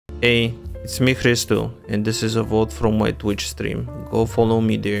Hey, it's me Christo, and this is a vote from my Twitch stream. Go follow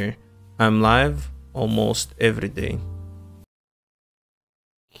me there. I'm live almost every day.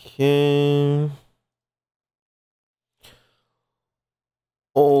 Okay.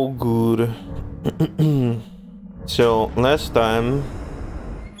 All good. So last time,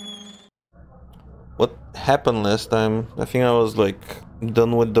 what happened last time? I think I was like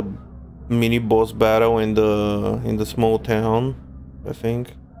done with the mini boss battle in the small town, I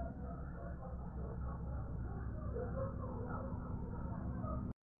think.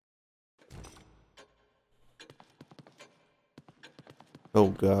 Oh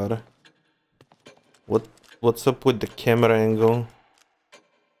god. What's up with the camera angle?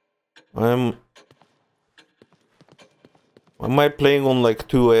 Am I playing on like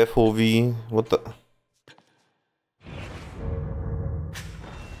 2 FOV? What the?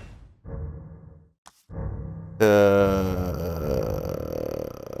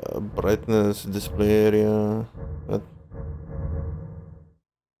 Brightness, display area. What?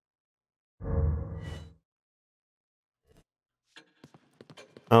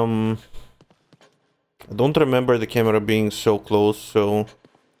 I don't remember the camera being so close, so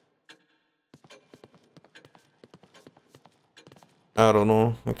I don't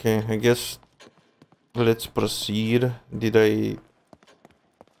know. Okay, I guess let's proceed. Did I?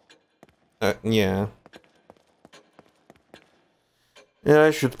 Yeah. Yeah,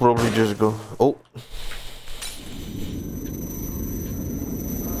 I should probably just go. Oh.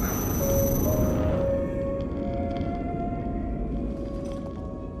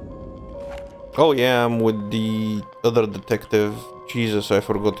 Oh yeah, I'm with the other detective. Jesus, I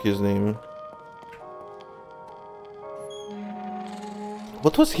forgot his name.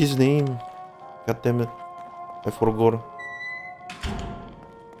 What was his name? God damn it. I forgot.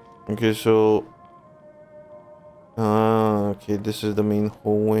 Okay, so... okay, this is the main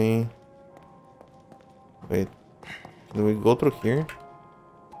hallway. Wait. Can we go through here?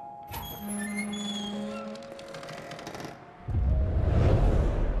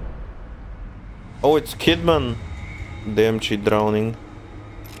 Oh, it's Kidman! Damn, she drowning.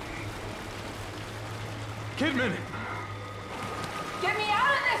 Kidman! Get me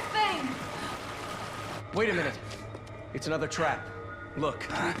out of this thing! Wait a minute. It's another trap. Look.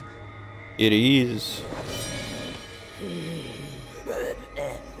 It is.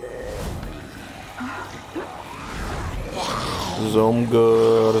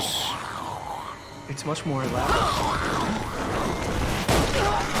 Zomgers. It's much more elaborate.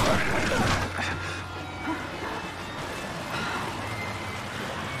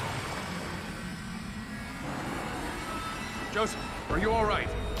 Joseph, are you all right?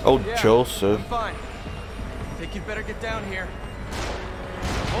 Oh, yeah, Joseph. I'm fine. Think you'd better get down here.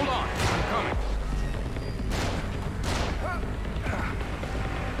 Hold on, I'm coming.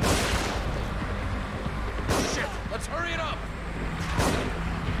 Shit, let's hurry it up.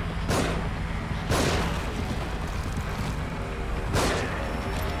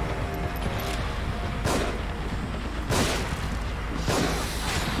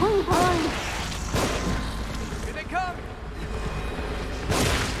 Here they come.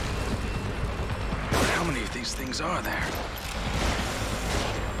 How many of these things are there?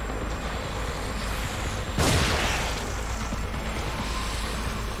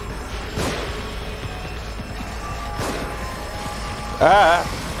 Ah!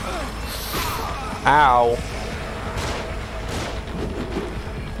 Ow.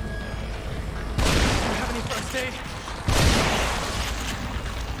 Have any first aid?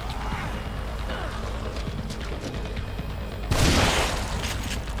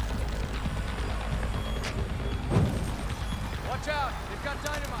 Watch out, they've got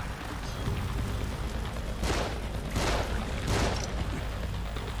dynamite.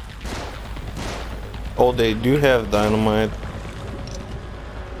 Oh, they do have dynamite.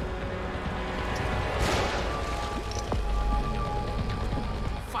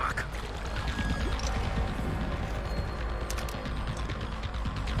 Fuck.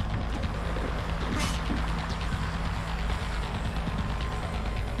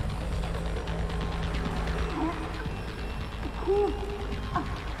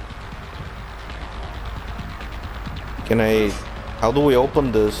 Can I... How do we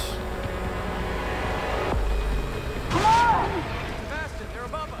open this? Sebastian, they're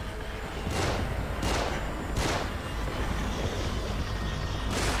above us.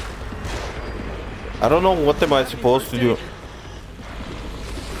 I don't know, what am I supposed to do?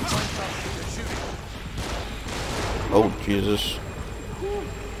 Oh, Jesus.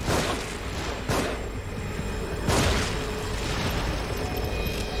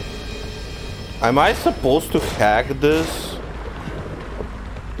 Am I supposed to hack this?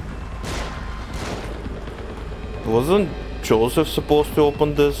 Wasn't Joseph supposed to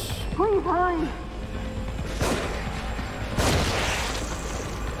open this? Please hurry.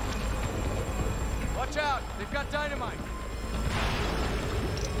 Watch out! They've got dynamite!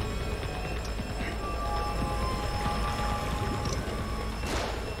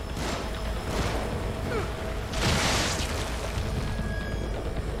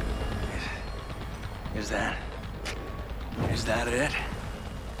 Is that it?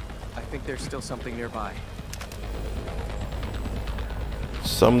 I think there's still something nearby.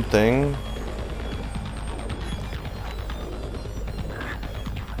 Something.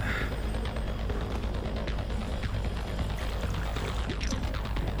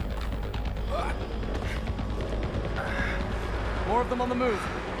 More of them on the move.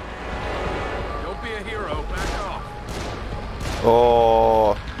 Don't be a hero. Back off.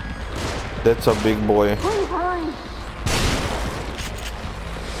 Oh, that's a big boy. Please hurry.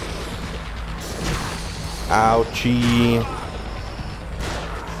 Ouchie.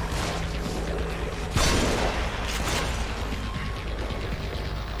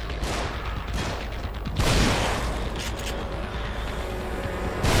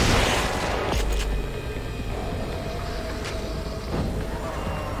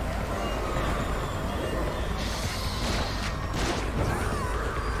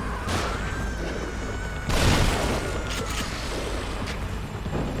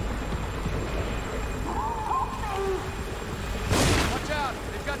 Watch out!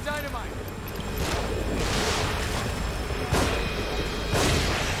 They've got dynamite!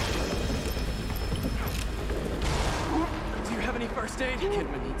 Do you have any first aid?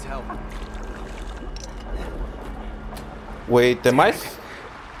 Kidman needs help. Wait, am I?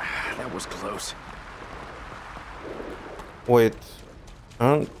 That was close. Wait.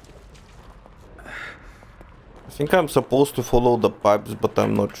 I think I'm supposed to follow the pipes, but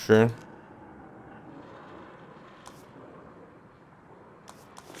I'm not sure.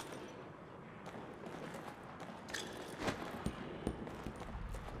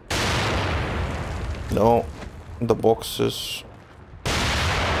 No, the boxes.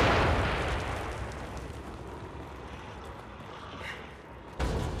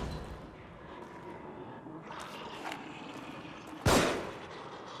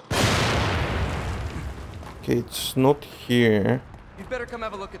 Okay, it's not here. You'd better come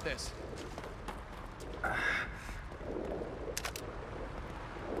have a look at this.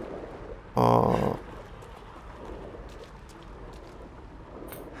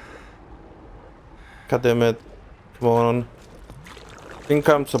 God damn it. Come on. I think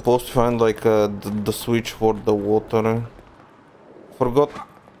I'm supposed to find like the switch for the water. Forgot.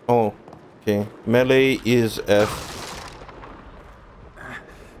 Oh, okay. Melee is F.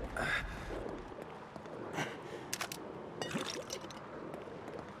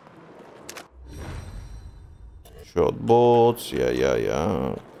 Shot bolts.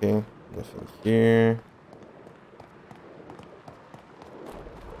 Yeah. Okay. Nothing here.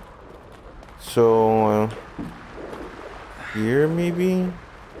 So, here maybe?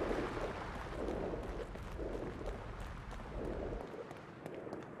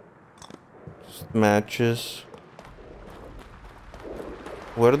 Just matches.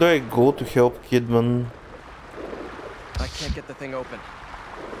 Where do I go to help Kidman? I can't get the thing open.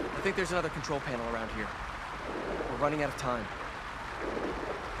 I think there's another control panel around here. We're running out of time.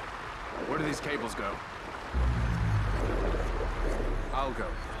 Where do these cables go? I'll go.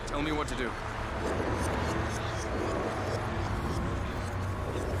 Tell me what to do.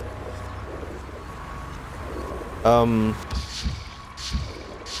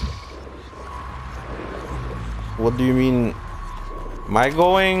 What do you mean? Am I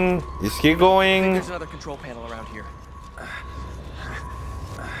going? Is he I think going? there's another control panel around here.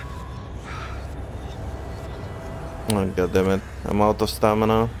 Oh, God damn it. I'm out of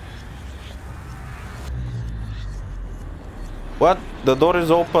stamina. What? The door is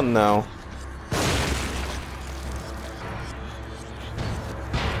open now.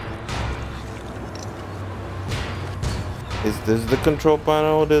 Is this the control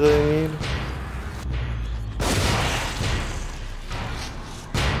panel that I need?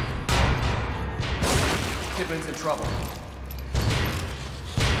 Kidman's in trouble.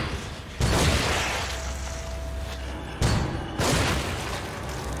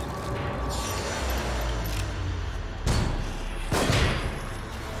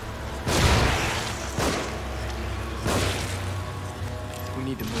 We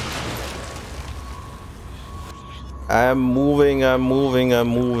need to move. I'm moving.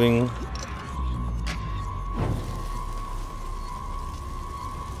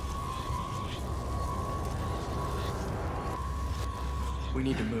 We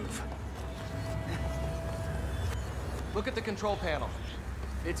need to move. Look at the control panel.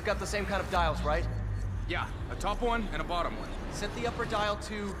 It's got the same kind of dials, right? Yeah, a top one and a bottom one. Set the upper dial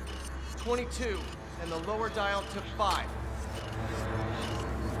to 22 and the lower dial to 5.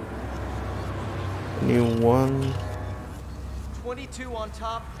 New one. 22 on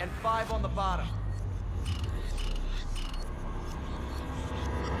top and 5 on the bottom.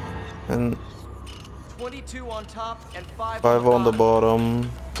 And 22 on top and 5 5 on the bottom.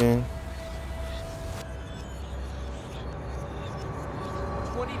 Okay.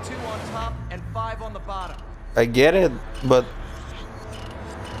 22 on top and 5 on the bottom. I get it, but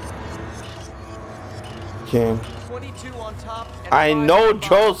okay. 22 on top and I 5 know, on the bottom.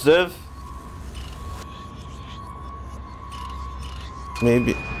 Joseph.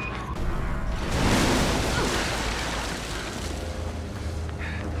 Maybe.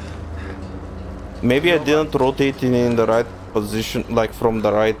 Maybe I didn't rotate it in the right position, like from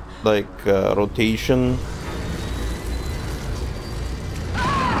the right, rotation.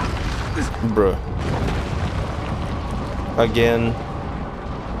 Bruh. Again.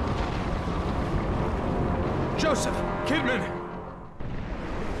 Joseph, Kidman.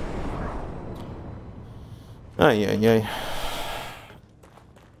 Ay, ay, ay.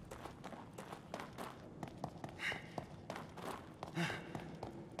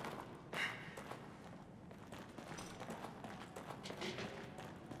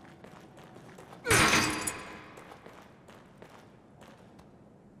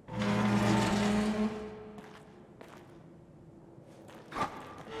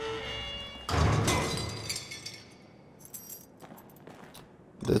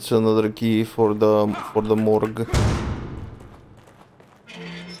 That's another key for the morgue.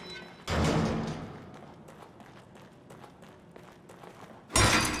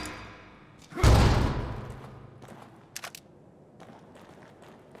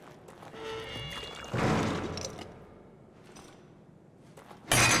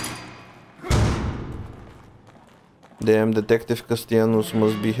 Damn, Detective Castellanos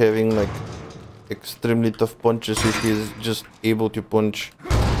must be having like extremely tough punches if he's just able to punch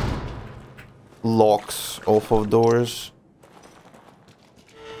locks off of doors.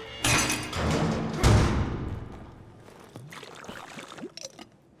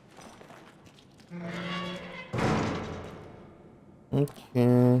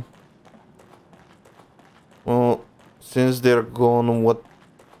 Okay. Well, since they're gone,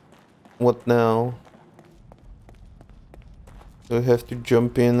 what now? Do I have to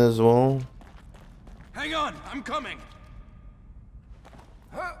jump in as well? Hang on, I'm coming.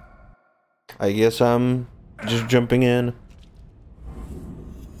 I guess I'm just jumping in.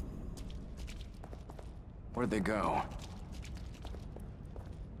 Where'd they go?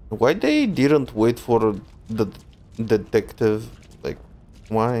 Why they didn't wait for the detective? Like,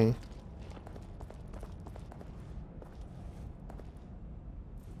 why?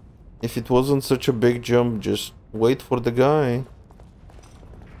 If it wasn't such a big jump, just wait for the guy.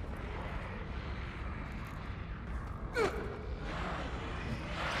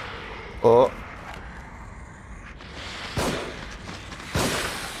 Oh.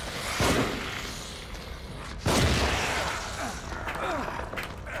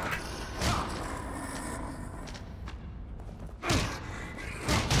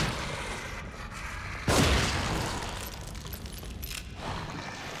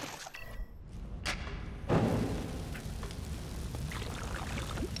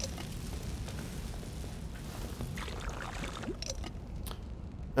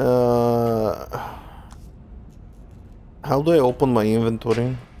 How do I open my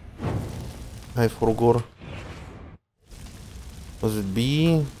inventory? I forgot. Was it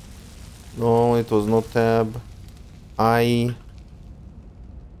B? No, it was not tab. I.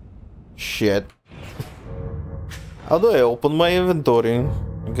 Shit. How do I open my inventory?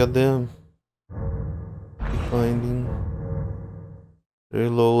 Goddamn. Finding.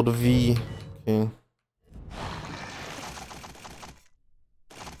 Reload V. Okay.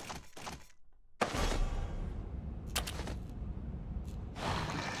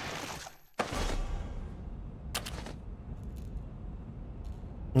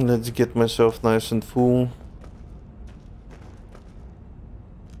 Let's get myself nice and full.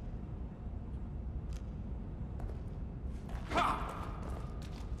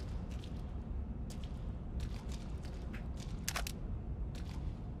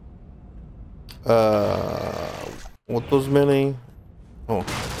 What was many? Oh.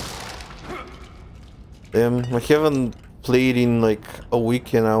 Damn, I haven't played in like a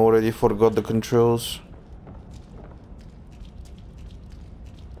week and I already forgot the controls.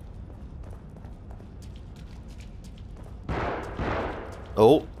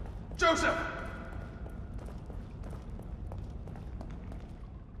 Oh. Joseph!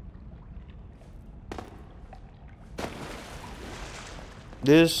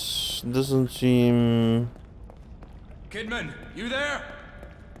 This doesn't seem Kidman, you there?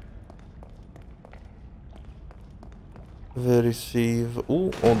 very safe.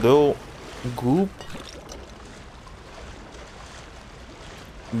 Ooh, although goop.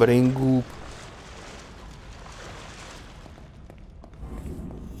 Brain goop.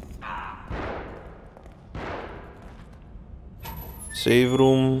 Save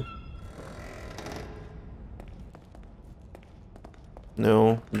room.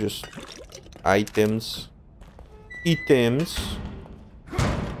 No, just items. Items.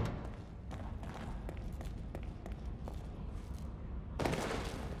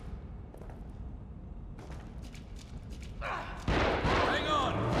 Hang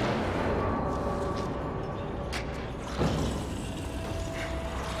on.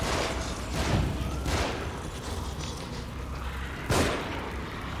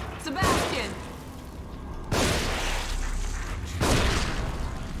 Sebastian!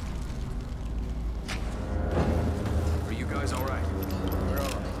 Are you guys all right? We're all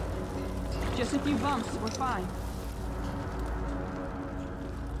right. Just a few bumps, we're fine.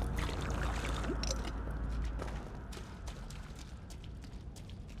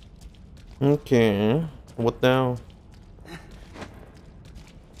 Okay. What now?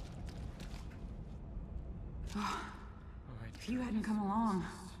 If you hadn't come along.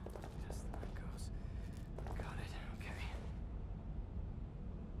 Yes, that goes. Got it. Okay.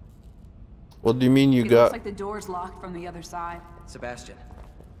 What do you mean you It got? looks like the door's locked from the other side. Sebastian,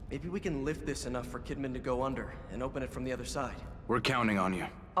 maybe we can lift this enough for Kidman to go under and open it from the other side. We're counting on you.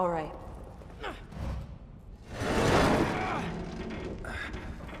 All right.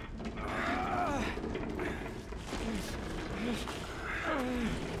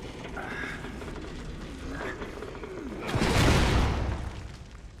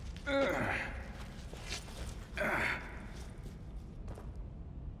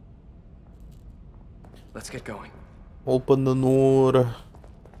 Let's get going. Open the door.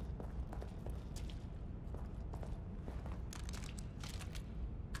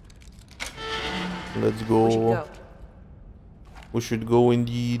 Let's go. We should go. We should go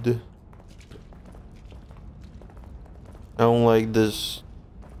indeed. I don't like this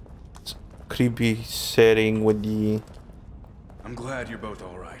creepy setting with the... I'm glad you're both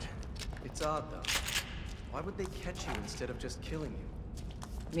all right. It's odd, though. Why would they catch you instead of just killing you?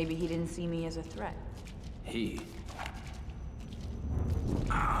 Maybe he didn't see me as a threat. He.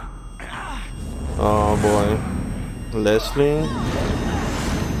 Oh boy. Leslie?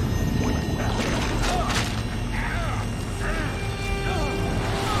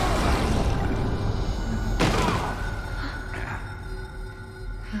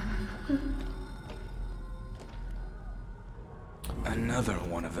 Another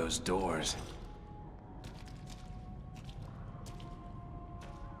one of those doors.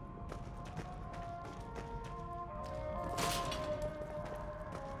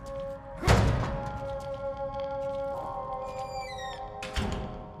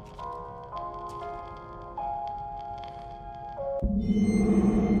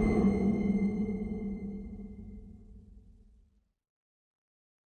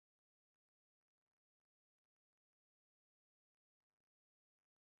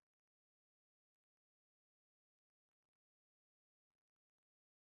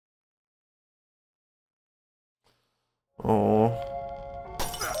 Oh.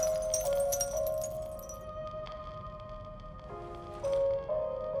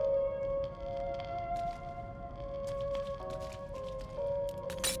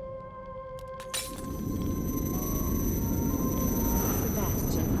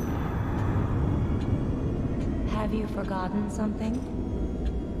 Sebastian, have you forgotten something?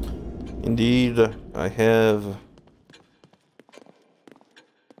 Indeed, I have.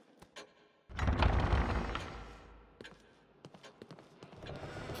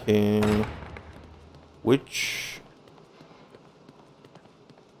 Okay. Which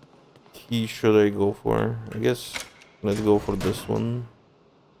key should I go for? I guess let's go for this one.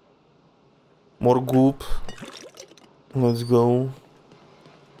 More goop. Let's go.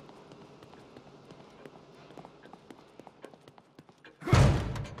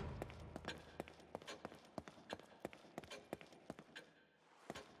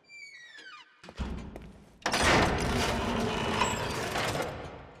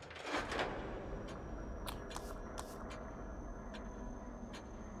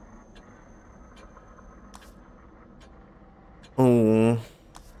 Oh,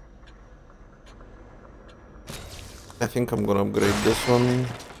 I think I'm gonna upgrade this one.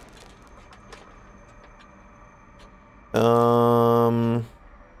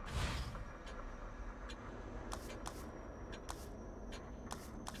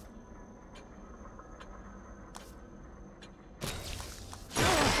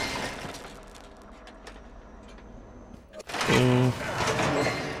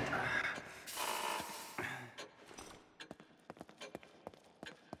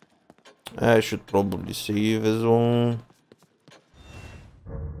 I should probably save as well.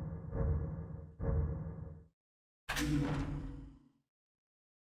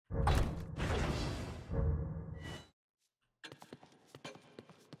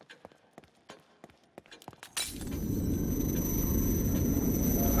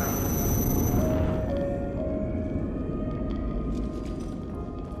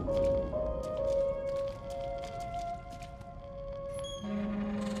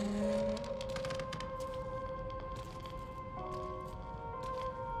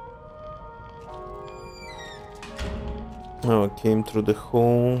 Oh, I came through the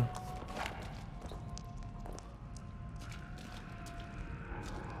hole.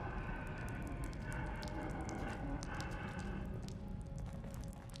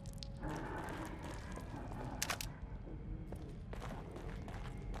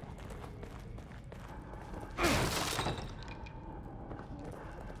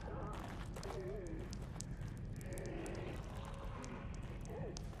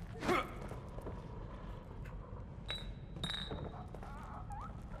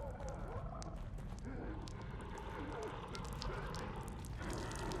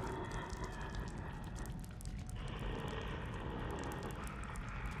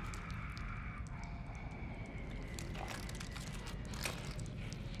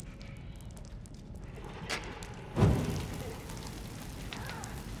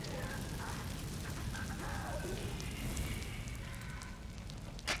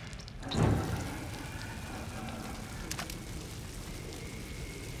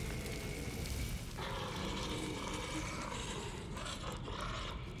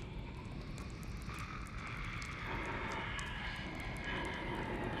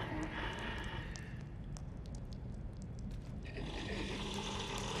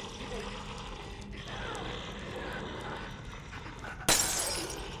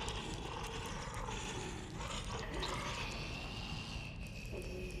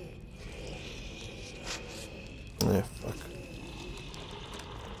 Yeah, fuck.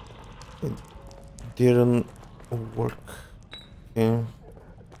 It didn't work. Okay.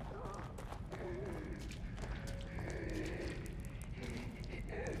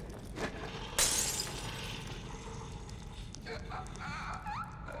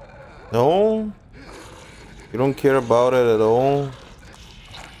 No? You don't care about it at all?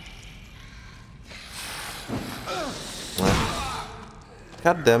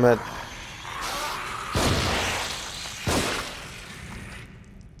 God damn it.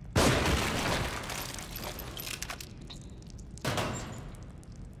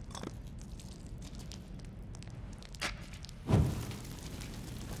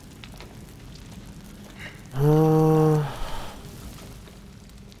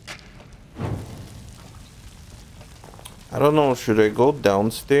 I don't know, should I go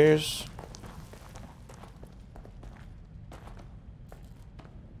downstairs?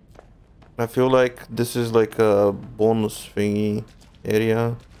 I feel like this is like a bonus thingy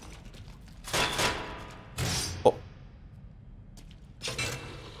area. Oh.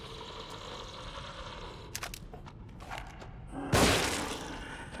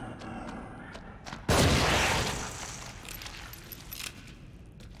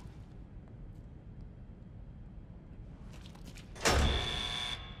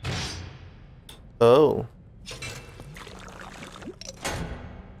 Oh.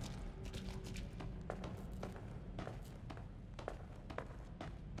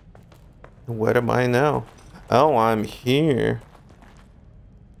 Where am I now? Oh, I'm here.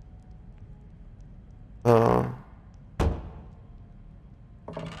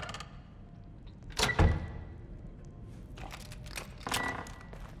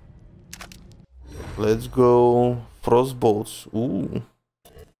 Let's go. Frostbolts. Ooh.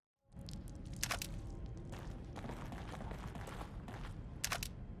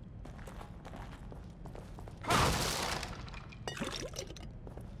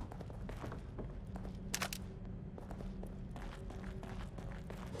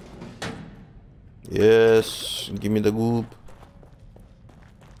 Yes, give me the goop.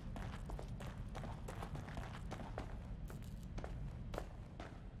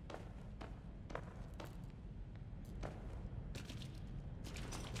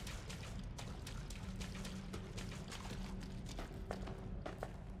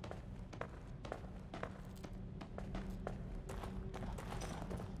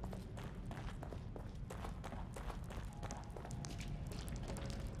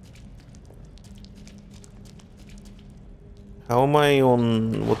 How am I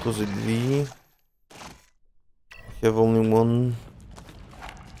on, what was it, V? I have only one.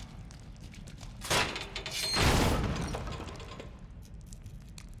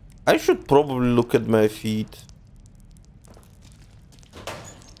 I should probably look at my feet.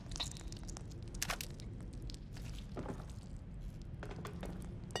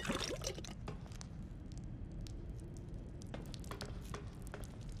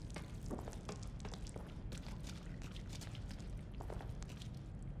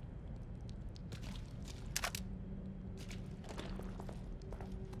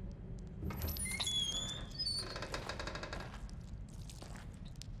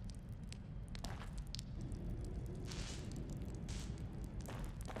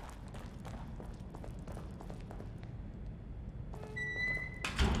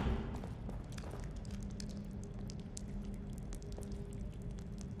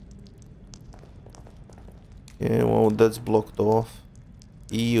 Yeah, well, that's blocked off.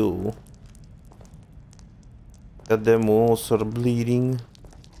 Ew. Goddamn walls are bleeding.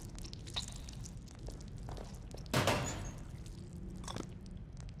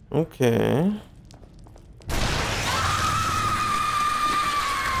 Okay.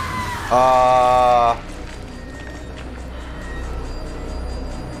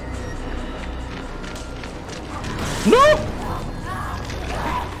 No!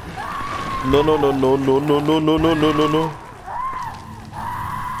 No, no, no, no, no, no, no, no, no, no, no, no.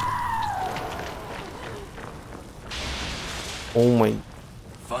 Oh my.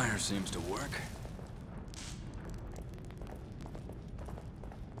 Fire seems to work.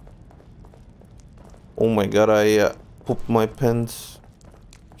 Oh my god, I pooped my pants.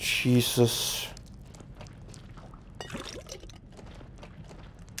 Jesus.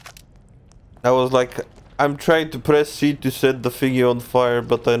 I was like, I'm trying to press C to set the figure on fire,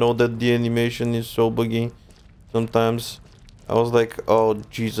 but I know that the animation is so buggy sometimes. I was like, oh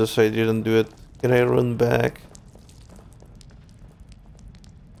Jesus, I didn't do it. Can I run back?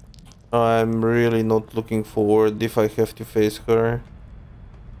 I'm really not looking forward if I have to face her.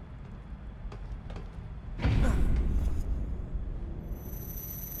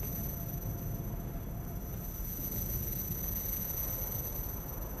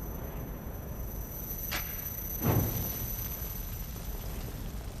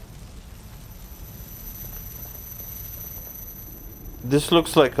 This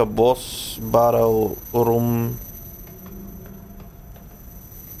looks like a boss battle room.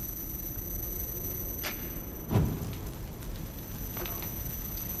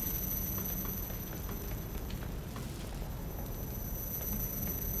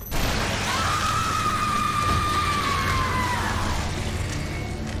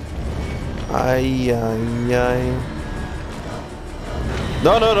 Ay, ay, ay.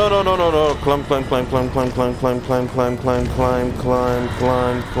 No, no, no, no, no, no, no. Climb, climb, climb, climb, climb, climb, climb, climb, climb, climb, climb, climb,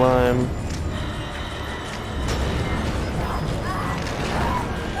 climb, climb.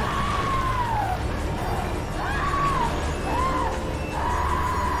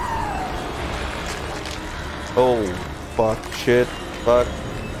 Oh, fuck, shit, fuck.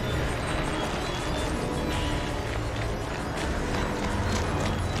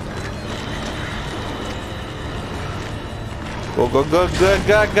 Go, go, go, go,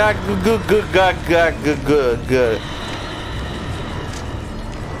 go, go, go, go, go, go, go, go, go.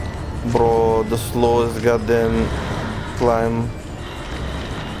 Bro, the slowest goddamn climb.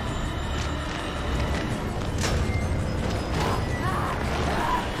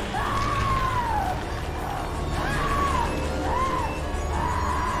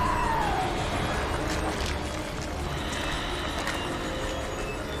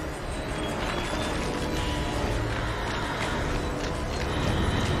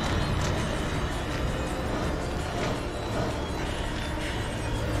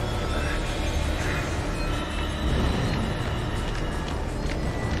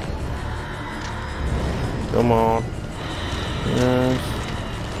 Come on. Yes.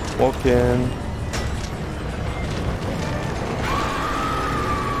 Walk in.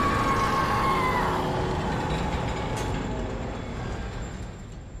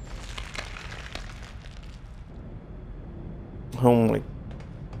 Oh my.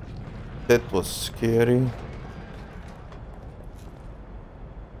 That was scary.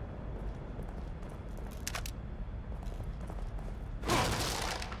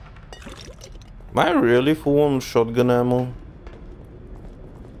 Am I really full on shotgun ammo?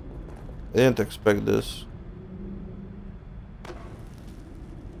 I didn't expect this.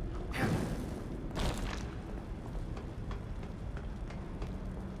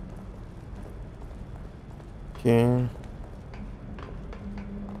 Okay.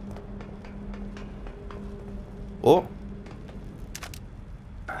 Oh!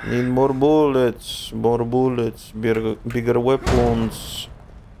 Need more bullets, bigger weapons.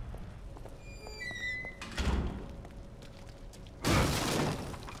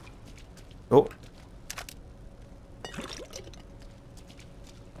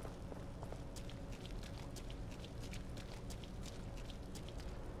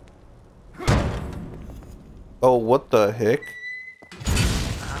 Oh, what the heck?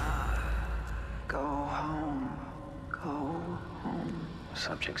 Go home. Go home.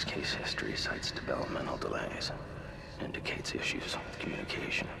 Subject's case history cites developmental delays. Indicates issues with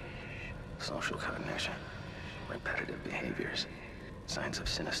communication, social cognition, repetitive behaviors. Signs of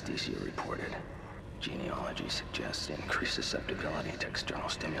synesthesia reported. Genealogy suggests increased susceptibility to external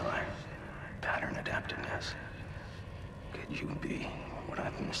stimuli. Pattern adaptiveness. Could you be what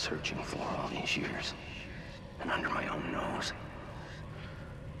I've been searching for all these years? And under my own nose?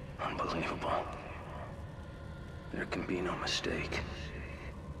 Unbelievable. There can be no mistake.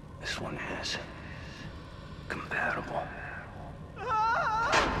 This one is compatible.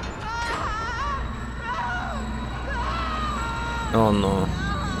 Oh no.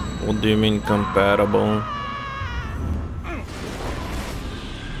 What do you mean compatible?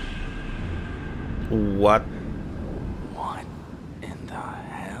 What? What in the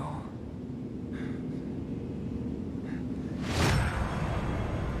hell?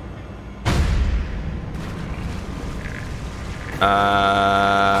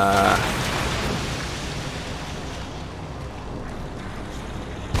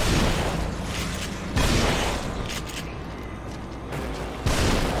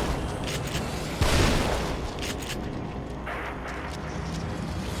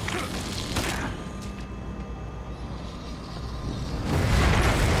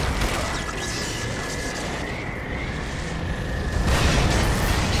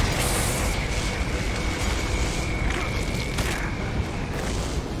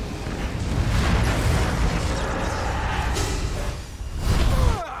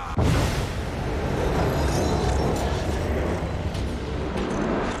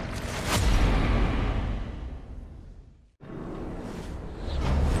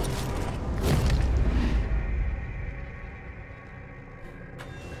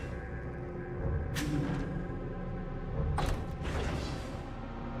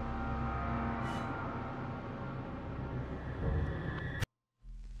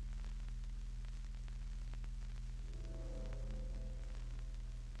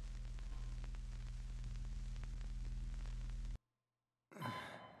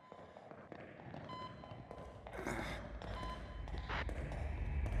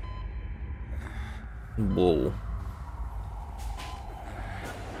 Whoa.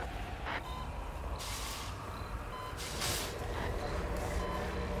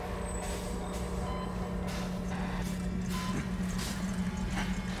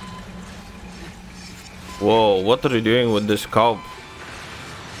 Whoa, what are you doing with this scalp?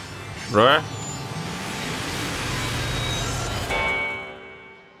 Bruh?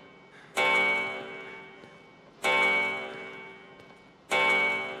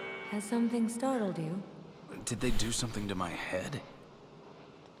 Has something startled you? Did they do something to my head?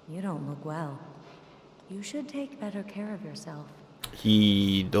 You don't look well. You should take better care of yourself.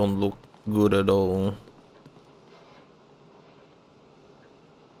 He don't look good at all.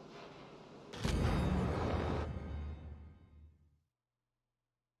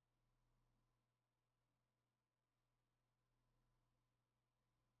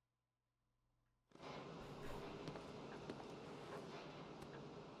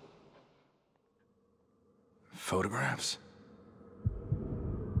 Photographs?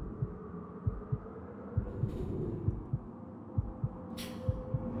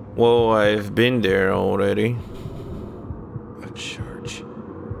 Whoa, I've been there already. A church.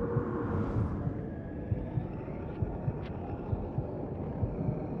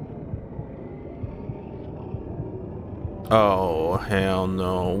 Oh, hell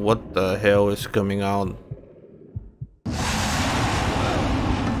no. What the hell is coming out?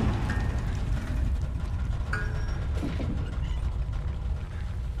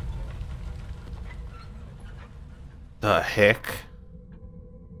 The heck?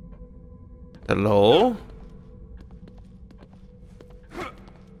 Hello?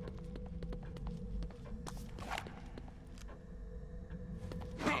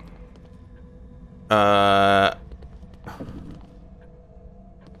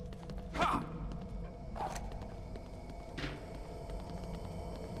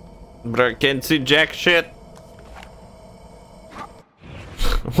 Bro, can't see jack shit.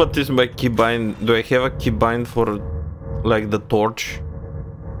 What is my keybind? Do I have a keybind for like the torch?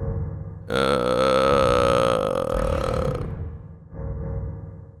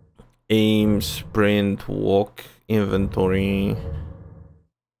 Aim, sprint, walk, inventory,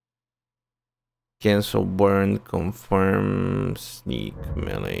 cancel, burn, confirm, sneak,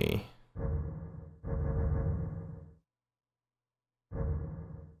 melee.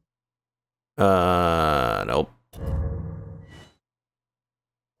 Nope.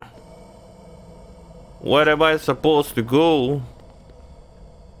 Where am I supposed to go?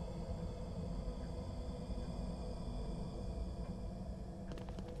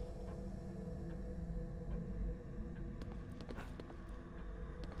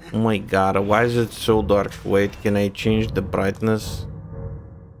 Oh my god, why is it so dark? Wait, can I change the brightness?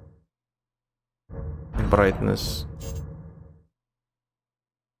 Brightness.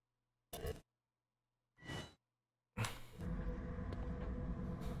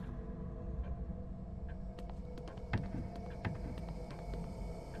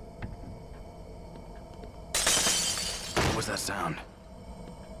 What was that sound?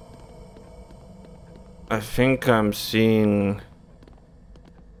 I think I'm seeing...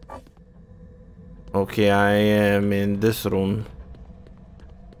 Okay, I am in this room.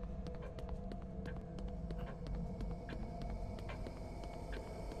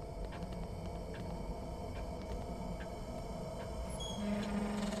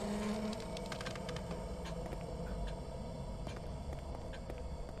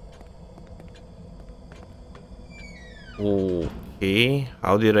 Okay,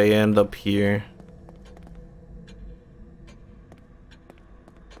 how did I end up here?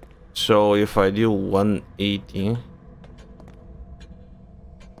 So if I do 180,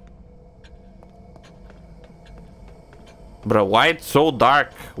 bro, why it's so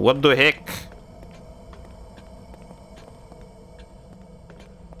dark? What the heck?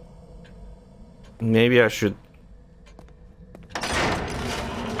 Maybe I should.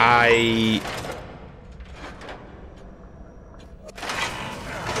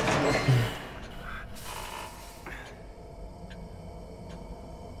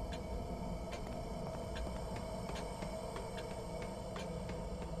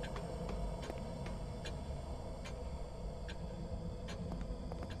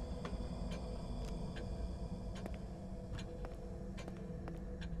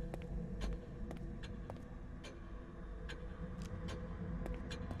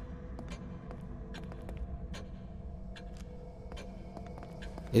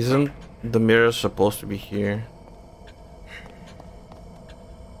 Isn't the mirror supposed to be here?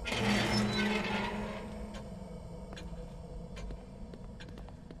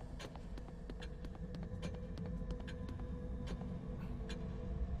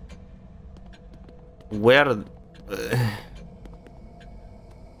 Where?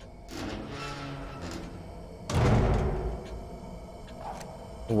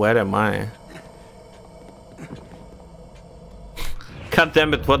 Where am I? God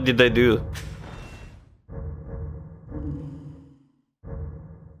damn it, what did I do?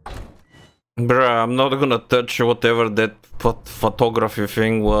 Bruh, I'm not gonna touch whatever that photography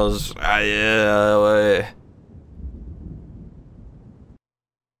thing was.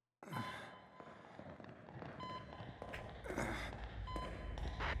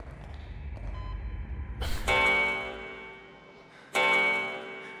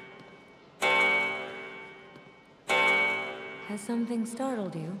 Has something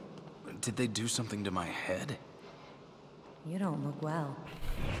startled you? Did they do something to my head? You don't look well.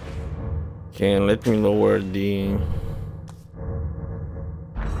 Okay, let me lower the...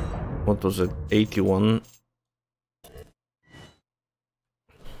 What was it? 81.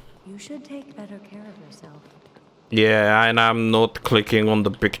 You should take better care of yourself. Yeah, and I'm not clicking on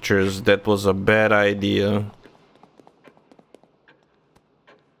the pictures. That was a bad idea.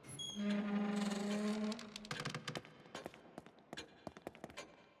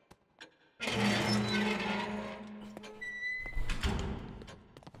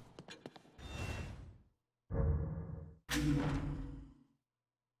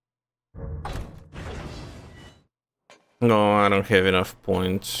 No, I don't have enough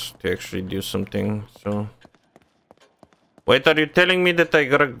points to actually do something, so... Wait, are you telling me that I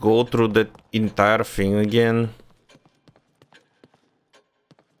gotta go through that entire thing again?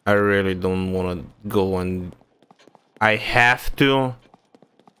 I really don't wanna go and... I have to?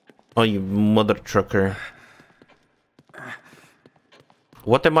 Oh, you mother trucker.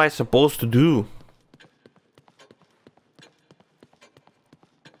 What am I supposed to do?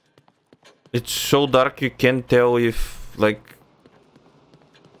 It's so dark you can't tell if... like,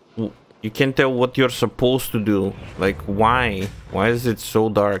 you can't tell what you're supposed to do. Like, why is it so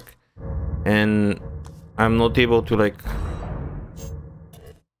dark? And I'm not able to, like,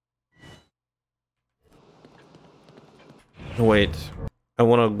 wait, I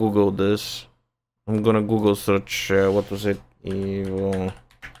want to Google this. I'm gonna Google search what was it, evil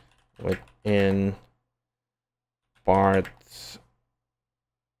within part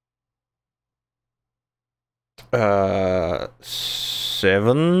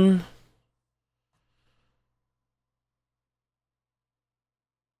 7.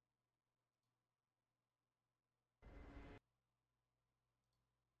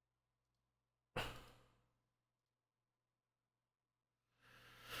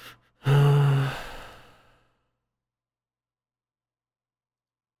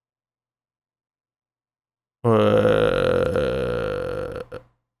 Or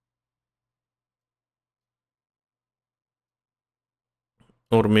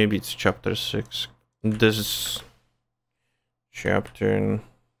maybe it's chapter 6. This is chapter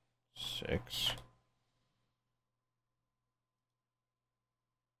 6.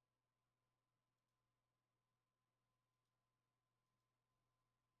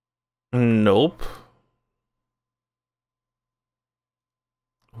 Nope.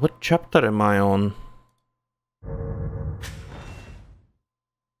 What chapter am I on?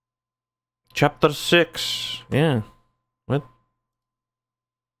 Chapter 6. Yeah. What?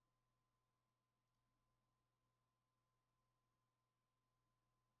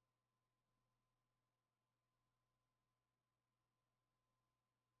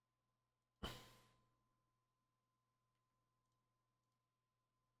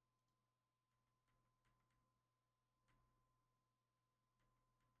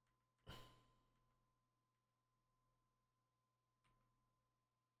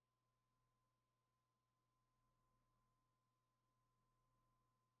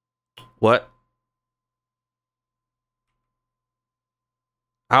 What?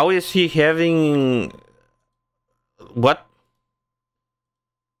 How is he having... What?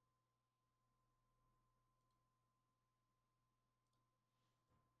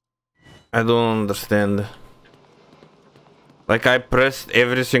 I don't understand. Like, I pressed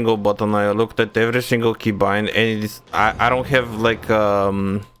every single button, I looked at every single keybind, and it's... I don't have, like, I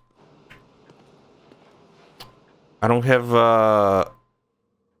don't have,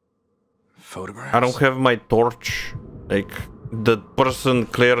 Photographs? I don't have my torch. Like, the person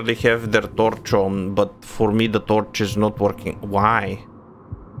clearly have their torch on, but for me the torch is not working. Why?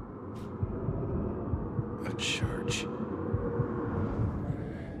 A church.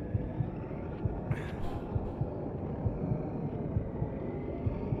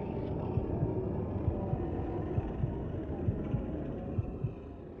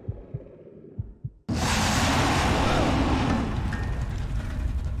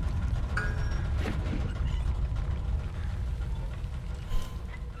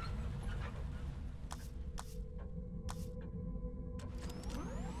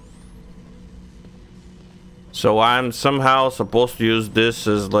 So I'm somehow supposed to use this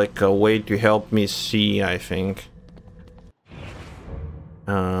as like a way to help me see, I think.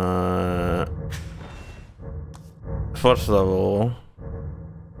 First of all,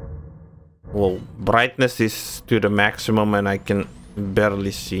 well, brightness is to the maximum and I can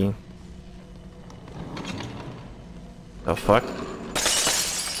barely see. The fuck?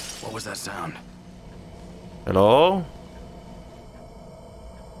 What was that sound? Hello?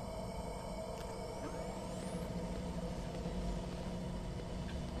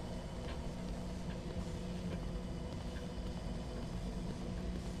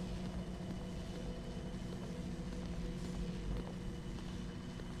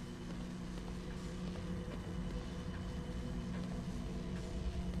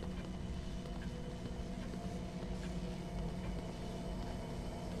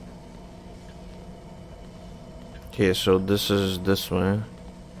 Okay, so this is this way.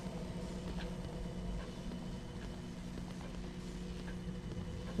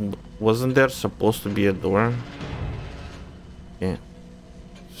 Wasn't there supposed to be a door? Yeah.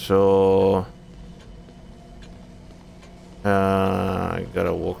 So I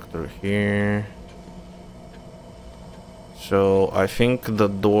gotta walk through here. So I think the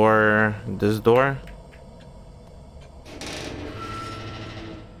door, this door.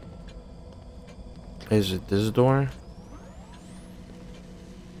 Is it this door?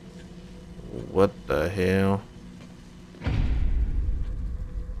 What the hell?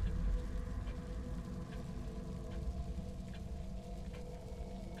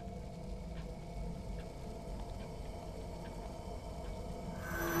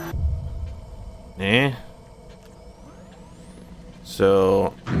 Eh?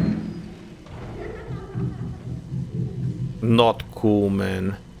 So... Not cool,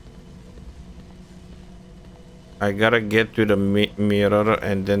 man. I gotta get to the mirror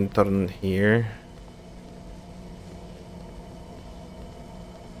and then turn here.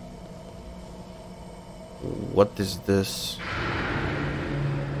 What is this?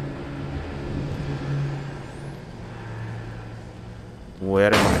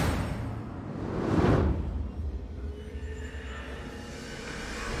 Where am I?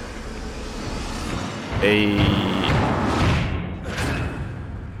 Hey.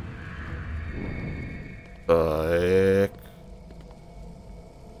 Heck?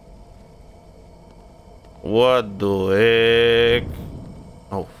 What the heck?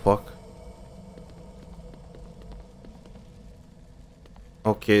 Oh fuck.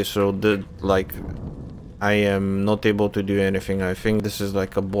 Okay, so the like I am not able to do anything. I think this is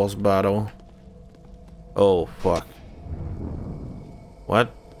like a boss battle. Oh, fuck.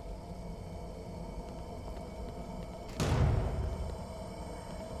 What?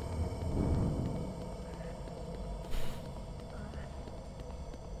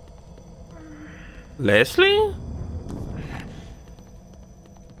 Leslie?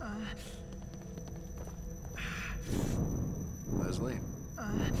 Leslie?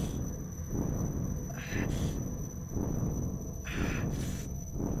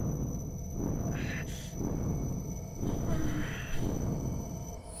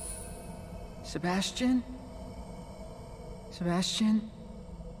 Sebastian? Sebastian?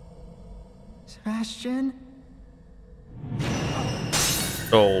 Sebastian?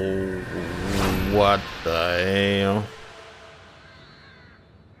 Oh, what the hell?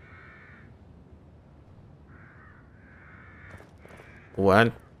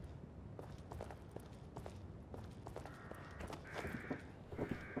 What?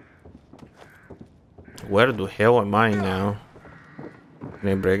 Where the hell am I now? Can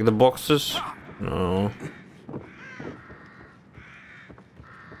I break the boxes? No.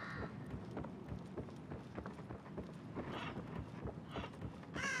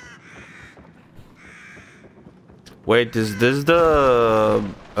 Wait, is this the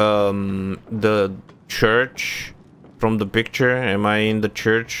church from the picture? Am I in the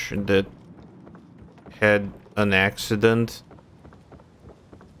church that had an accident?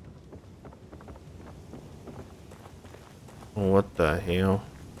 What the hell?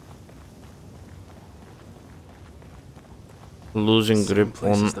 Losing grip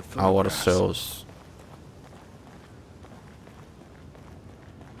on ourselves.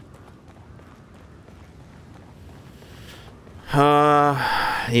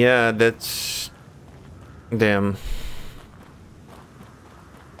 Yeah, that's... Damn.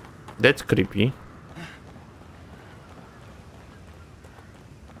 That's creepy.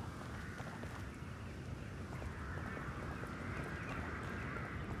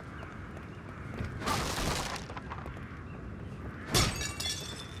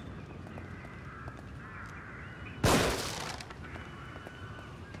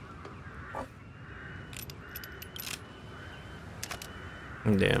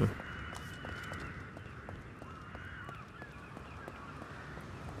 Damn.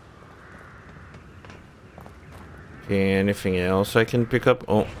 Okay, anything else I can pick up?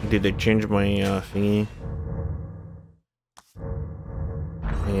 Oh, did I change my thingy?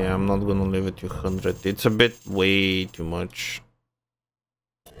 Yeah, I'm not gonna leave it to 100. It's a bit way too much.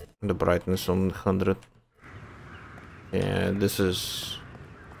 The brightness on 100. Yeah, this is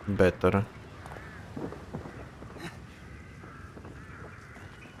better.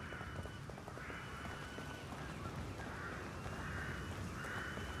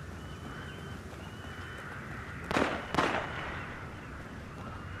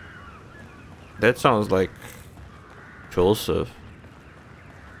 That sounds like Joseph.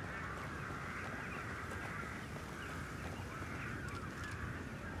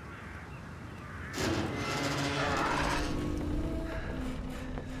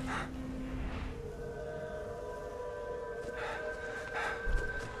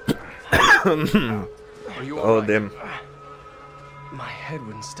 Are you all Oh, right? damn. My head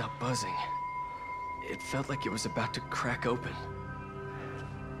wouldn't stop buzzing. It felt like it was about to crack open.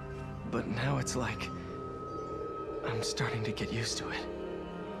 But now it's like I'm starting to get used to it.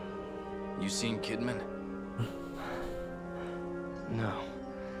 You seen Kidman? No.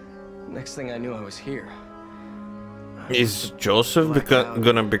 Next thing I knew, I was here. Is Joseph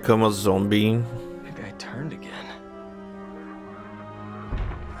gonna become a zombie? Maybe I turned again.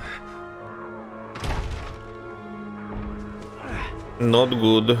 Not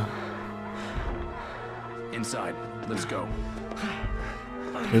good. Inside. Let's go.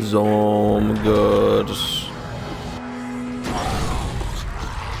 Zomgers.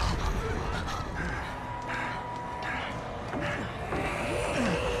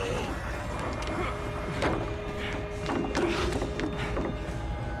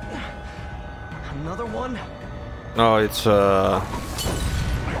 Another one? Oh,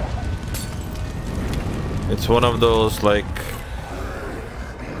 it's one of those like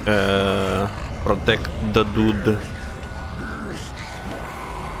protect the dude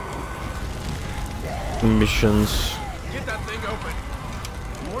missions. Get that thing open.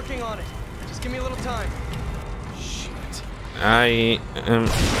 I'm working on it. Just give me a little time. Shit. I am.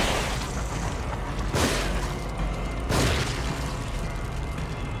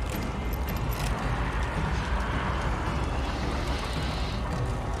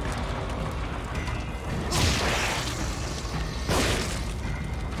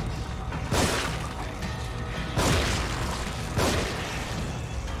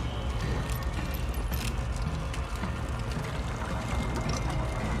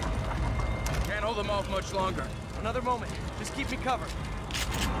 hold them off much longer. Another moment. Just keep me covered.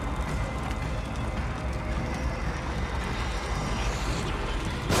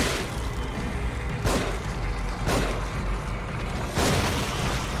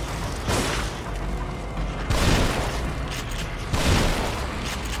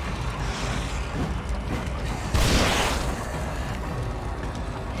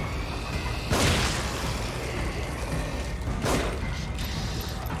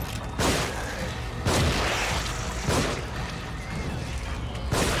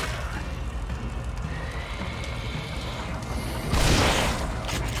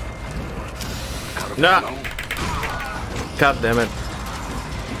 No. God damn it.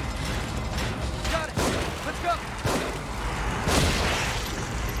 Got it. Let's go.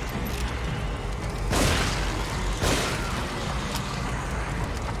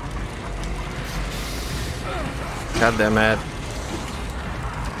 God damn it.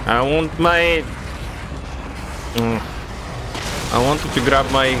 I want my... I wanted to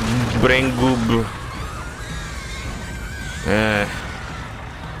grab my brain goob.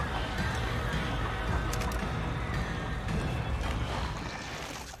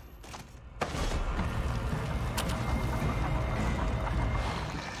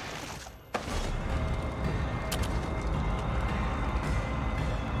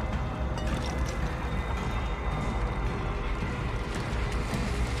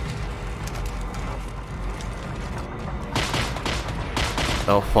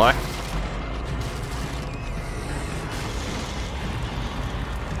 Oh fuck.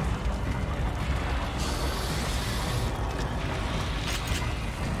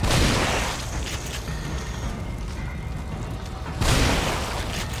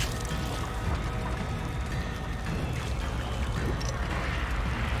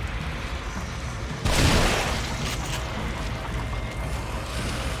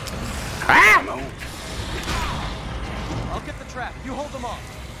 I'll get the trap. You hold them off.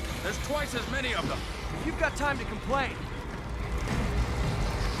 There's twice as many of them. You've got time to complain.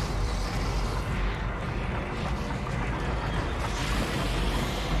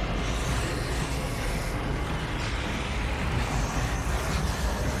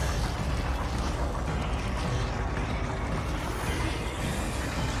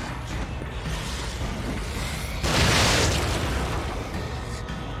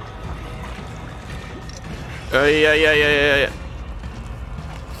 Yeah.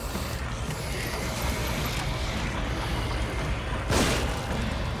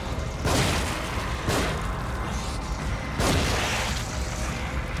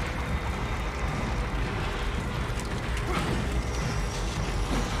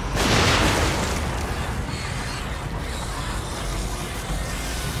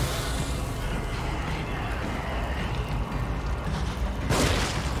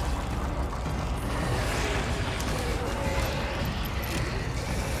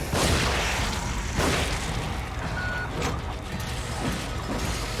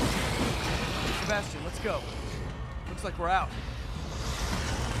 Sebastian, let's go. Looks like we're out.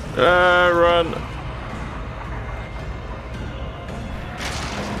 Run.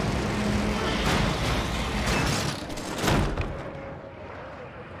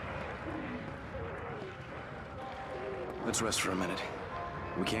 Let's rest for a minute.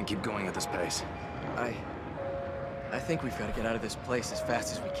 We can't keep going at this pace. I think we've got to get out of this place as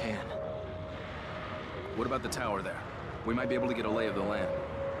fast as we can. What about the tower there? We might be able to get a lay of the land.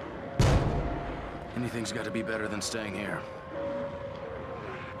 Anything's got to be better than staying here.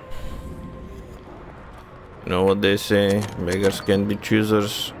 You know what they say, beggars can be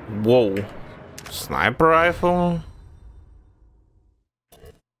choosers. Whoa. Sniper rifle?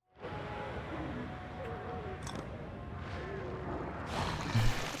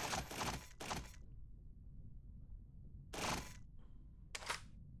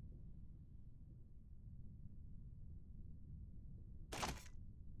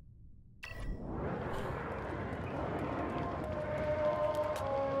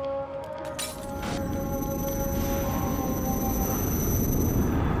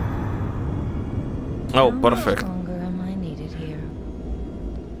 Oh, perfect. How much longer am I needed here?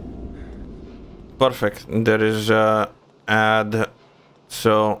 Perfect. There is a ad.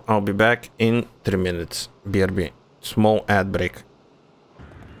 So I'll be back in 3 minutes. BRB. Small ad break.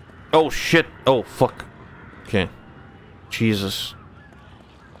 Oh shit. Oh fuck. Okay. Jesus.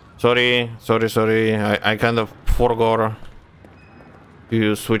 Sorry. I kind of forgot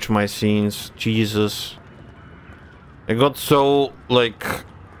to switch my scenes. Jesus. I got so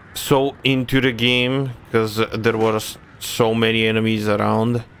so into the game because there were so many enemies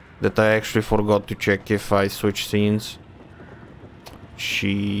around that I actually forgot to check if I switch scenes.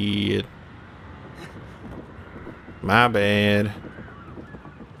 Shit. My bad.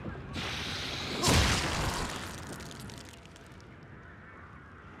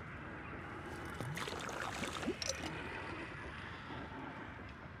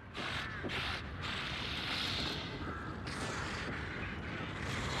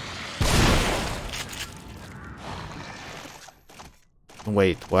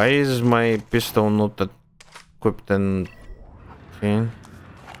 Wait, why is my pistol not equipped and okay?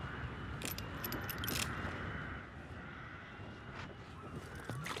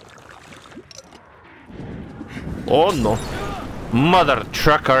 Oh no, mother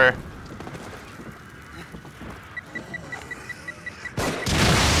trucker!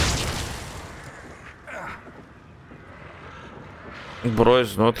 Bro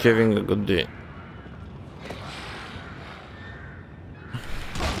is not having a good day.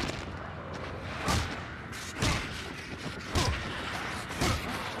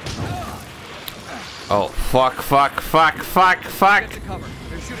 Oh, fuck. Get to cover.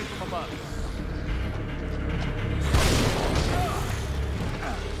 They're shooting from above.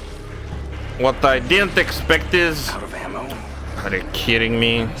 What I didn't expect is... Out of ammo. Are you kidding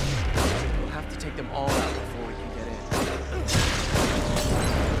me? We'll have to take them all out before we can get in.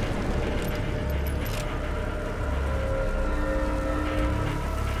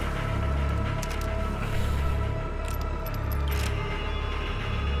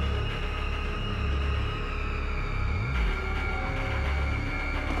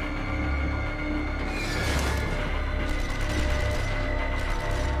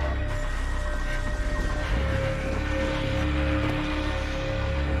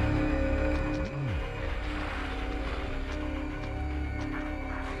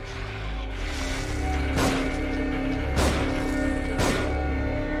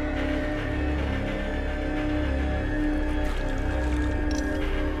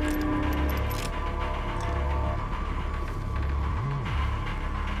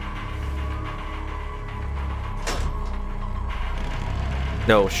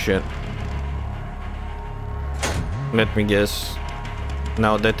 Oh shit. Let me guess.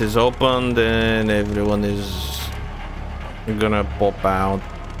 Now that is open, then everyone is gonna pop out.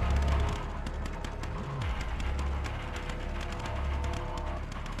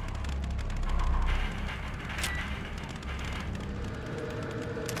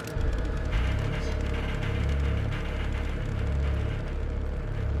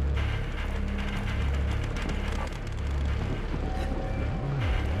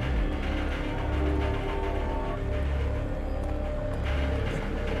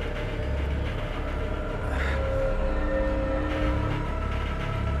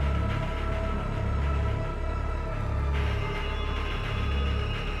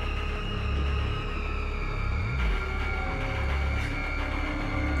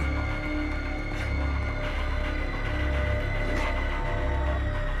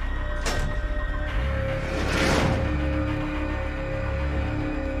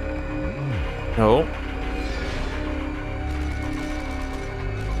 Oh.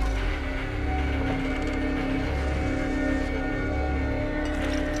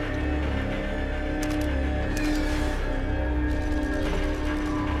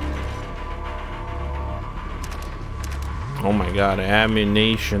 Oh my god,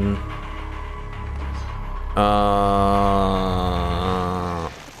 ammunition.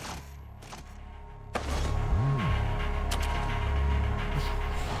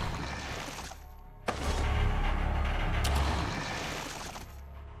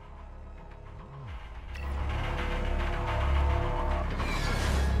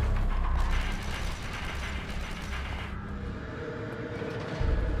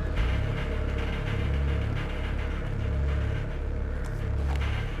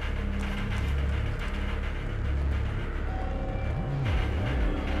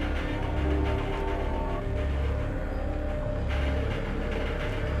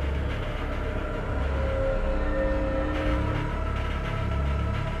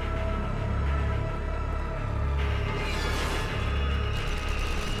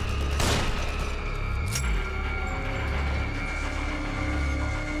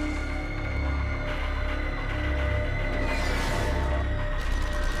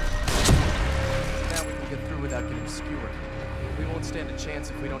 We won't stand a chance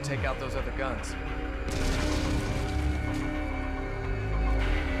if we don't take out those other guns.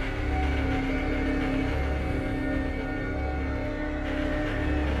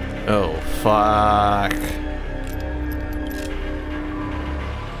 Oh, fuck.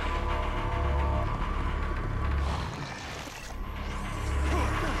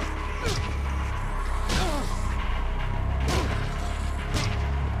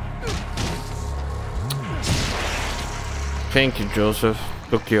 Thank you, Joseph.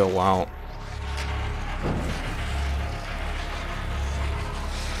 Took you a while.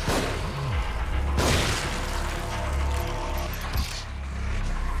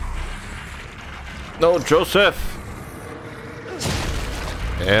 No, Joseph!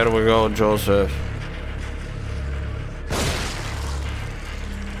 There we go, Joseph.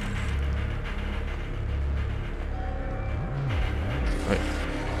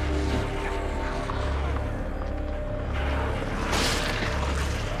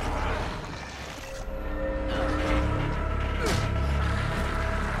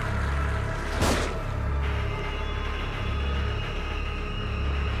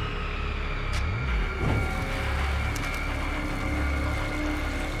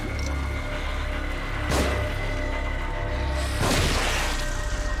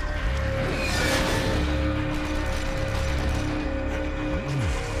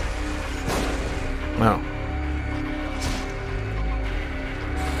 No.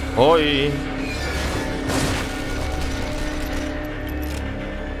 Oi.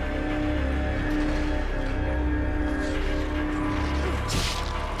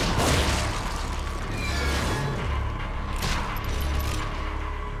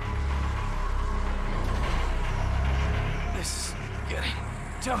 This is getting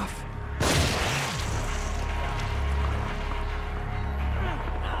tough.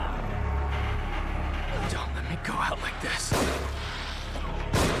 Don't let me go out like this.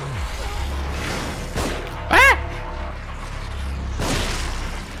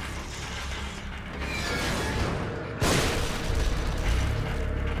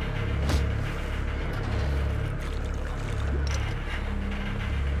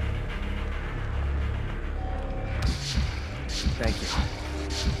 Thank you.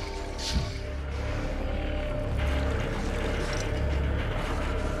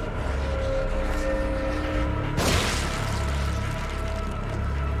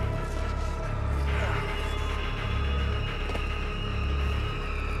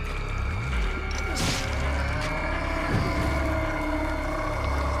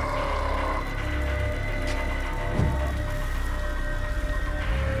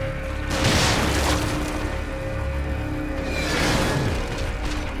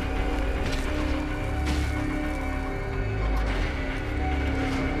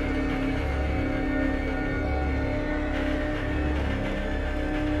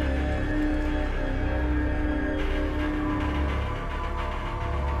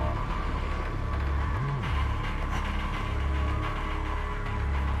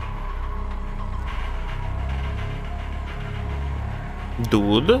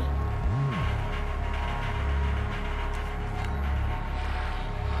 Dude.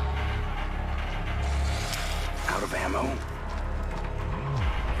 Out of ammo?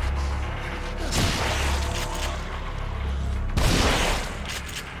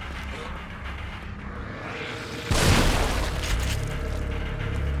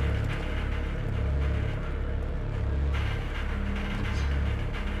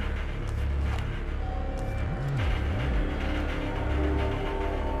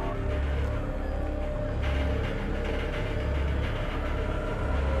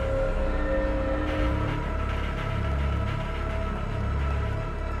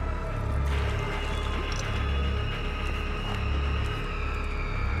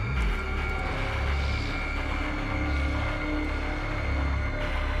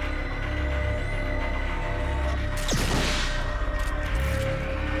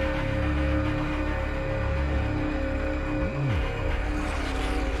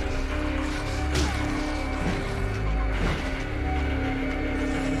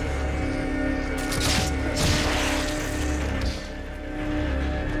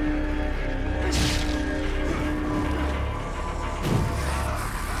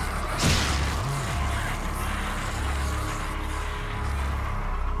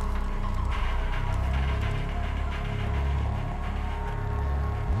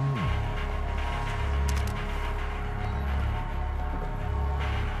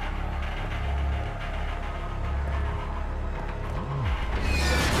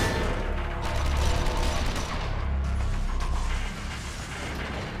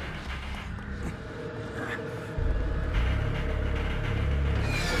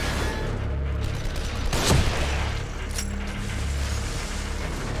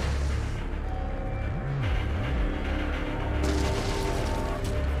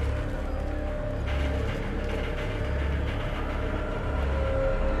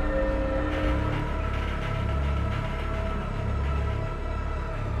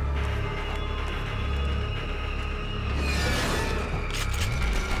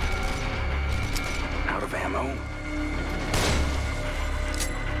 Out of ammo?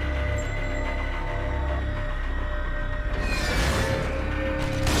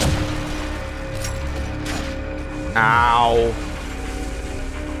 Ow.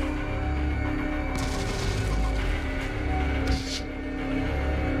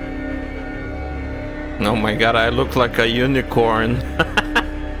 Oh my god, I look like a unicorn.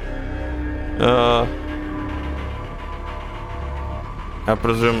 I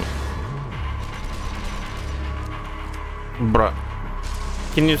presume. Bruh.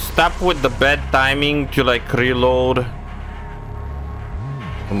 Can you stop with the bad timing to like reload?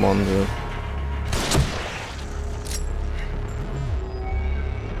 Come on, dude.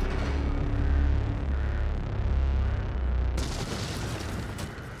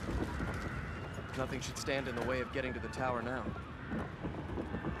 Nothing should stand in the way of getting to the tower now.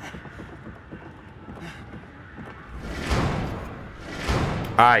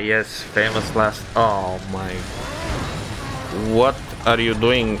 Ah, yes, famous last. Oh my. What are you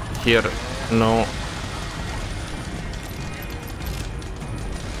doing here? No.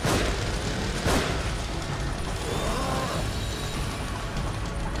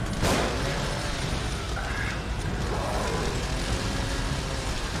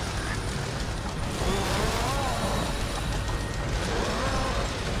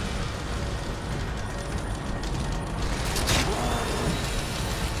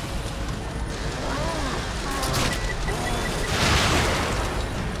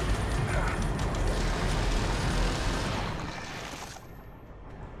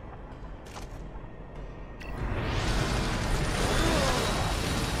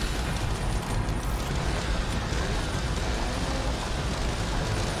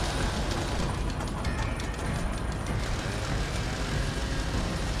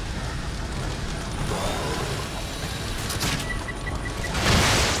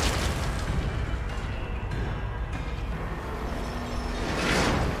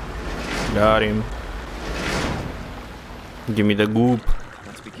 Got him. Give me the goop.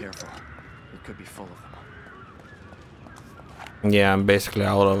 Let's be careful. It could be full of them. Yeah, I'm basically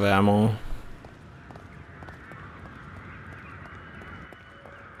out of ammo.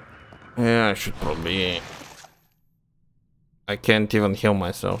 Yeah, I should probably... I can't even heal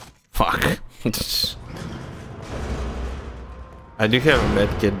myself. Fuck. I do have a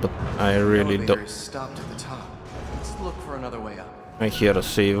medkit, but I really don't... Elevator is stopped at the top. Let's look for another way up. I hear a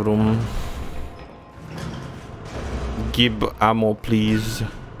save room. Give ammo, please.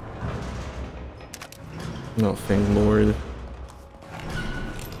 No, thank Lord.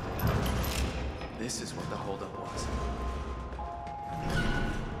 This is what the holdup was.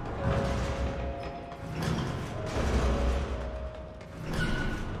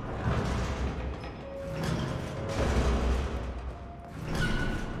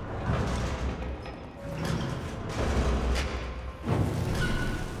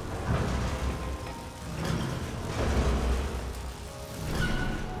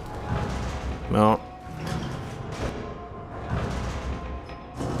 No.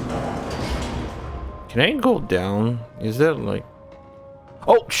 Can I go down? Is there like...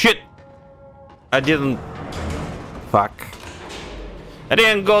 Oh, shit! I didn't... Fuck. I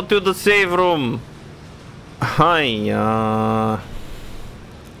didn't go to the save room! Hi,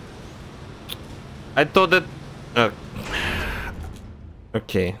 I thought that...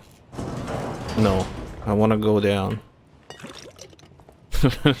 Okay. No. I wanna go down.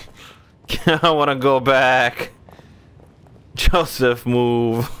 I wanna go back. Joseph,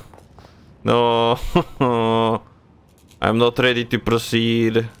 move. No. I'm not ready to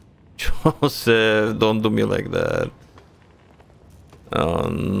proceed. Joseph, don't do me like that. Oh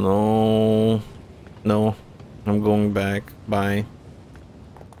no. No. I'm going back. Bye.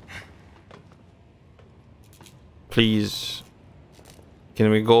 Please.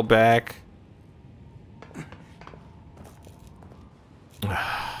 Can we go back?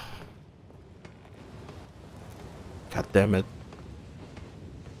 God damn it.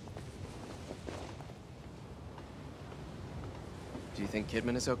 Do you think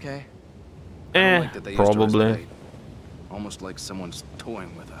Kidman is okay? I don't like that they used to Probably. escalate. Almost like someone's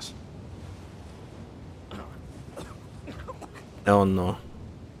toying with us. Oh no.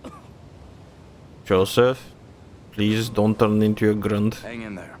 Joseph, please don't turn into a grunt. Hang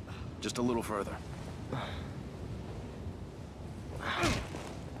in there. Just a little further.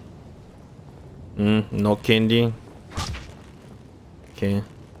 No candy. Okay.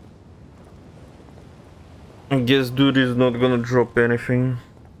 I guess dude is not gonna drop anything.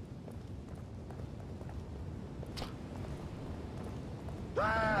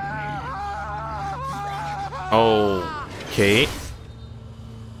 Okay.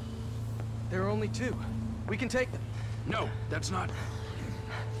 There are only two. We can take them. No, that's not.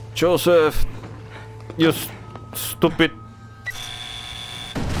 Joseph, you stupid.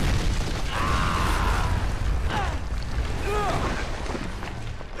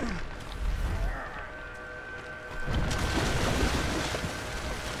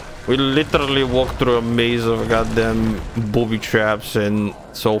 We literally walked through a maze of goddamn booby traps, and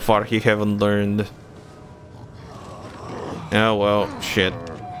so far he haven't learned. Oh well, shit.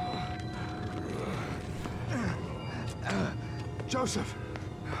 Joseph.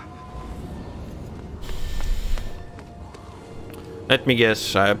 Let me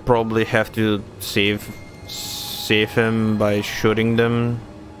guess. I probably have to save him by shooting them.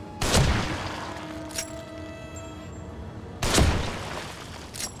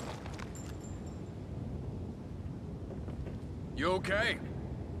 You okay?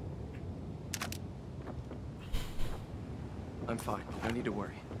 I'm fine. No need to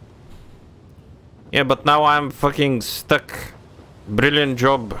worry. Yeah, but now I'm fucking stuck. Brilliant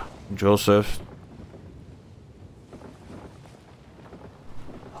job, Joseph.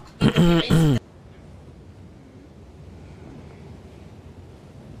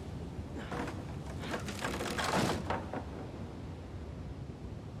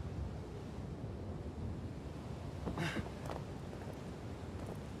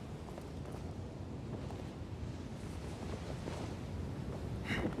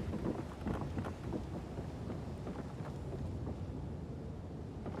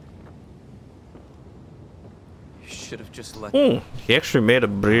 Should have just let. Oh, he actually made a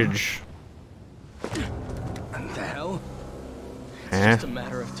bridge. What the hell? It's Huh? just a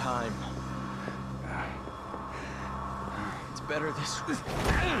matter of time. It's better this way.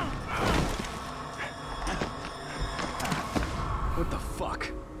 What the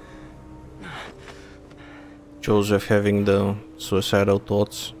fuck? Joseph having the suicidal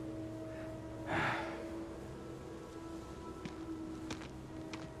thoughts.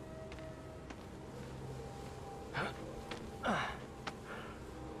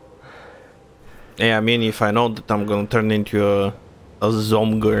 Yeah, I mean, if I know that I'm gonna turn into a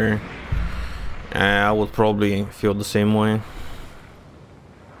zombie, I would probably feel the same way.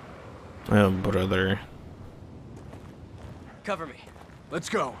 Oh, brother. Cover me. Let's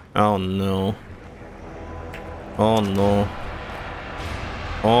go. Oh, no. Oh, no.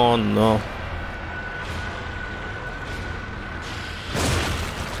 Oh, no.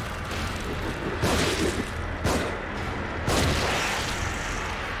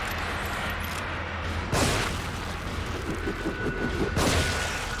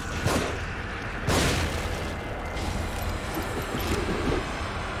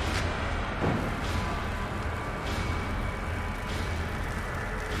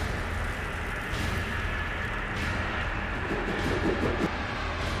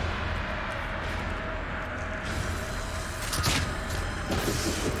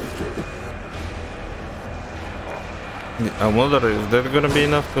 I wonder, is that gonna be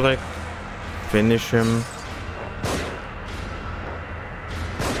enough to like finish him?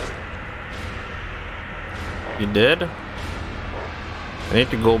 You did? I need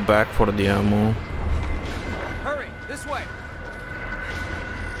to go back for the ammo. Hurry, this way.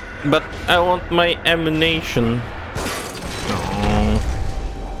 But I want my ammunition. Oh.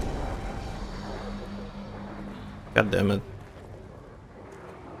 God damn it.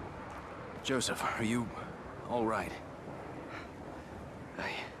 Joseph, are you all right?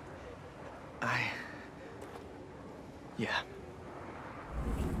 Yeah.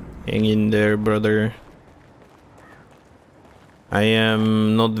 Hang in there, brother. I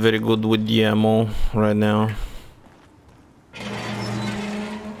am not very good with the ammo right now.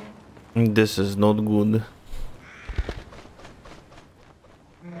 This is not good.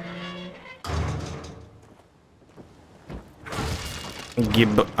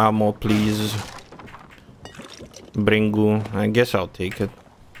 Give ammo, please. Bringu. I guess I'll take it.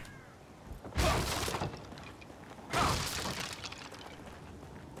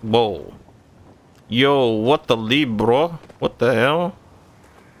 Whoa. Yo, what the leap, bro? What the hell?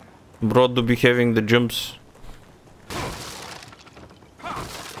 Bro, do be having the jumps.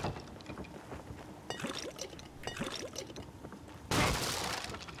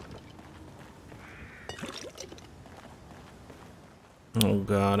 Oh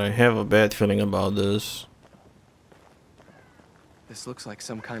god, I have a bad feeling about this. This looks like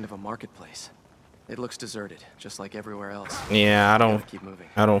some kind of a marketplace. It looks deserted, just like everywhere else. Yeah, I Gotta don't keep moving.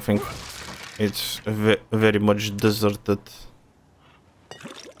 think it's very much deserted.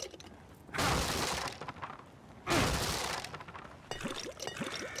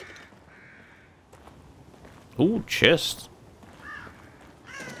 Ooh, chest.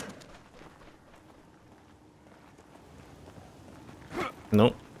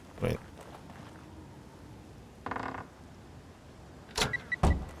 No, wait.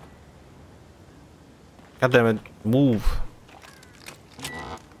 God damn it, move.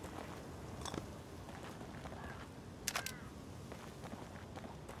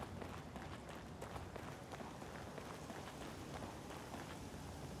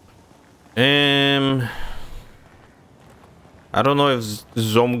 I don't know if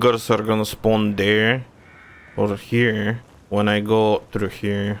Zomgars are gonna spawn there or here when I go through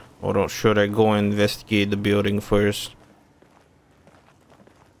here, or should I go investigate the building first?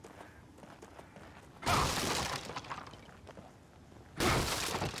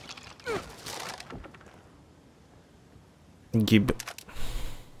 Gib.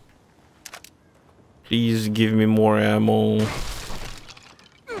 Please give me more ammo.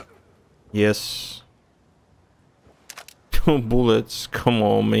 Yes. 2 bullets. Come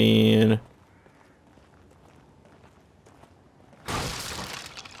on, man.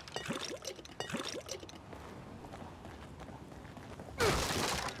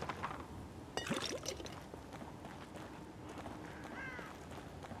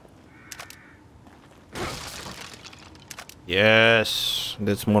 Yes,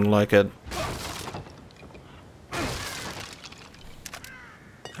 that's more like it.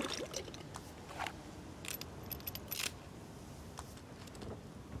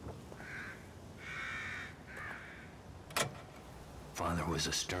 Father was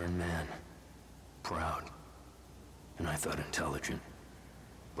a stern man, proud, and I thought intelligent.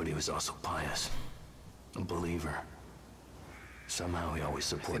 But he was also pious, a believer. Somehow he always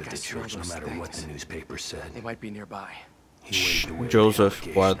supported the church no matter what the newspaper said. They might be nearby. He waved away Joseph,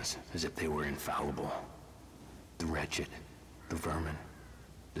 the what? allegations as if they were infallible. The wretched, the vermin,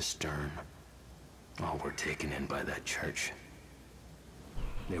 the stern, all were taken in by that church.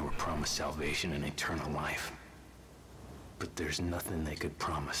 They were promised salvation and eternal life. But there's nothing they could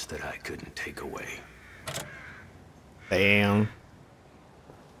promise that I couldn't take away. Damn.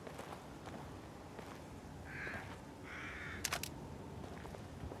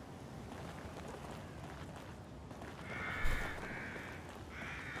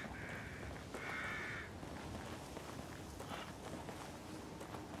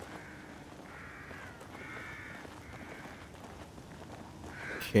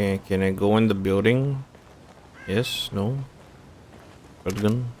 Okay, can I go in the building? Yes, no.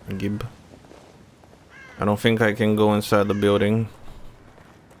 Shotgun, Gib. I don't think I can go inside the building.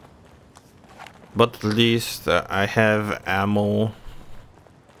 But at least I have ammo.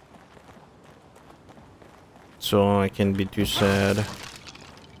 So I can't be too sad.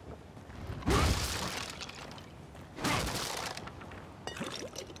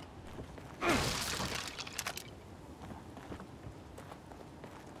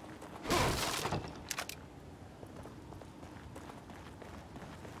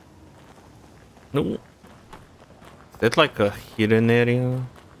 No. Is that like a hidden area?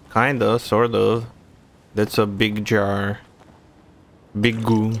 Kinda, sort of. That's a big jar. Big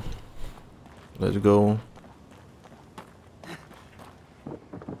goo. Let's go.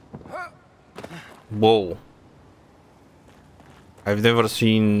 Whoa. I've never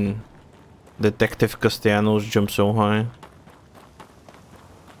seen Detective Castellanos jump so high.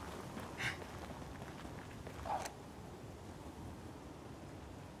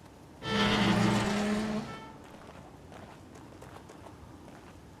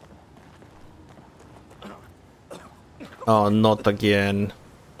 Oh, not again.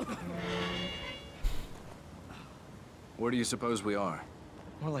 Where do you suppose we are?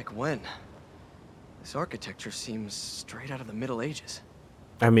 More like when? This architecture seems straight out of the Middle Ages.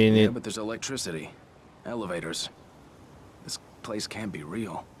 I mean, Yeah, but there's electricity. Elevators. This place can't be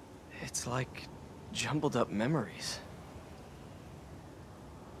real. It's like jumbled up memories.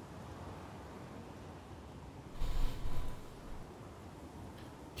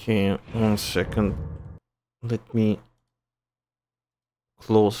 Okay, 1 second. Let me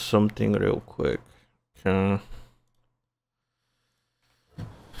close something real quick. Okay.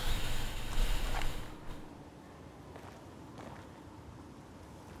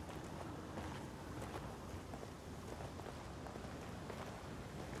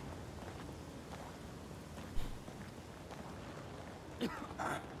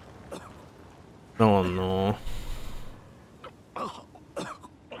 Oh no.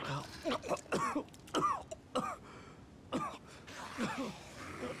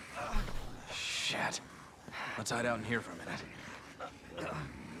 Shit. Let's hide out in here for a minute.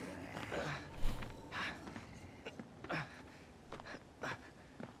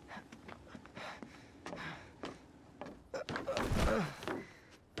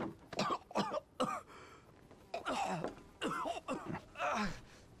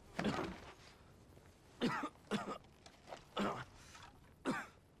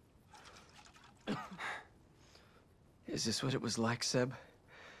 Is this what it was like, Seb?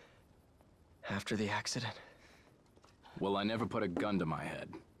 After the accident? Well, I never put a gun to my head.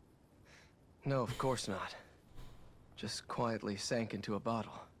 No, of course not. Just quietly sank into a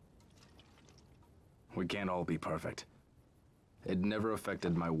bottle. We can't all be perfect. It never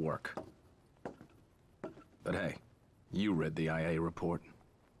affected my work. But hey, you read the IA report.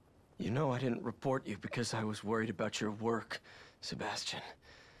 You know I didn't report you because I was worried about your work, Sebastian.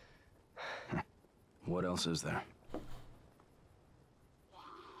 What else is there?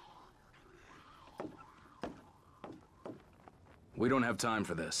 We don't have time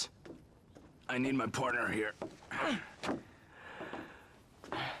for this. I need my partner here.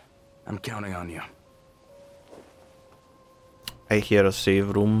 I'm counting on you. I hear a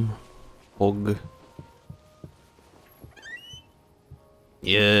save room. Hog.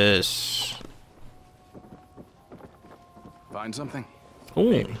 Yes. Find something?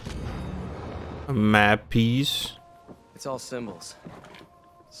 Oh. A map piece. It's all symbols.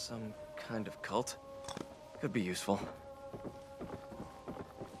 Some kind of cult. Could be useful.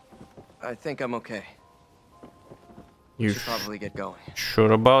 I think I'm okay. You Should probably get going.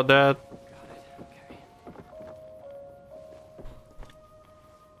 sure about that? Got it. Okay.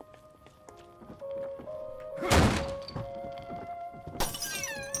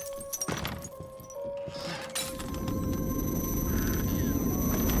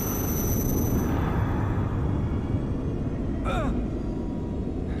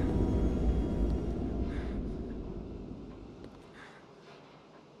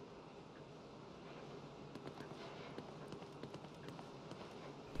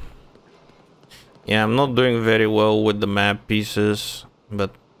 Yeah, I'm not doing very well with the map pieces,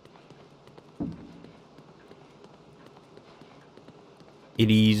 but it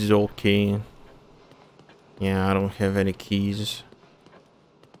is okay. Yeah, I don't have any keys.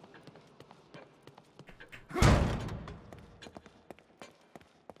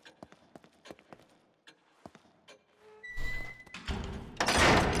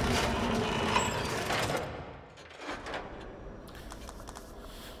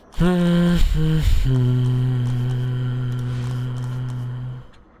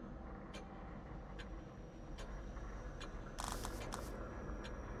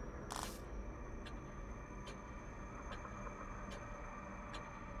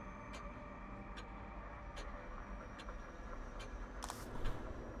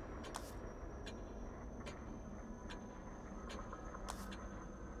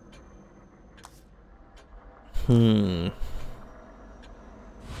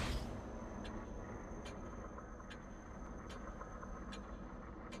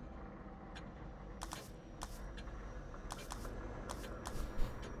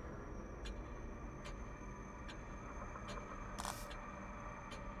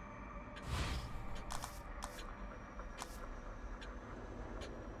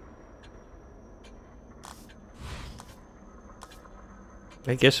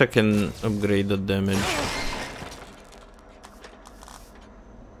 I guess I can upgrade the damage.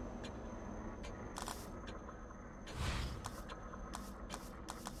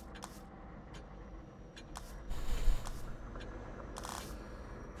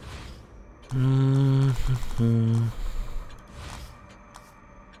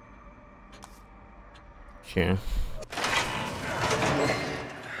 Okay.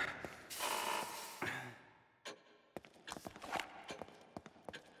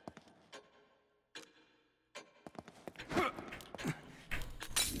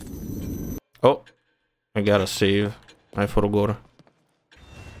 Oh, I gotta save. I forgot.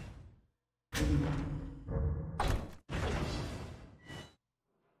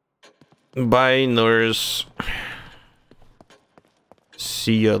 Bye, nurse.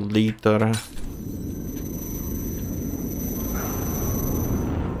 See you later.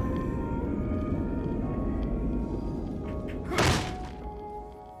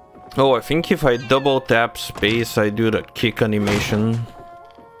 Oh, I think if I double tap space, I do the kick animation.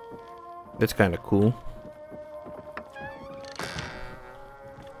 That's kind of cool.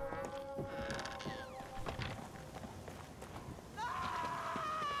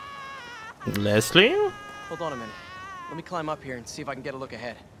 Leslie? Hold on a minute. Let me climb up here and see if I can get a look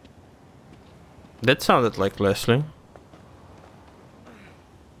ahead. That sounded like Leslie.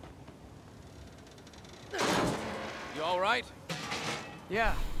 You all right?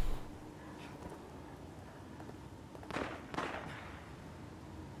 Yeah.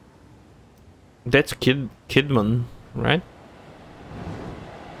 That's Kidman, right?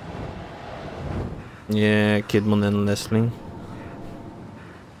 Yeah, Kidman and Leslie.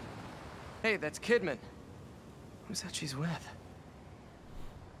 Hey, that's Kidman. Who's that she's with?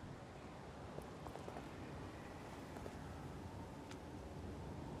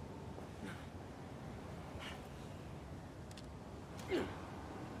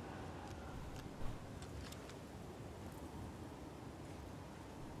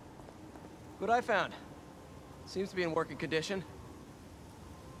 what I found. Seems to be in working condition.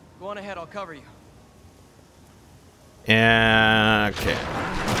 Go on ahead, I'll cover you. Yeah, okay.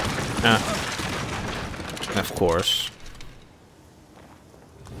 Of course.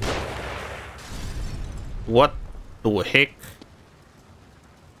 What the heck?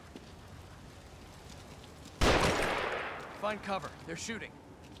 Find cover. They're shooting.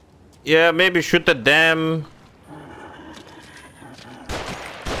 Yeah, maybe shoot at them.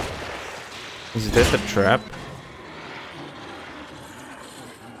 Is that a trap?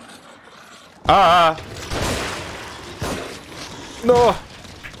 Ah! No!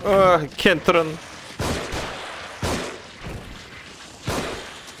 I can't run.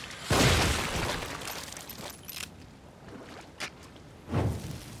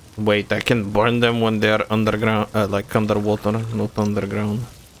 Wait, I can burn them when they're underground, like underwater, not underground.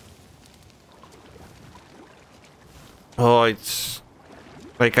 Oh, it's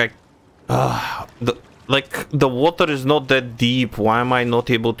like the water is not that deep. Why am I not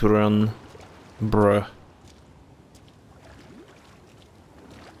able to run, bruh?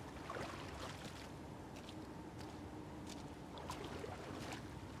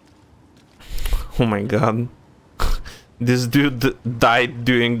 Oh my god. This dude died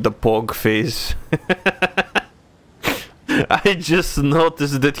doing the pog phase. I just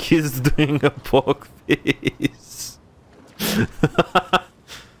noticed that he's doing a pog phase.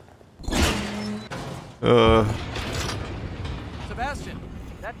 Sebastian,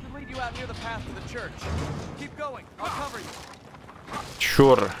 that should lead you out near the path to the church. Keep going. I'll cover you.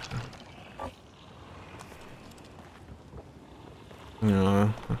 Sure.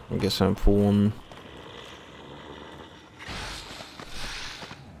 Yeah, I guess I'm full.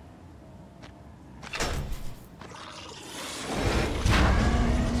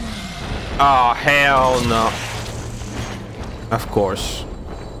 Oh, hell no. Of course.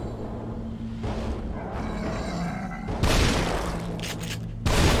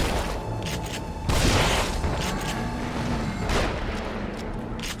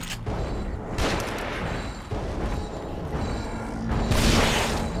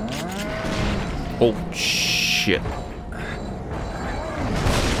 Oh, shit. Now's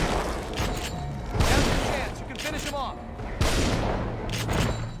your chance. You can finish him off.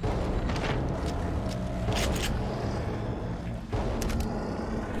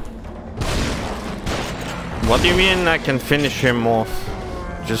 What do you mean I can finish him off?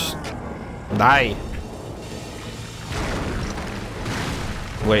 Just die.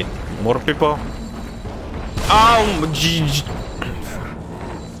 Wait, more people? Oh,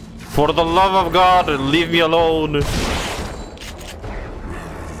 for the love of God, leave me alone.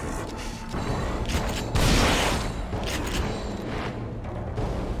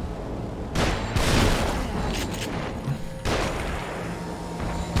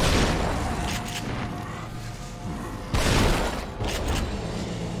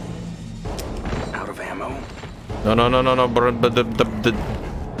 Out of ammo. No, bro, but the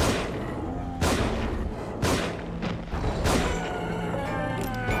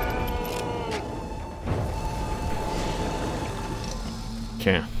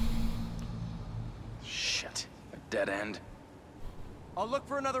okay. Shit. A dead end. I'll look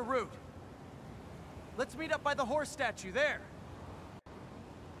for another route. Let's meet up by the horse statue there.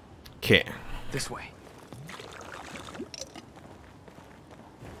 Okay. This way.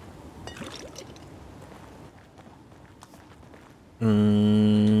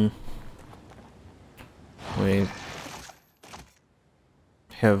 Wait.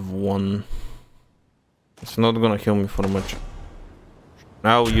 Have one. It's not gonna kill me for much.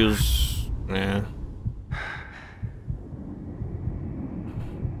 I'll use. Yeah.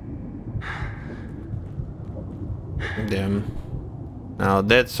 Damn. Now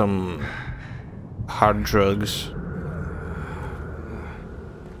that's some hard drugs.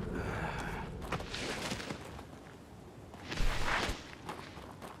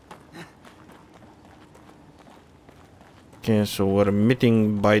 Okay, so we're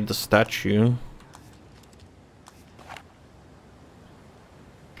meeting by the statue.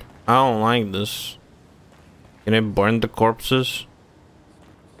 I don't like this. Can I burn the corpses?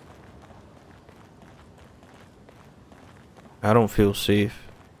 I don't feel safe.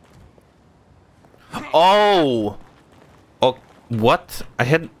 Oh! Oh, what? I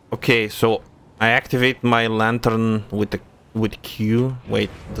had... Okay, so I activate my lantern with Q.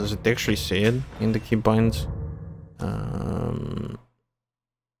 Wait, does it actually say it in the keybinds?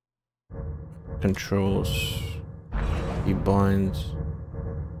 Controls. Keybinds.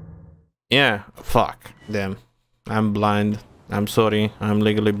 Yeah, fuck. Damn. I'm blind. I'm sorry. I'm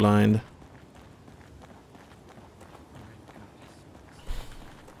legally blind.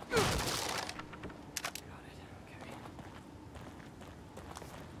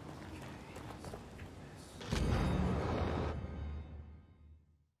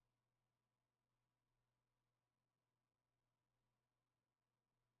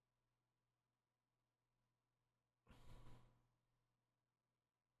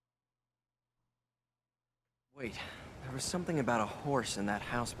 Wait, there was something about a horse in that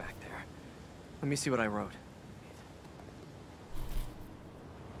house back there. Let me see what I wrote.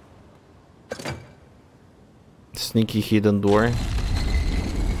 Sneaky hidden door.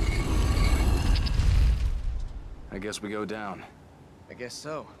 I guess we go down. I guess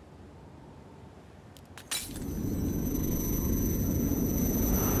so.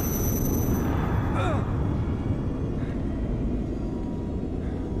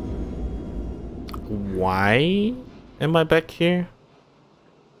 Why am I back here?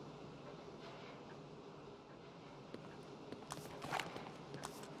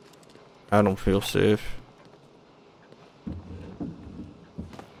 I don't feel safe.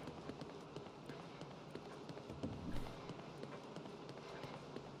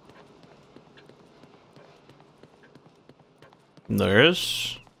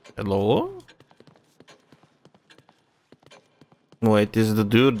 Nurse? Hello? Wait, is the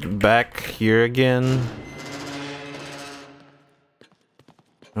dude back here again?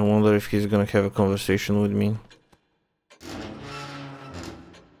 I wonder if he's gonna have a conversation with me.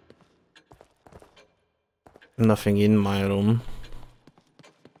 Nothing in my room.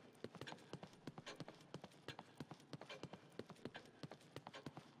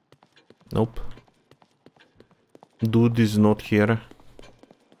 Nope. Dude is not here.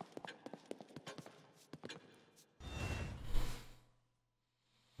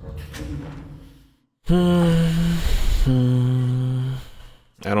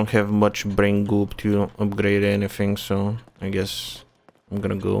 I don't have much brain goop to upgrade anything, so I guess I'm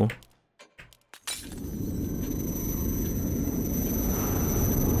gonna go.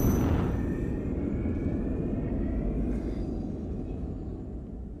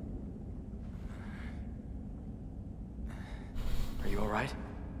 Are you all right?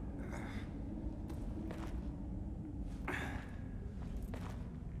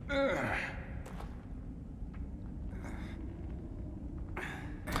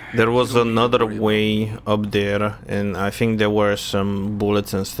 There was another way up there, and I think there were some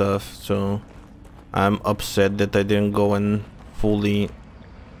bullets and stuff, so I'm upset that I didn't go and fully...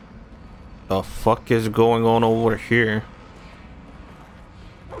 The fuck is going on over here?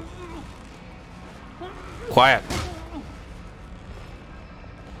 Quiet.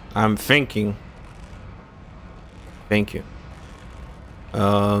 I'm thinking. Thank you.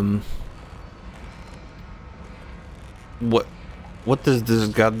 What is this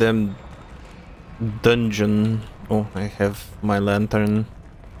goddamn dungeon? Oh, I have my lantern.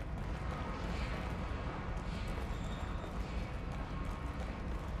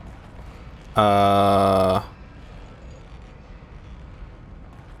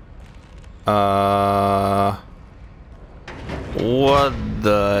 What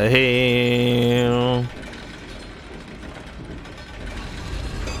the hell?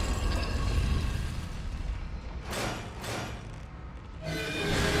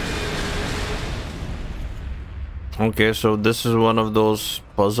 Okay, so this is one of those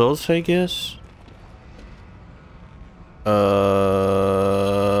puzzles, I guess.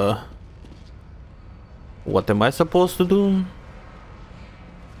 What am I supposed to do?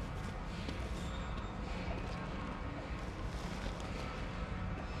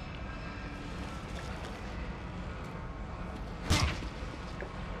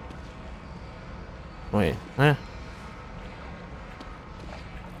 Wait, eh?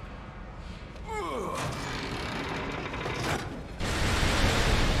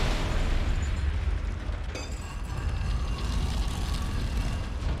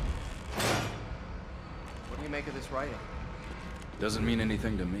 Writing. Doesn't mean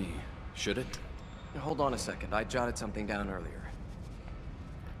anything to me, should it? Hold on a second. I jotted something down earlier.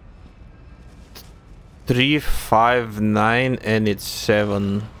 359 and it's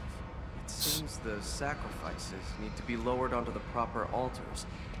 7. It seems the sacrifices need to be lowered onto the proper altars,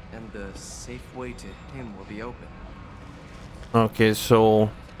 and the safe way to him will be open. Okay, so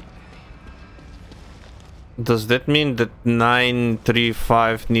does that mean that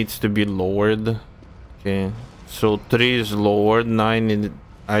 935 needs to be lowered? Okay. So 3 is lowered, 9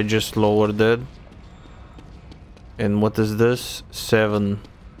 I just lowered it. And what is this? 7.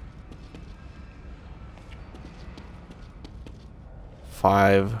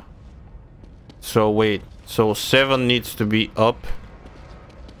 5. So wait, so 7 needs to be up.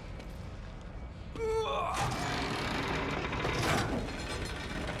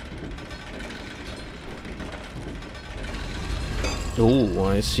 Oh,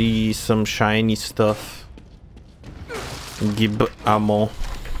 I see some shiny stuff. Gib ammo.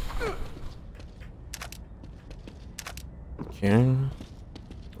 Okay.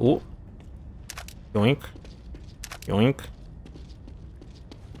 Oh. Yoink. Yoink.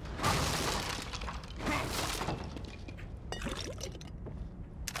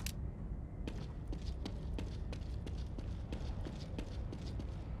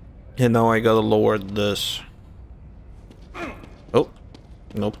 And now I gotta lower this. Oh,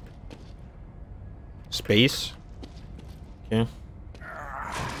 nope. Space. Okay.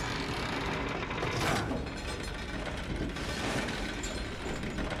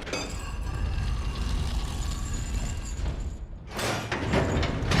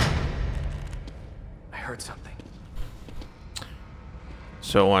 I heard something.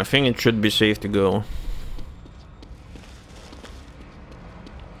 So I think it should be safe to go.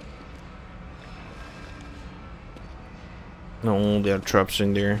 No, there are traps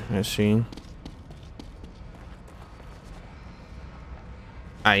in there, I see.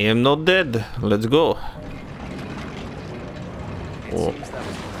 I am not dead. Let's go. It Oh. seems that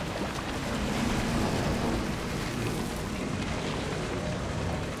was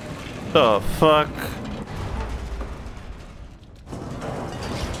The fuck?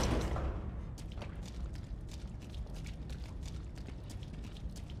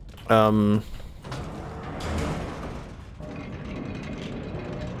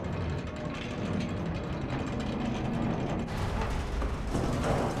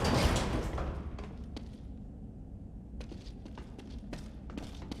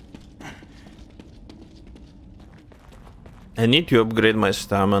 I need to upgrade my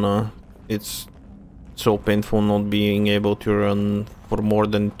stamina. It's so painful not being able to run for more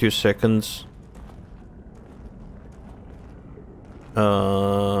than 2 seconds.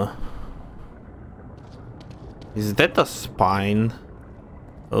 Is that a spine?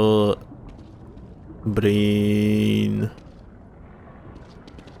 Brain.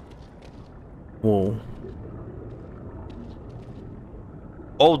 Whoa.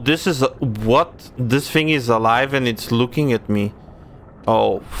 Oh, this is what? This thing is alive and it's looking at me.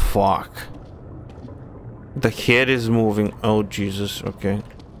 Oh, fuck. The head is moving. Oh, Jesus. Okay.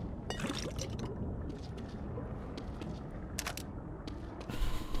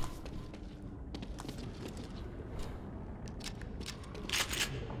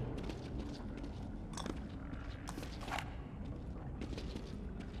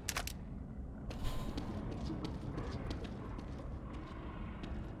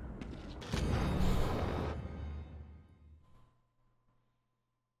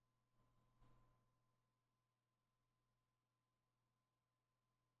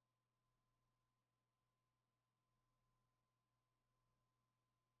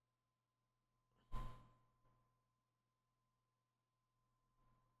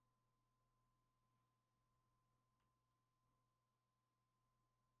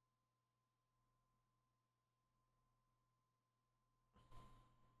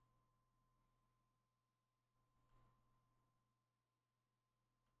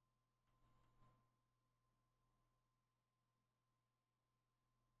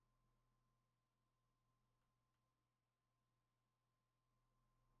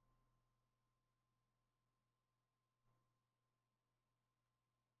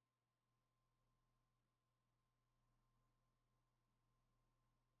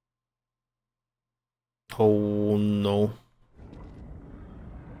 Oh no.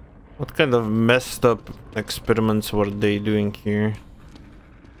 What kind of messed up experiments were they doing here?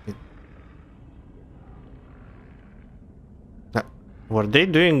 Were they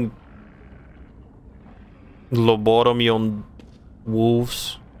doing lobotomy on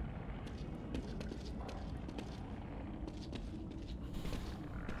wolves?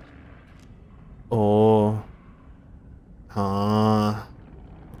 Oh. Ah.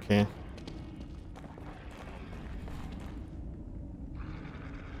 Okay.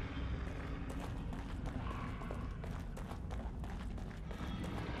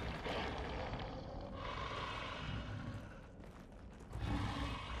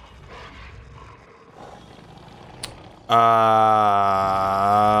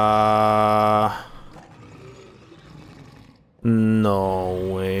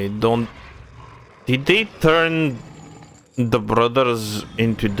 No way. Don't. Did they turn the brothers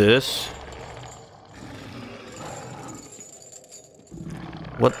into this?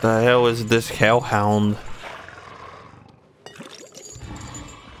 What the hell is this hellhound?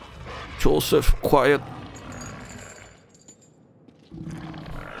 Joseph, quiet.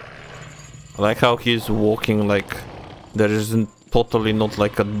 I like how he's walking like there isn't totally not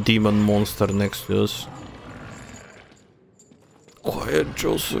like a demon monster next to us. Quiet,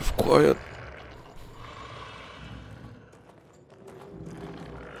 Joseph, quiet.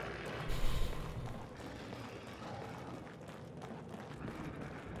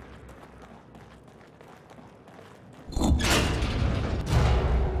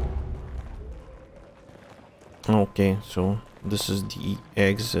 Okay, so this is the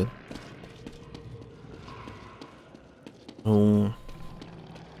exit. Oh.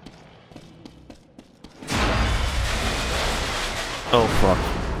 Oh fuck.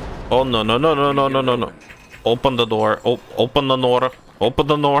 Oh no no no no no no no no. Open the door. Open the door. Open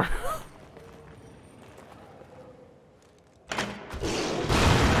the door.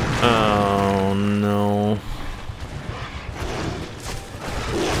 Oh no.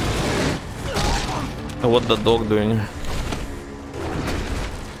 What the dog doing?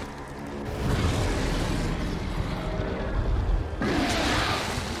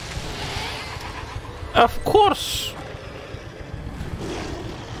 Of course.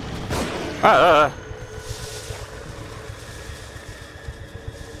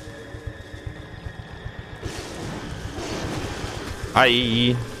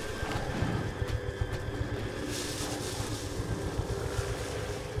 Aye.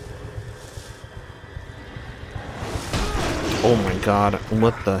 Oh my god,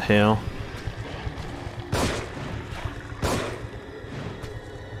 what the hell?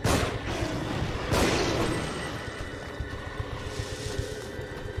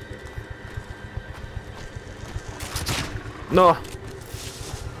 No!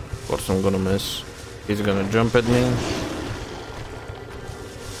 Of course I'm gonna miss. He's gonna jump at me.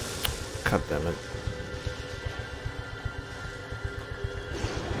 God damn it.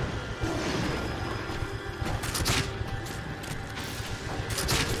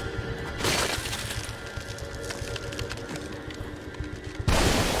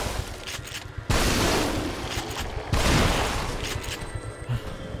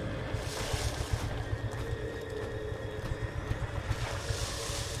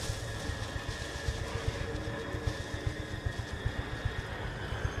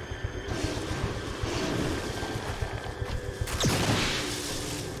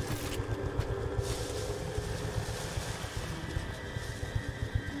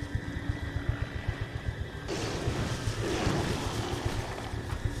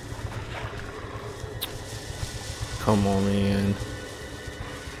 Come on, man.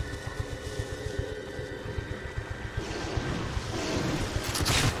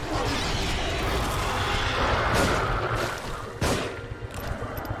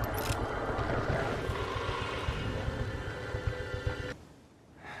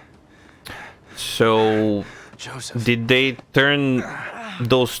 So, Joseph. did they turn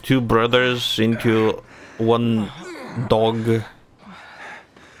those two brothers into one dog?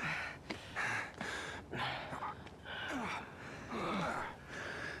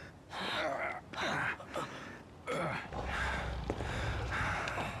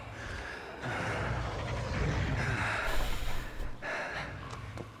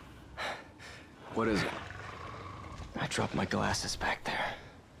 What is it? I dropped my glasses back there.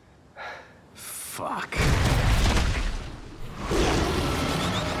 Fuck.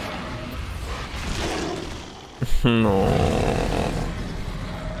 No.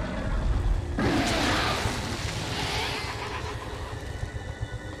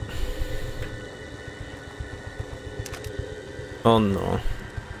 Oh no.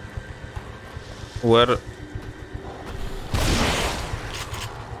 Where?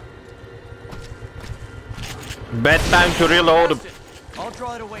 Bad time to reload. I'll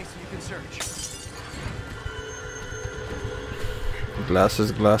draw it away so you can search.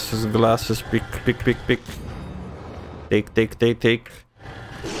 Glasses, glasses, glasses. Pick, pick, pick, pick. Take, take, take, take.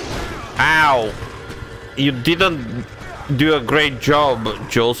 Ow! You didn't do a great job,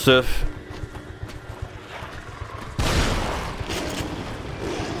 Joseph.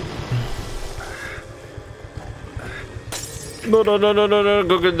 No, no, no, no, no, no,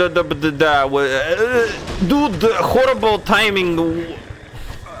 go, go, dude, horrible timing.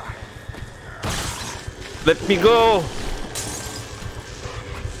 Let me go.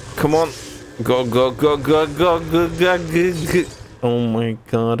 Come on. Go, go, go, go, go, go, go, go. Oh my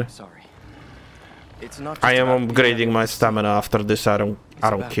god. Sorry. It's not just I am about upgrading my stamina after this. I don't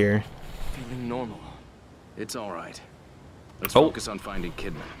about care. feeling normal. It's all right. Let's Oh. focus on finding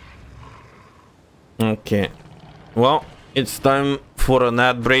Kidman. Okay. Well, it's time for an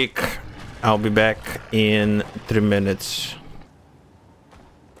ad break. I'll be back in 3 minutes.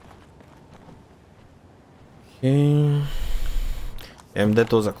 Okay.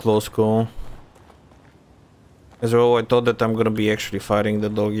 That was a close call. As well, I thought that I'm gonna be actually fighting the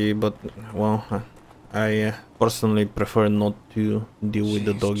doggy, but well, I personally prefer not to deal with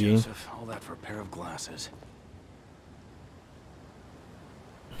the Jeez, doggy. Joseph, all that for a pair of glasses.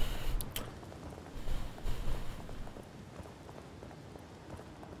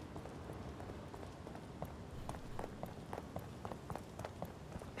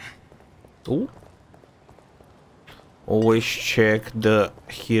 Ooh. Always check the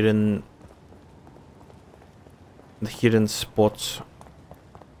hidden spots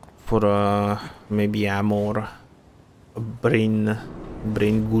for maybe ammo. Brain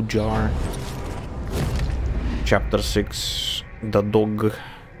Gujar. Chapter 6. The dog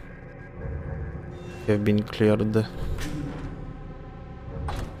have been cleared.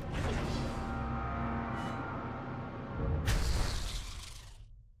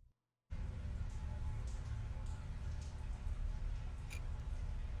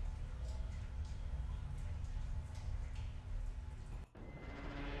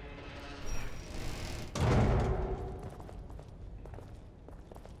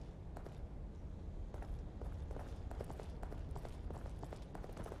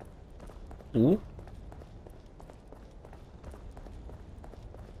 Ooh.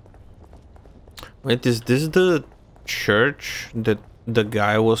 Wait, is this the church that the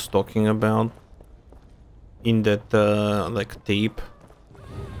guy was talking about in that like tape?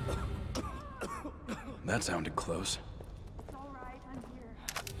 That sounded close. It's all right, I'm here.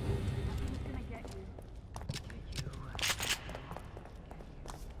 I'm just gonna get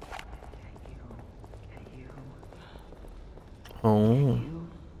you. Oh.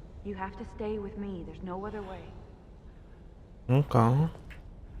 You have to stay with me. There's no other way. Okay.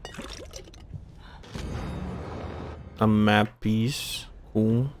 A map piece.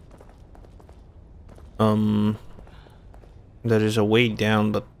 Cool. There is a way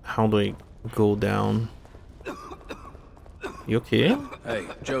down, but how do I go down? You okay? Hey,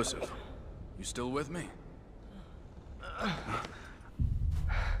 Joseph. You still with me?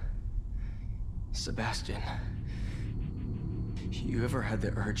 Sebastian, you ever had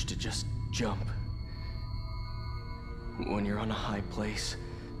the urge to just jump? When you're on a high place?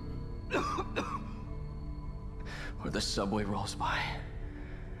 Or the subway rolls by?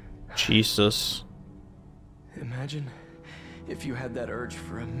 Jesus. Imagine if you had that urge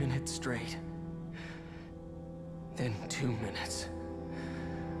for a minute straight. Then 2 minutes.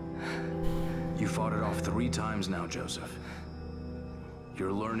 You fought it off 3 times now, Joseph.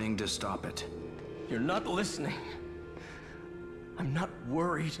 You're learning to stop it. You're not listening. I'm not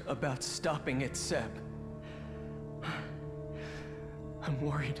worried about stopping it, Seb. I'm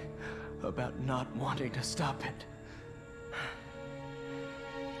worried about not wanting to stop it.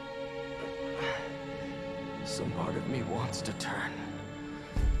 Some part of me wants to turn.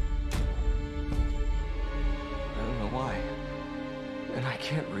 I don't know why. And I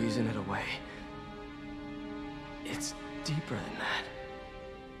can't reason it away. It's deeper than that.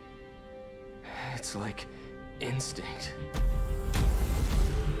 It's like instinct.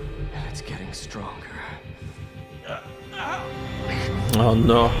 And it's getting stronger. Oh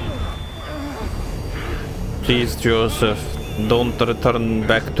no. Please, Joseph, don't return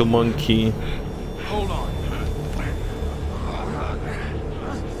back to monkey. Hold on.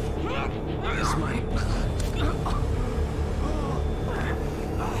 This might...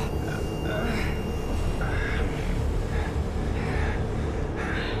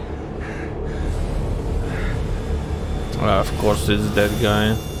 Of course it's that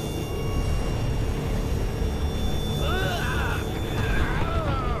guy.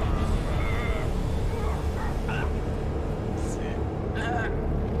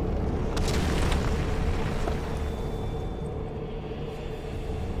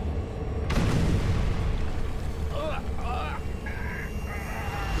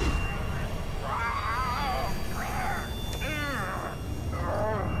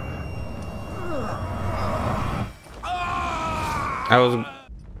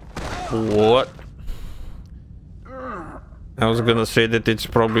 What? I was gonna say that it's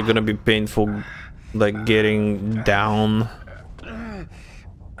probably gonna be painful, like getting down.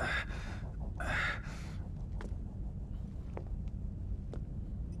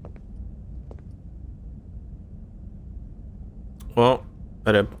 Well,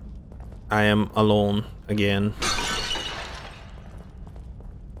 I am alone again.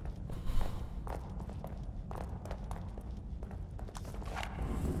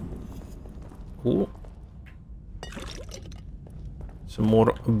 Ooh. Some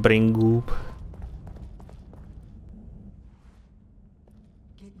more brain goop.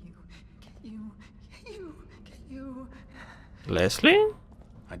 Get you. Leslie?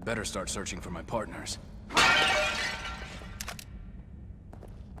 I'd better start searching for my partners.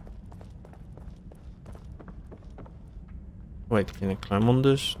 Wait, can I climb on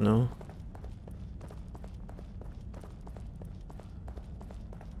this? No.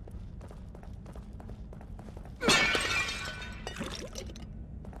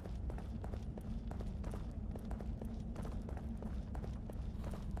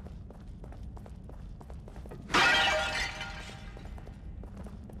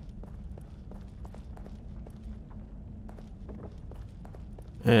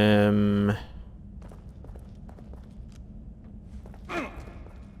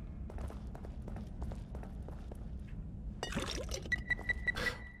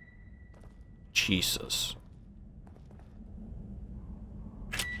 Jesus.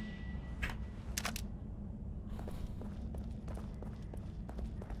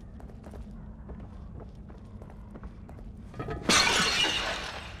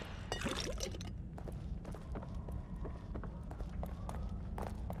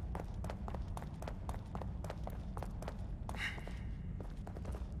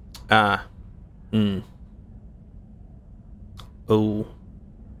 Ah. Oh.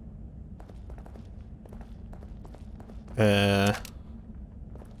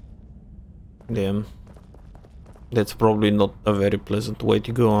 Damn. That's probably not a very pleasant way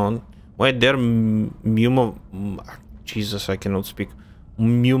to go on. Wait, they're Jesus, I cannot speak.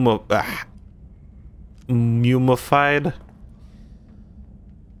 Mumified?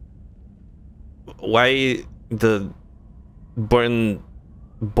 Why the burn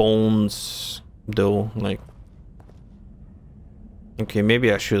bones though? Like, okay,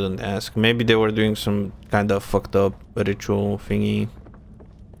 maybe I shouldn't ask. Maybe they were doing some kind of fucked up ritual thingy.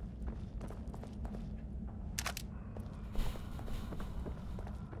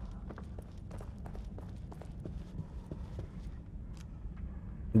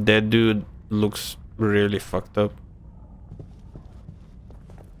 That dude looks really fucked up.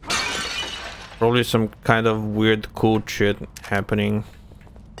 Probably some kind of weird code shit happening.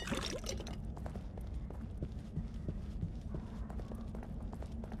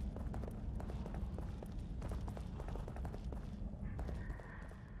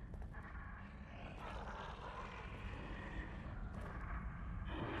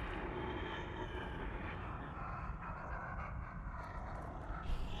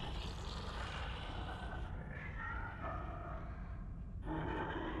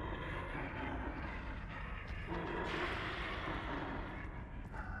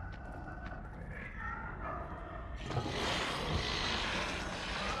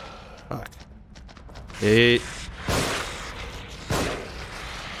 Fuck. Hey.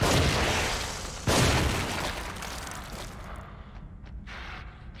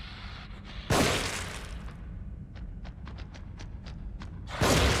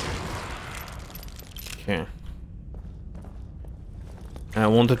 Okay. I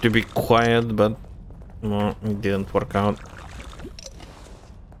wanted to be quiet, but no, it didn't work out.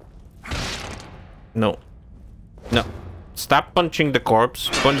 No. No. Stop punching the corpse.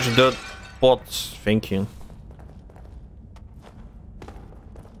 Punch the pots. Thank you.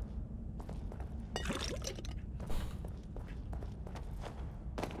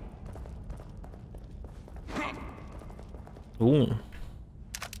 Ooh.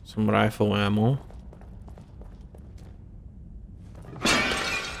 Some rifle ammo.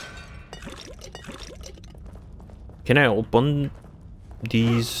 Can I open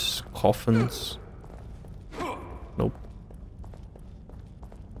these coffins? Nope.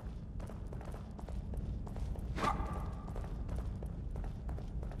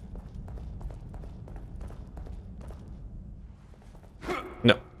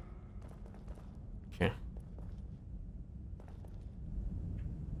 No. Okay.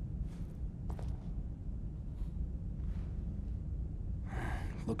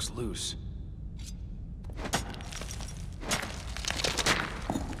 Looks loose.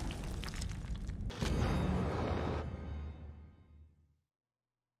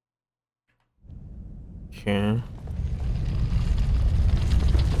 Okay.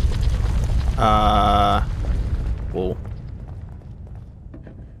 Whoa.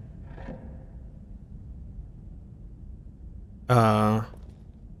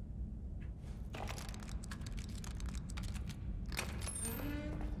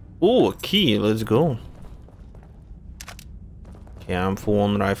 Oh, a key. Let's go. Okay, I'm full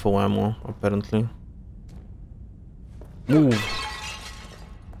on rifle ammo, apparently. Move.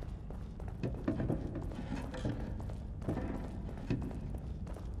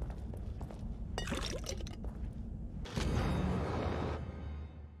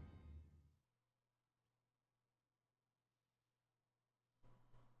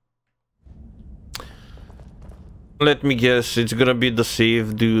 Let me guess, it's gonna be the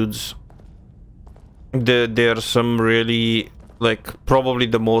save dudes. There are some really, like, probably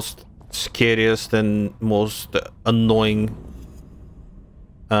the most scariest and most annoying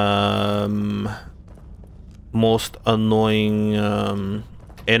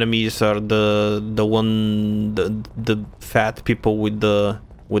enemies are the fat people with the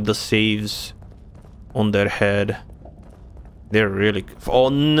saves on their head. They're really, oh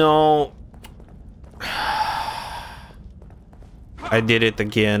no. I did it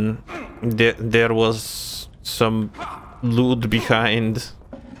again. There was some loot behind.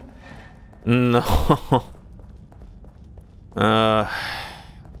 No.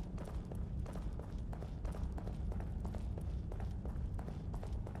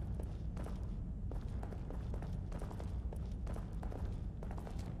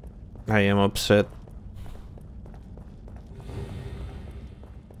 I am upset.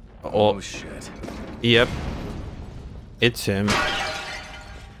 Oh shit. Yep. It's him.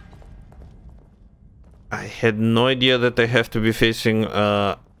 I had no idea that I have to be facing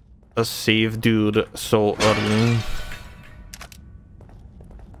a safe dude so early.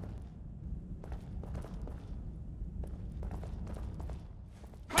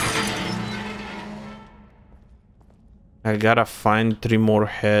 I gotta find 3 more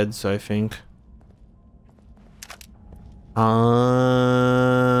heads, I think.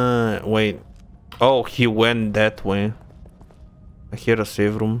 Wait. Oh, he went that way. I hear a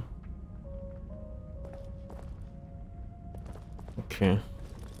save room. Okay.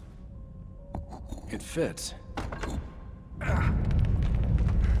 It fits.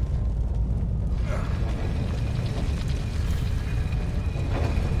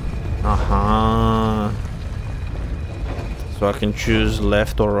 Uh-huh. So I can choose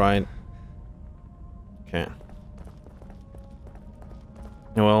left or right. Okay.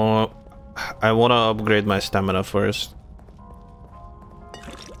 Well, I want to upgrade my stamina first.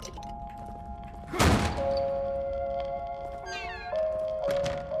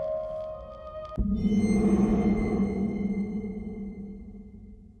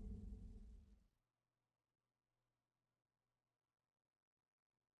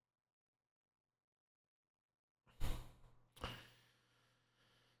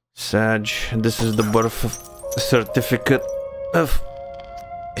 Sag, this is the birth certificate of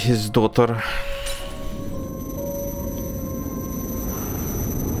his daughter.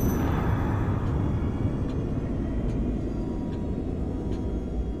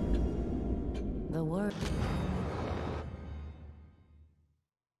 The word.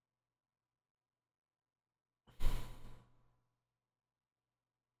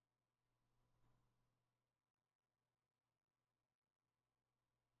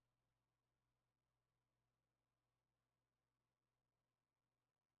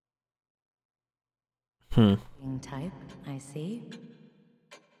 Type, I see.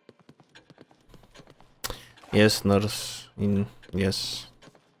 Yes, nurse. Yes.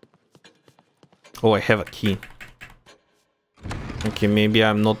 Oh, I have a key. Okay, maybe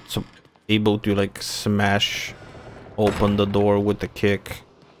I'm not able to like smash open the door with a kick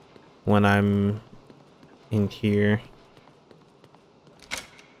when I'm in here.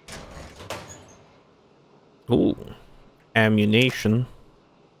 Oh, ammunition.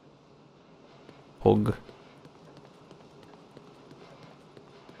 Hug.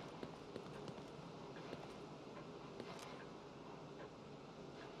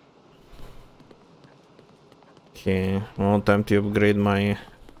 Okay, well, time to upgrade my...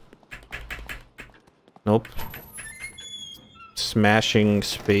 Nope. Smashing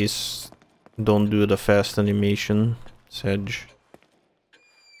space. Don't do the fast animation, Sedge.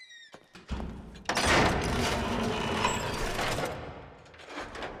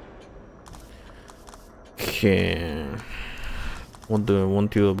 Okay. What do I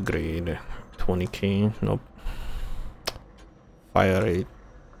want to upgrade? 20k? Nope. Fire rate.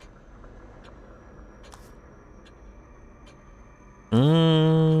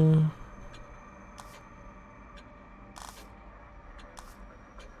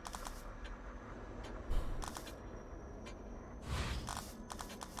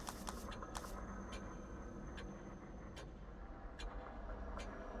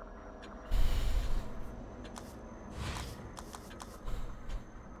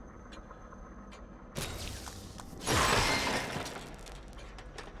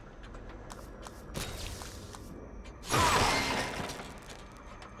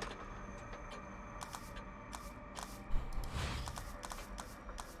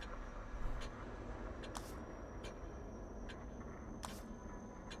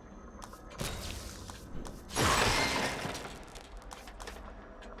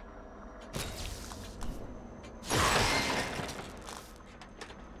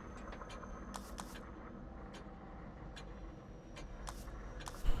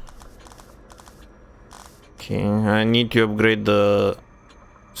 Okay, I need to upgrade the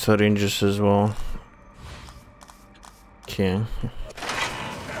syringes as well. Okay.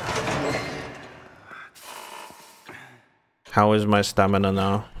 How is my stamina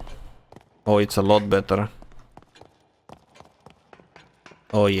now? Oh, it's a lot better.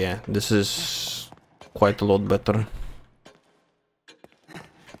 Oh yeah, this is quite a lot better.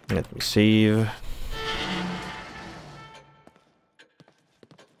 Let me save.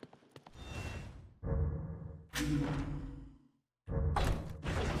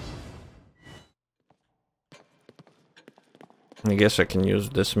 I guess I can use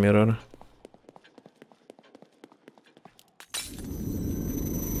this mirror.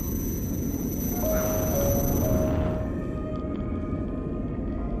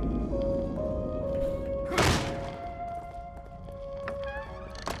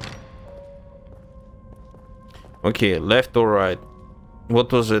 Okay, left or right?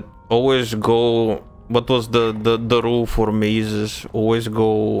 What was it? Always go... What was the rule for mazes? Always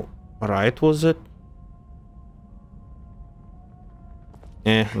go right, was it?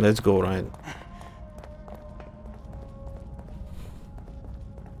 Let's go right.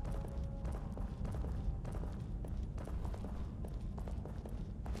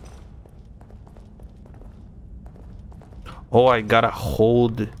 Oh, I gotta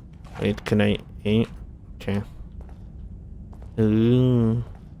hold. Wait, can I aim? Okay. Ooh.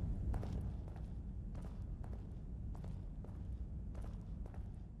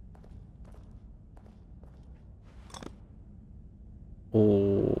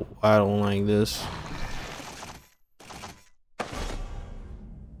 Oh, I don't like this.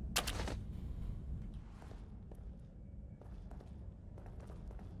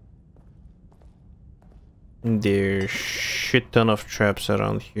 There's shit ton of traps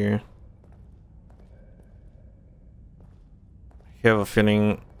around here. I have a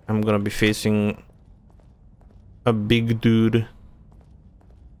feeling I'm gonna be facing a big dude.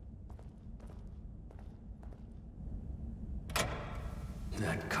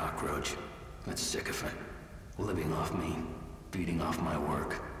 That cockroach, that sycophant, living off me, feeding off my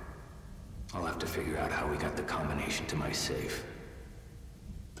work. I'll have to figure out how we got the combination to my safe.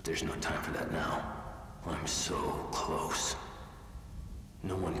 But there's no time for that now. I'm so close.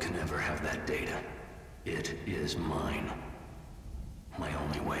 No one can ever have that data. It is mine. My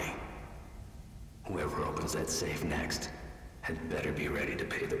only way. Whoever opens that safe next had better be ready to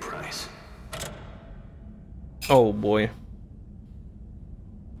pay the price. Oh boy.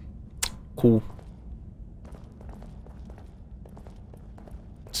 Cool.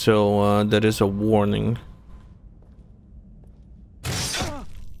 So there is a warning.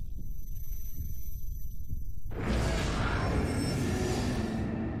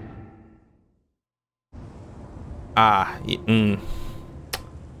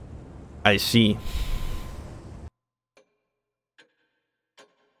 I see.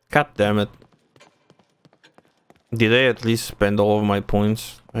 God damn it. Did I at least spend all of my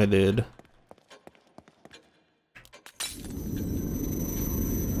points? I did.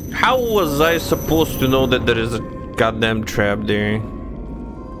 How was I supposed to know that there is a goddamn trap there?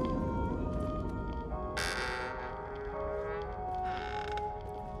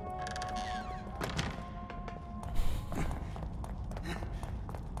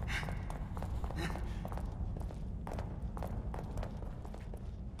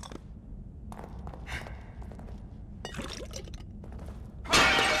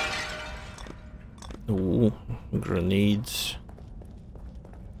 Ooh, grenades.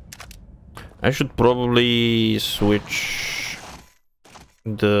 I should probably switch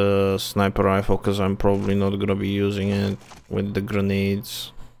the sniper rifle because I'm probably not gonna be using it with the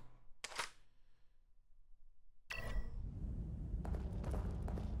grenades.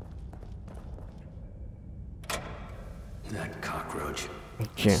 That cockroach,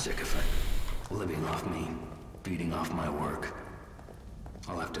 Okay. that sycophant, living off me, feeding off my work.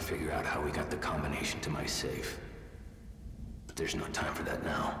 I'll have to figure out how we got the combination to my safe. But there's no time for that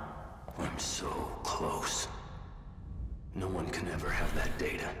now. I'm so close. No one can ever have that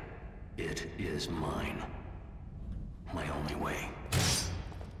data. It is mine. My only way.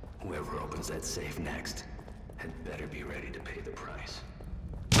 Whoever opens that safe next had better be ready to pay the price.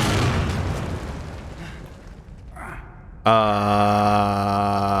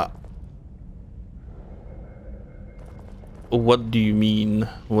 What do you mean?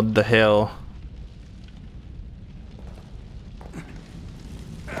 What the hell?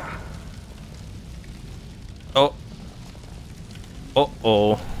 Oh.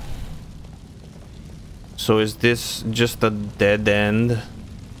 Uh-oh. So is this just a dead end?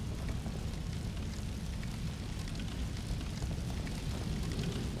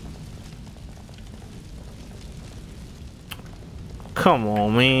 Come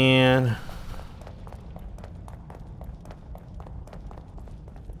on, man.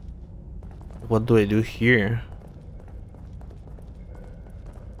 What do I do here?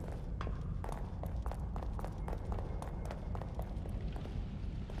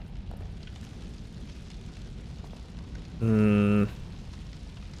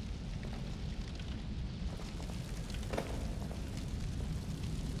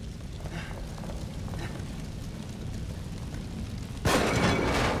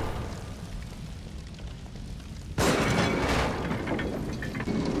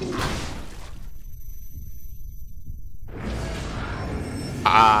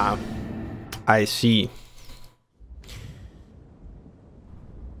 I see.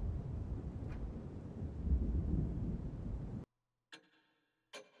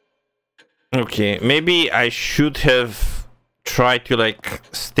 Okay, maybe I should have tried to like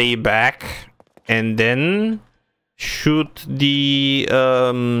stay back and then shoot the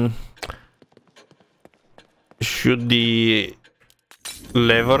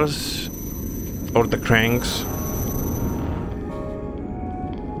levers or the cranks.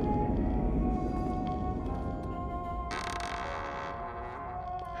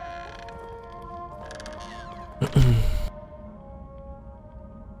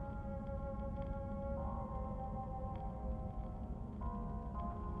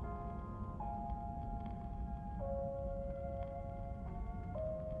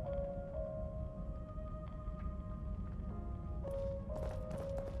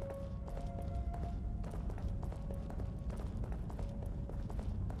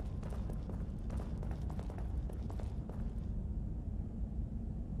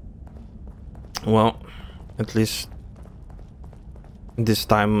 Well, at least this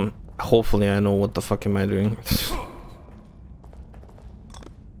time, hopefully I know what the fuck am I doing.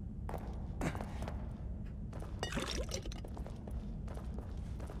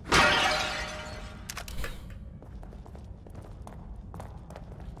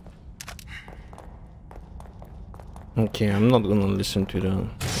 Okay, I'm not gonna listen to the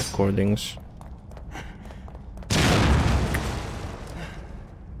recordings.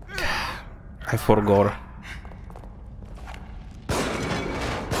 I forgot.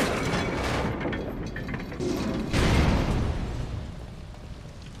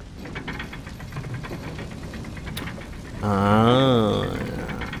 Ah,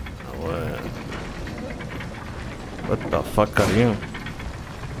 what the fuck are you?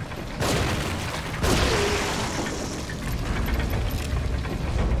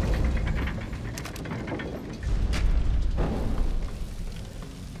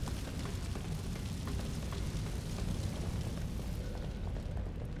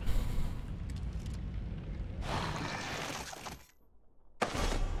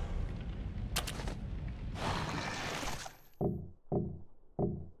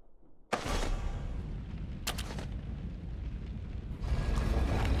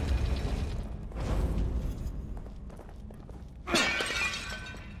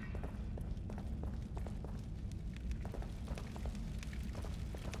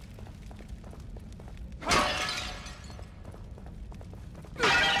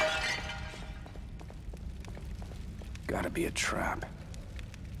 Gotta be a trap.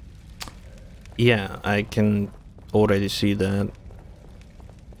 Yeah, I can already see that.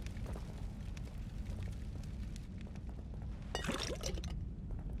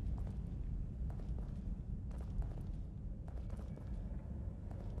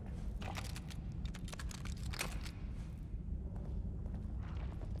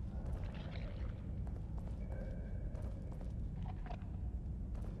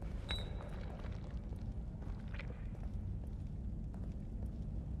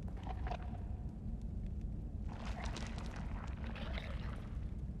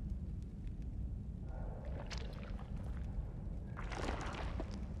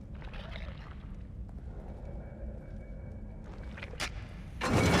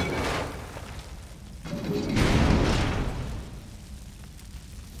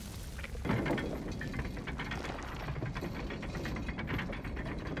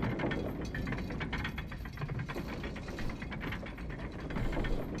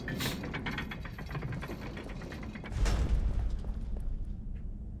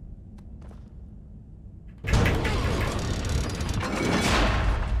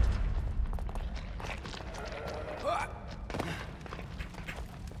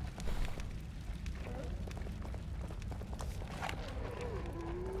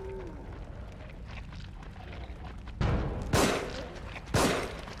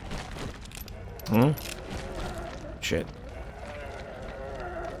 Hmm? Shit.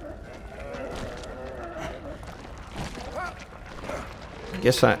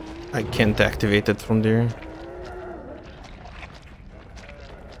 Guess I can't activate it from there.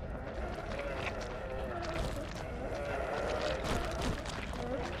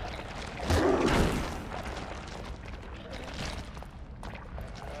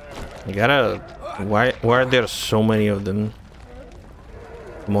 You gotta... Why are there so many of them?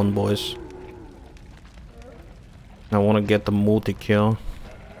 Come on, boys. I want to get the multi-kill.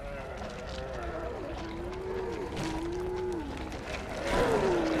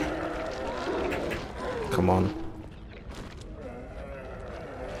 Come on.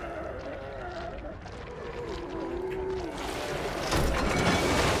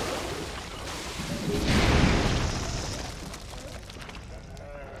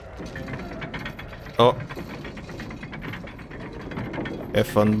 Oh. Have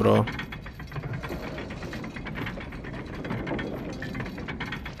fun, bro.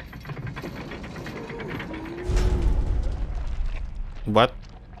 What?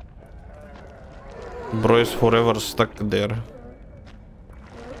 Bro is forever stuck there.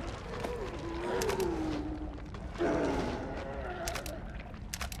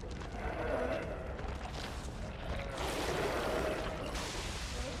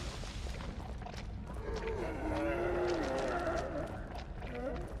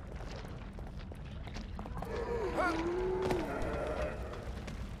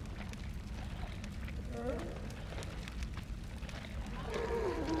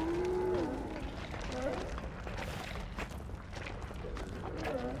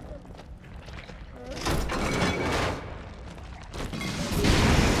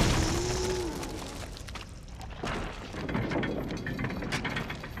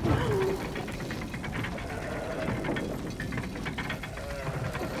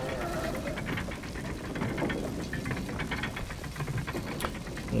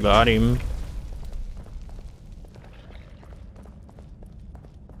 Got him.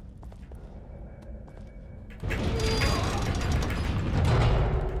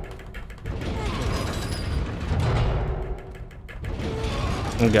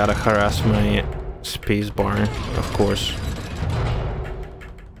 Gotta harass my space bar, of course.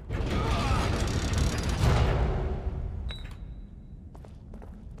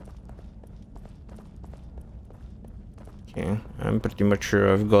 Okay, I'm pretty much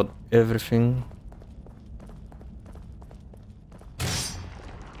sure I've got everything.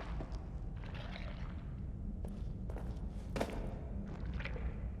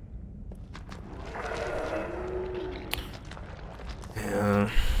 Yeah.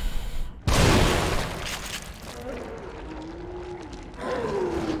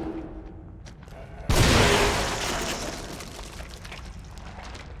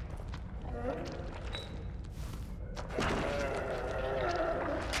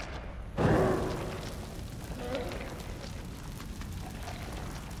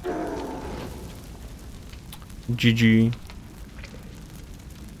 GG.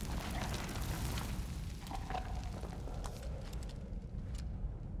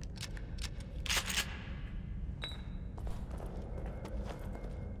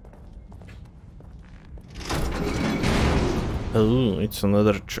 Oh, it's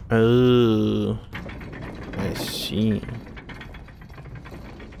another oh, I see.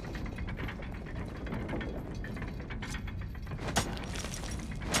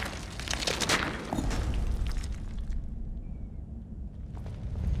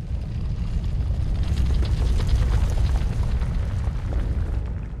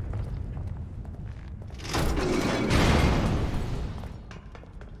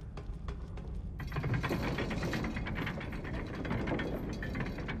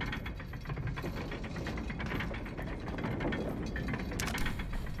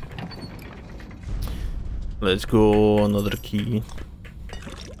 Let's go, another key.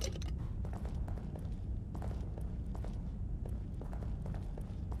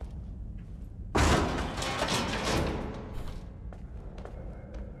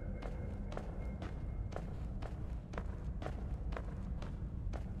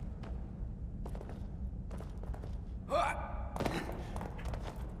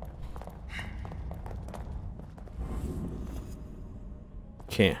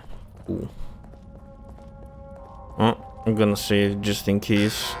 Okay, cool. Oh, I'm gonna save just in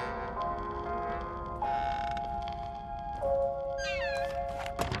case.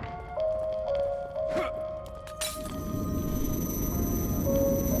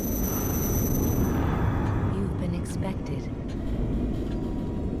 You've been expected.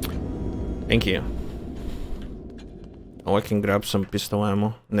 Thank you. Oh, I can grab some pistol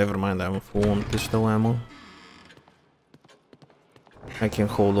ammo. Never mind, I'm full on pistol ammo. I can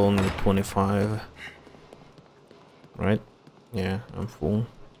hold only 25. Right? Yeah, I'm full.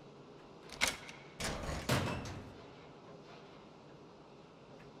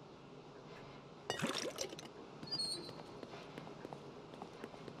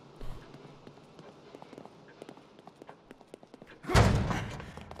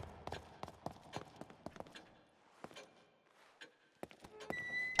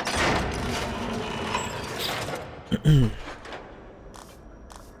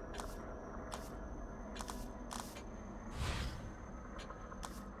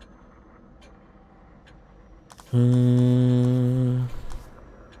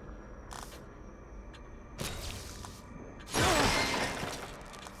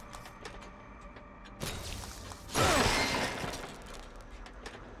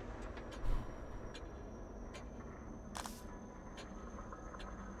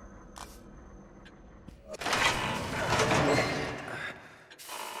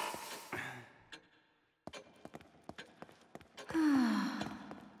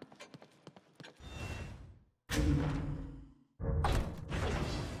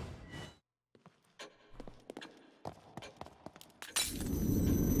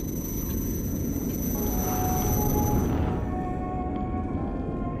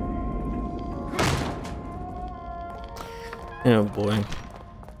 Oh boy.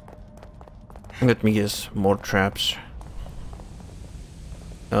 Let me guess, more traps.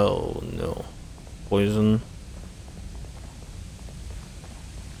 Oh no. Poison.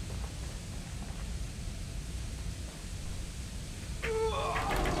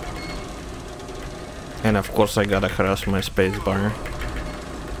 And of course I gotta harass my spacebar.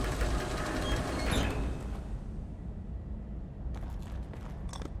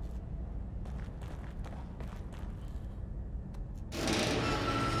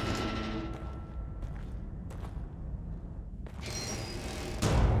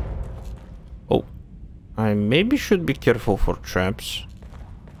 Oh, I maybe should be careful for traps.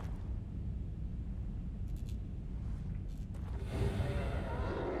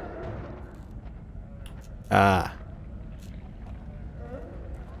 Ah.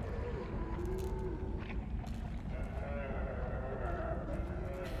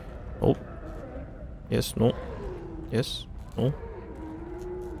 Oh. Yes, no. Yes, no.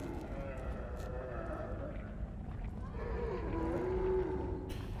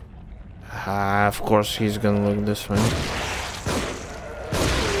 Ah, of course he's gonna look this way.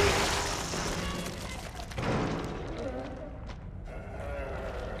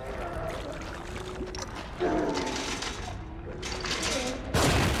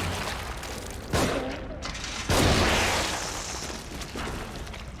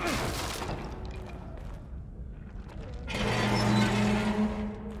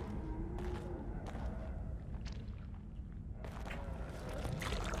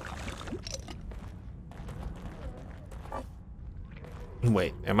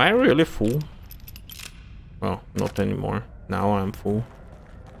 Wait, am I really full? Well, not anymore. Now I'm full.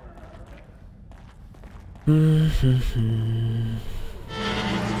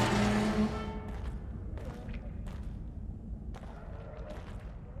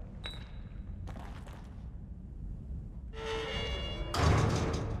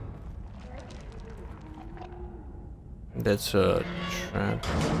 That's a trap.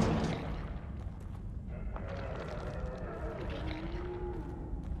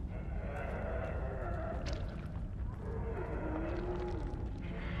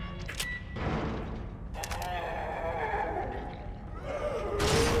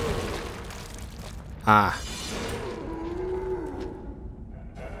 Ah.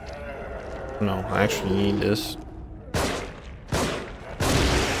 No, I actually need this.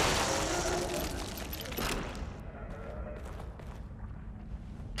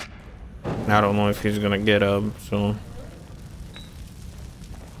 I don't know if he's gonna get up, so...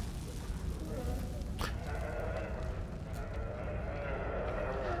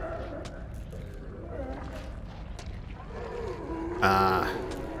 Ah.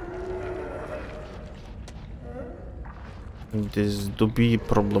 This do be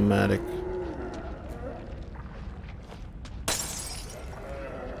problematic.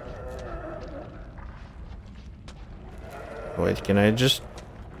 Wait, can I just...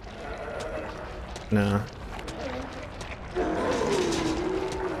 Nah.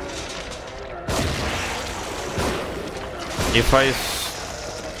 If I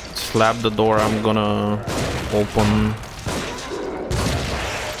slap the door, I'm gonna open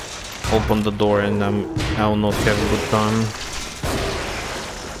the door and I'll not have a good time.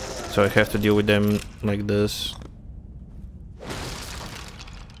 So I have to deal with them like this.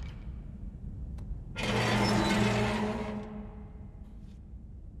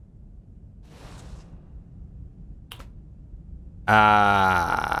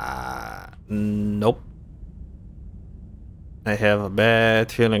 Nope. I have a bad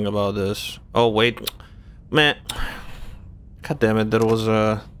feeling about this. Oh wait, man. God damn it, there was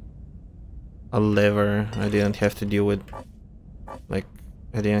a lever I didn't have to deal with. Like,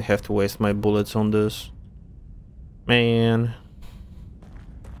 I didn't have to waste my bullets on this. Man.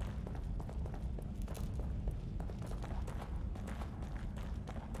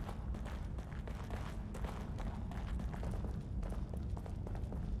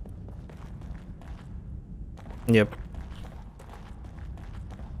 Yep.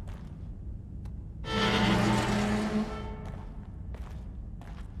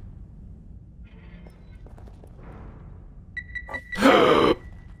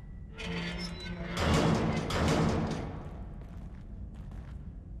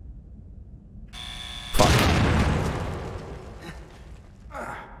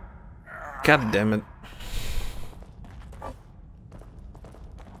 God damn it.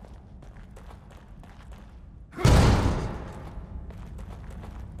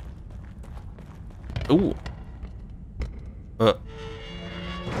 Ooh.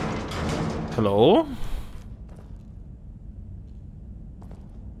 Hello?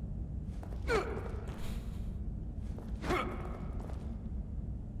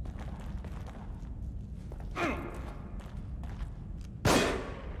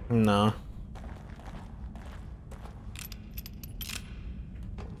 No.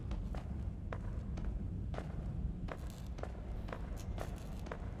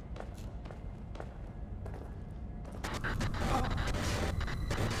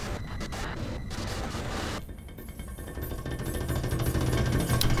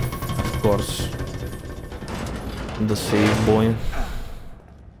 Of course. The save boy.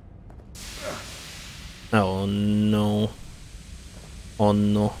 Oh no. Oh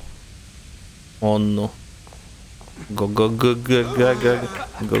no. Oh no. Go go go go go go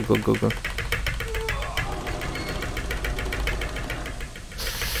go go go go.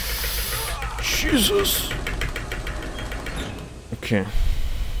 Jesus. Okay.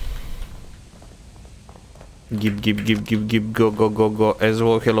 Give, go, go, go, go. As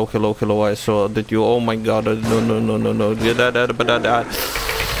well, hello, hello, hello. I saw that you. Oh my god, no, no, no, no, no. I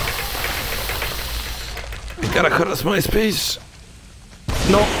gotta harass my space.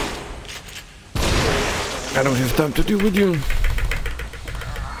 No. I don't have time to deal with you.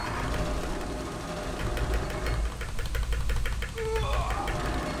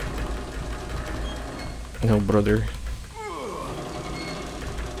 No, brother.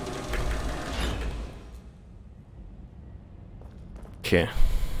 Okay.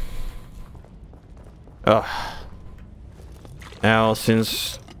 Now,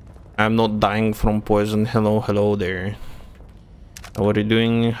 since I'm not dying from poison, hello there. What are you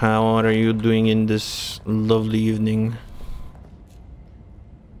doing? How are you doing in this lovely evening?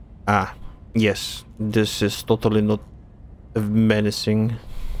 Ah, yes. This is totally not menacing.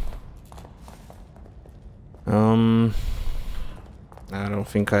 I don't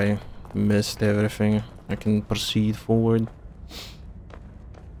think I missed everything. I can proceed forward.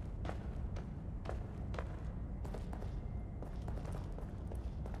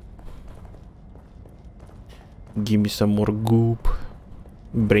 Give me some more goop.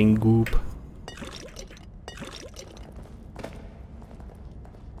 Brain goop.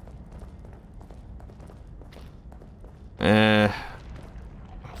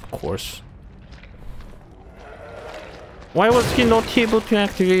 Of course. Why was he not able to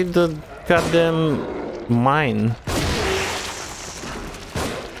activate the goddamn mine?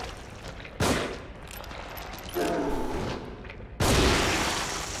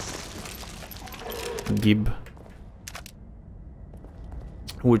 Gib.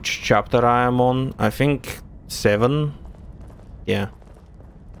 Which chapter I am on? I think 7. Yeah.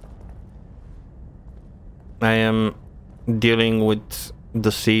 I am dealing with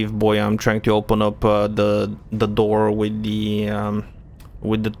the save boy. I'm trying to open up the door with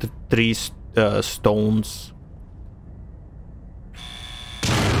the three stones.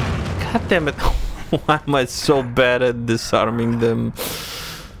 God damn it! Why am I so bad at disarming them?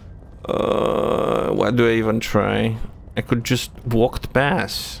 Why do I even try? I could just walk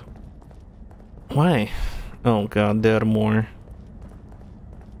past. Why? Oh god, there are more.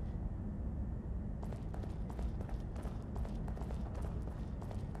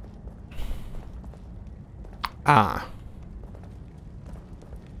 Ah.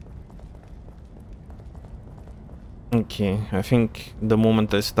 Okay, I think the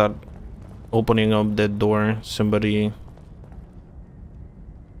moment I start opening up that door, somebody...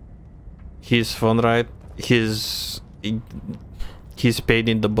 He's fun, right? He's paid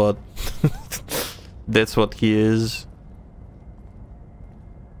in the butt. That's what he is.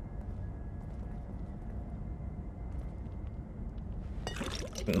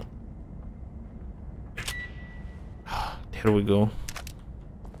 Here we go.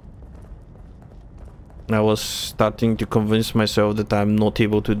 I was starting to convince myself that I'm not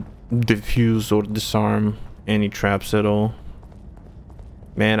able to defuse or disarm any traps at all.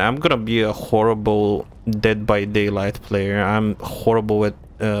 Man, I'm gonna be a horrible Dead by Daylight player. I'm horrible at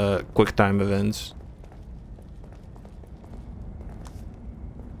quick time events.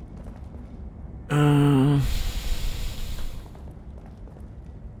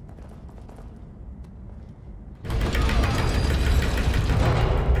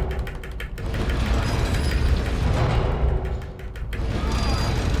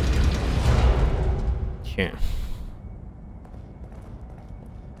 Yeah.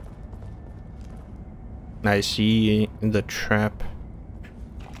 I see the trap.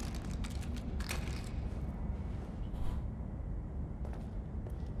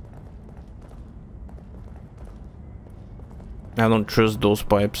 I don't trust those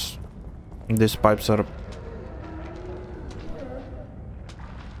pipes. These pipes are...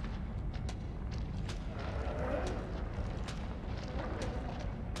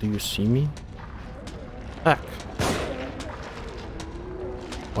 Do you see me? Back.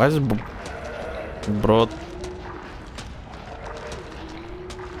 Why is it... Bro.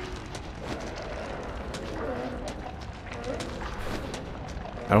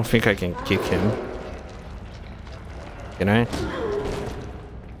 I don't think I can kick him. Can I?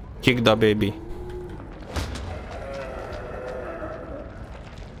 Kick the baby.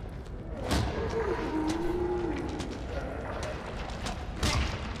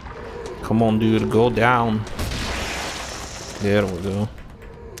 Come on, dude, go down. There we go.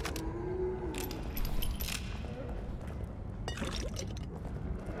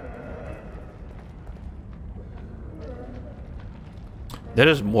 There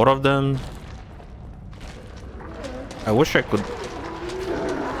is more of them. I wish I could.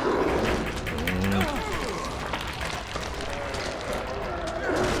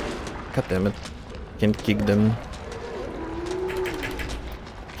 God damn it. Can't kick them.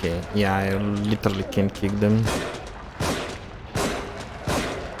 Okay, yeah, I literally can't kick them.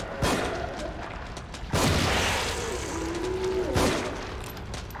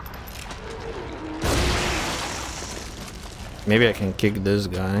 Maybe I can kick this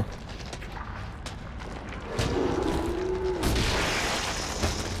guy.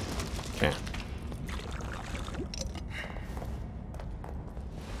 Okay.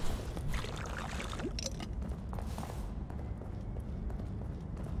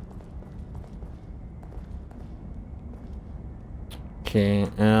 Okay,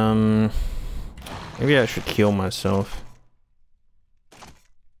 maybe I should heal myself.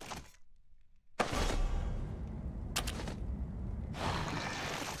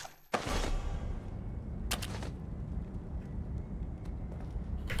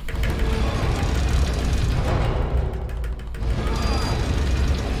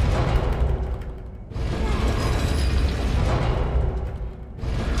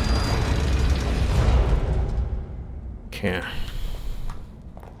 Okay.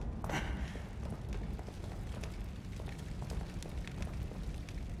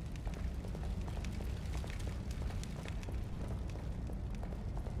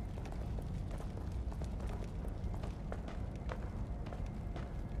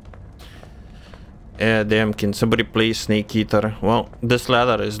 Damn, can somebody play Snake Eater? Well, this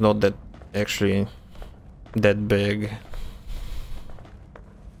ladder is not that actually that big.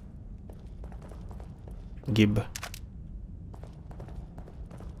 Gib.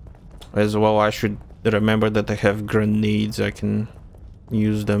 As well, I should remember that I have grenades. I can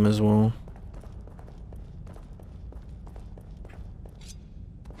use them as well.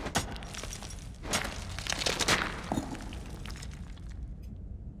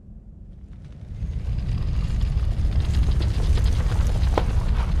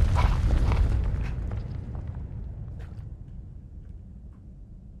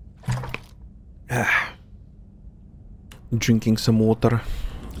 Drinking some water,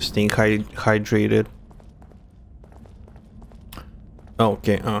 staying hydrated.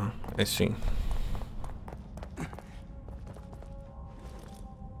 Okay, I see.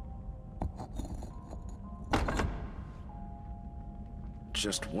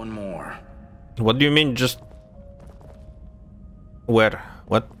 Just one more. What do you mean, just... Where?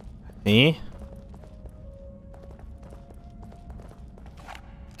 What? Eh?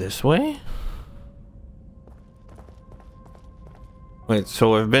 This way? Wait,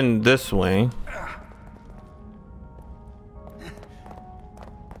 so I've been this way.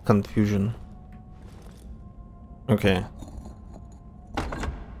 Confusion. Okay.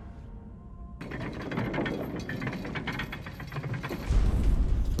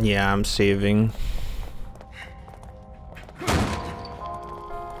 Yeah, I'm saving.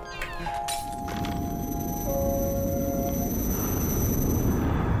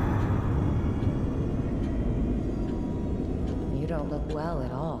 You don't look well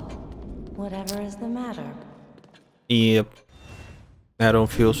at all. Whatever is the matter? Yep. I don't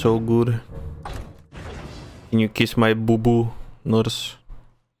feel so good. Can you kiss my boo-boo, nurse?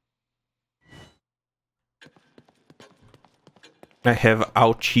 I have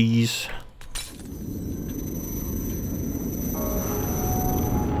ouchies.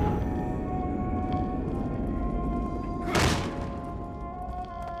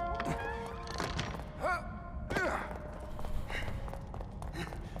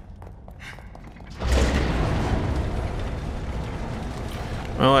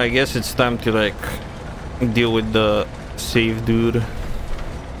 Well, I guess it's time to like deal with the save dude.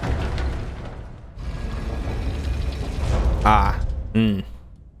 Ah.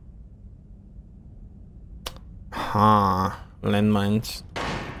 Landmines.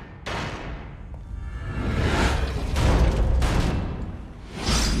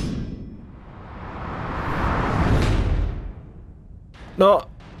 No,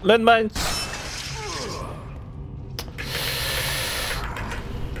 landmines.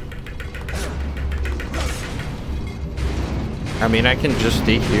 I mean, I can just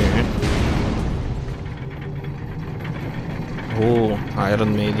stay here. Oh,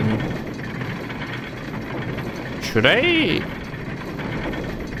 Iron Maiden. Should I?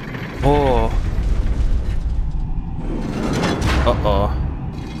 Oh. Uh-oh.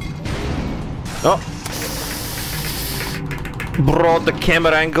 Oh. Bro, the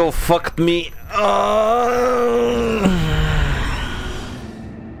camera angle fucked me.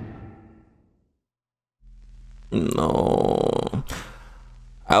 No.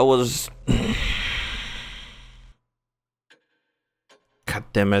 I was... God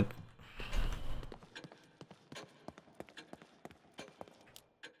damn it.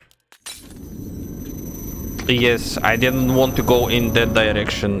 Yes, I didn't want to go in that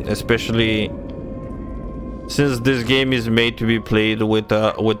direction, especially since this game is made to be played with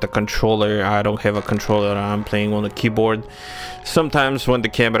the controller. I don't have a controller. I'm playing on the keyboard. Sometimes when the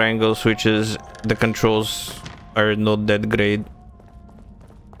camera angle switches, the controls are not that great.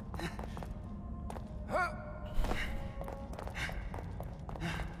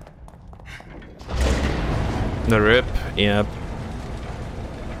 The rip, yeah.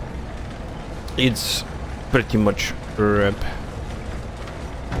 It's pretty much rip.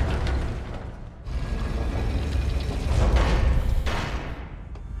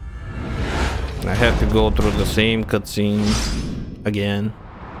 I have to go through the same cutscene again.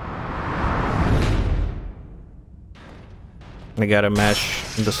 I gotta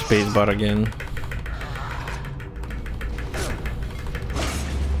mash the spacebar again.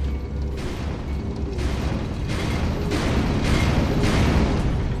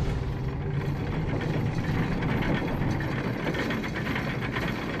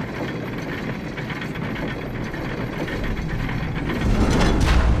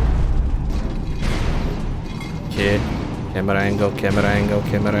 Camera angle, camera angle,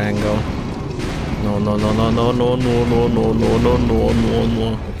 camera angle. No, no, no, no, no, no, no, no, no, no, no, no, no,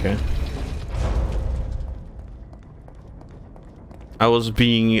 no. Okay. I was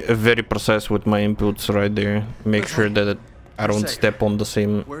being very precise with my inputs right there. Make sure that I don't step on the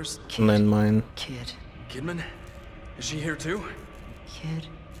same landmine. Kid. Kidman? Is she here too? Kid.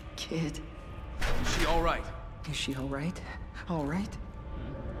 Is she alright? Is she alright? Alright?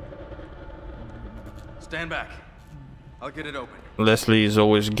 Stand back. I'll get it open. Leslie is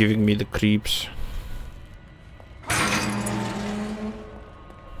always giving me the creeps.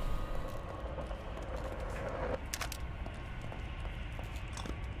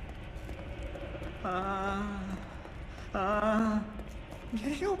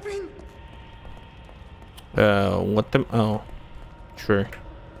 Get it open. What the? Oh, sure.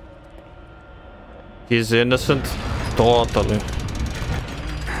 He's innocent, totally.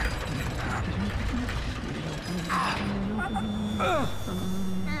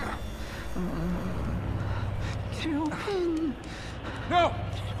 Get it open. No!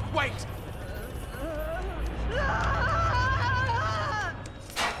 Wait!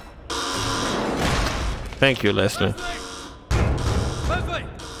 Thank you, Leslie. Leslie!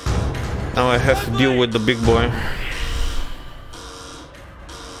 Now I have to deal with the big boy.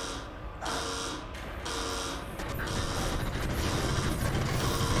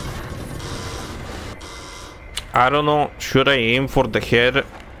 I don't know. Should I aim for the head?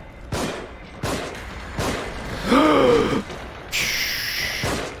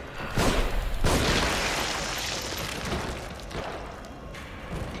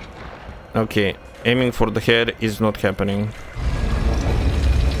 Okay, aiming for the head is not happening.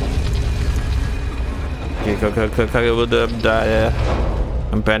 Okay,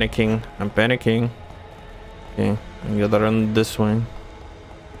 I'm panicking. I'm panicking. Okay, I gotta run this way.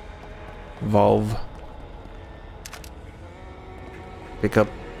 Valve. Pick up.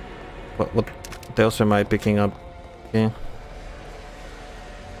 What else am I picking up? Okay.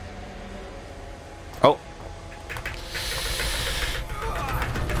 Oh.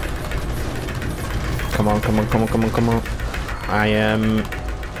 Come on, come on, come on, come on, come on. I am...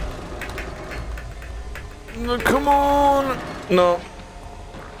 No, come on! No.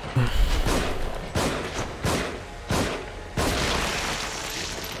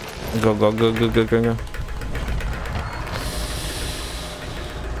 Go, go, go, go, go, go, go.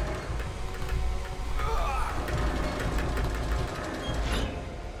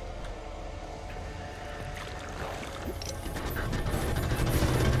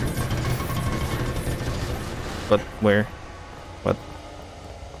 But where? What?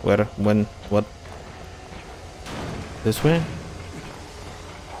 Where? When? What? This way?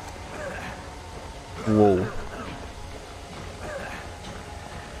 Whoa.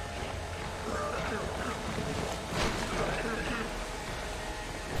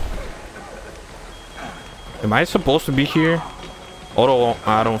 Am I supposed to be here? Although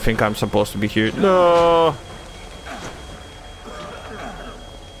I don't think I'm supposed to be here. No.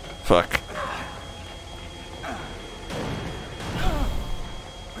 Fuck.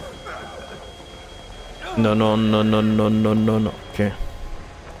 No, no, no, no, no, no, no, no. Okay.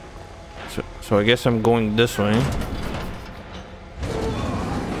 So I guess I'm going this way.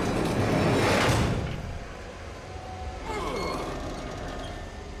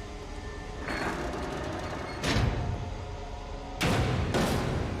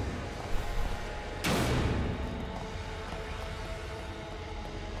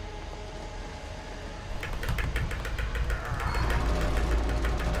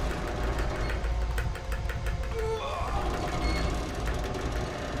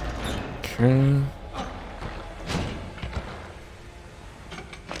 Okay.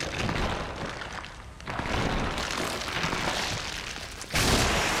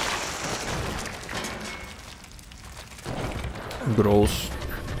 Gross.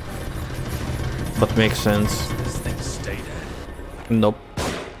 But makes sense. This thing stay dead. Nope.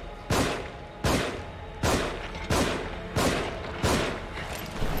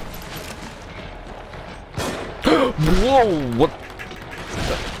 Whoa! What?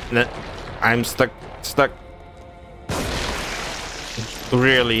 I'm stuck.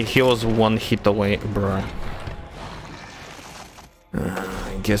 Really, he was one hit away, bruh.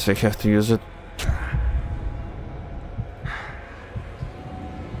 I guess I have to use it.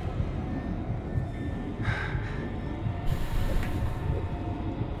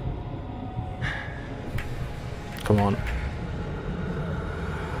 Come on.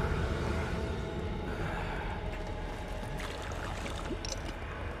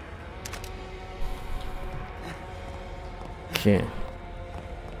 Okay.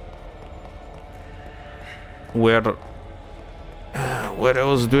 Where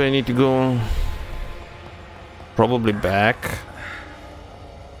else do I need to go? Probably back.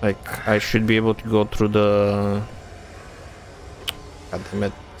 Like, I should be able to go through the... God damn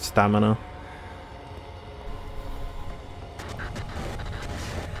it, stamina.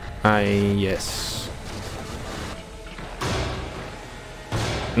 Yes.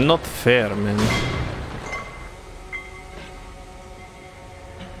 Not fair, man.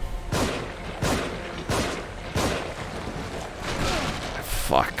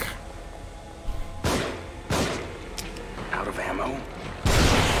 Fuck. Out of ammo?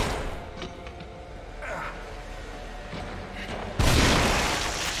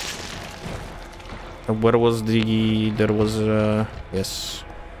 Where was the... There was... Yes.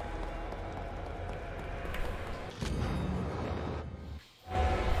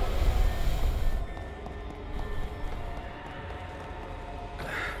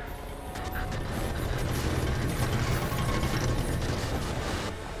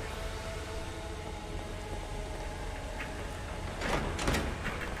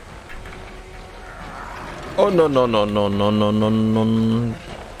 Oh no no no no no no no no,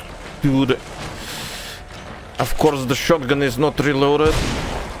 dude! Of course the shotgun is not reloaded.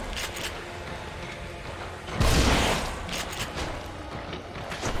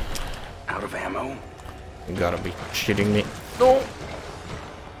 Out of ammo? You gotta be shitting me! No!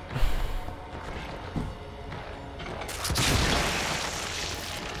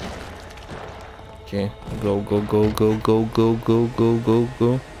 Okay, go go go go go go go go go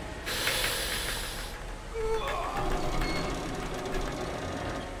go.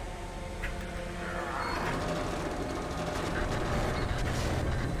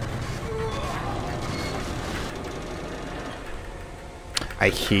 I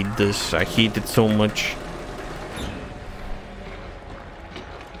hate this. I hate it so much.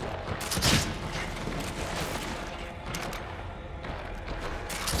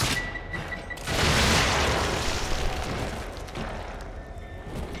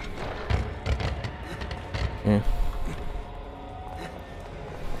 Yeah.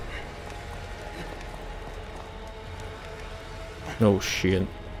 Oh shit.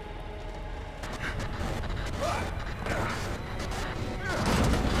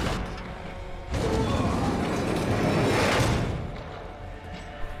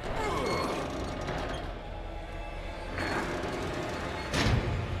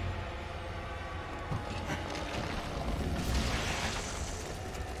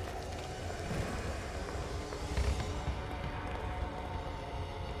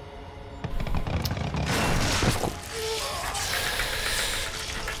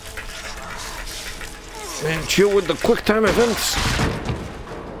 Man, chill with the quick time events.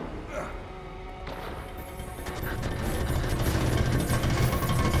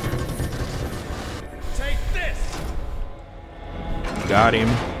 Take this. Got him.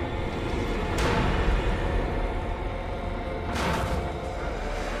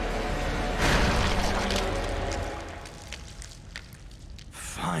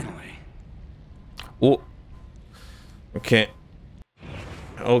 Oh. Okay.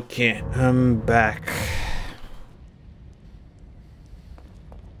 Okay, I'm back.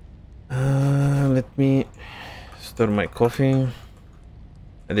 Let me stir my coffee.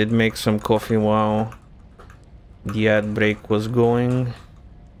 I did make some coffee while the ad break was going.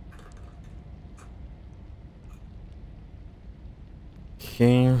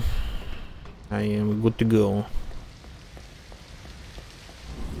 Okay, I am good to go.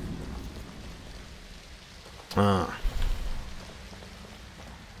 Ah.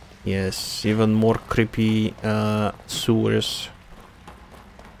 Yes, even more creepy sewers.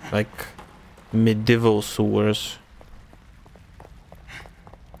 Like medieval sewers.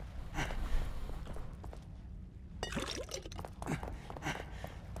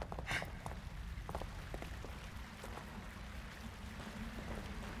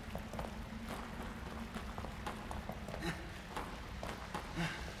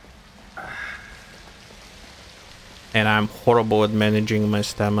 And I'm horrible at managing my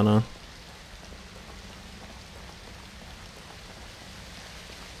stamina.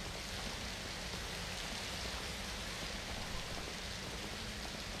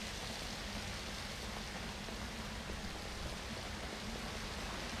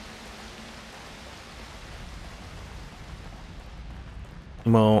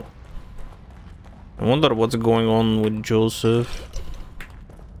 Well, I wonder what's going on with Joseph.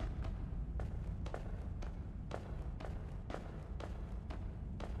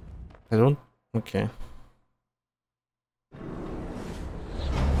 I don't... Okay.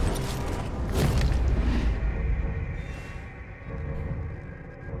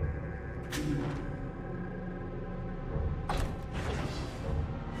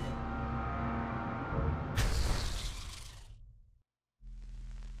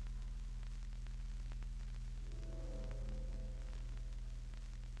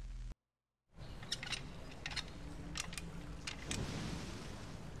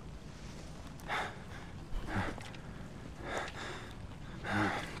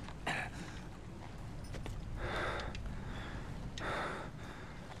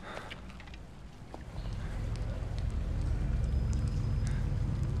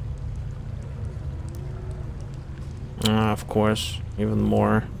 Of course, even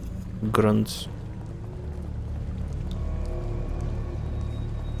more grunts.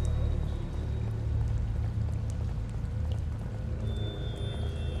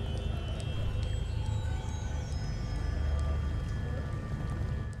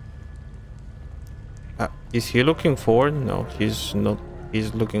 Is he looking forward? No, he's not.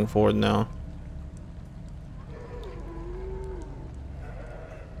 He's looking forward now.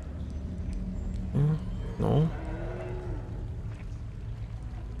 No.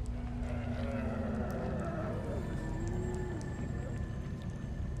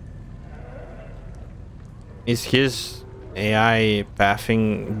 Is his AI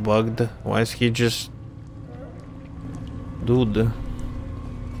pathing bugged? Why is he just... Dude,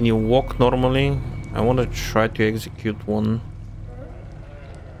 can you walk normally? I want to try to execute one.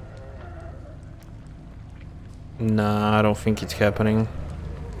 Nah, I don't think it's happening.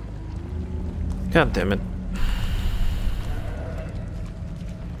 God damn it.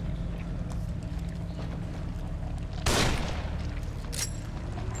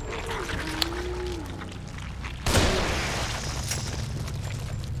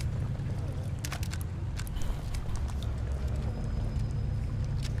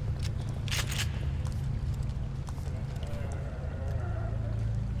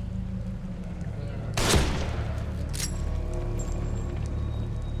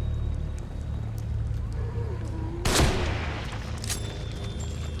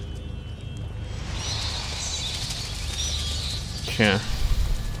 Yeah.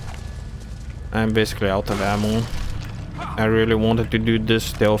 I'm basically out of ammo. I really wanted to do this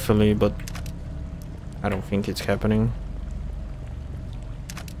stealthily, but I don't think it's happening.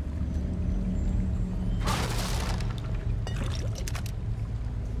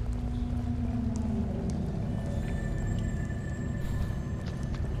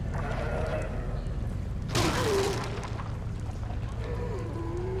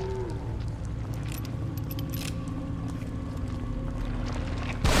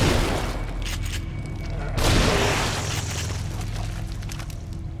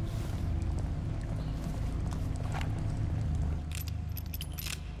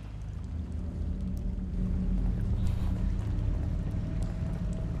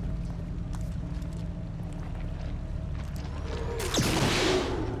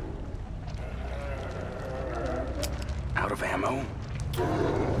 Out of ammo?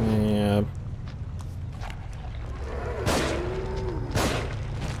 Yeah.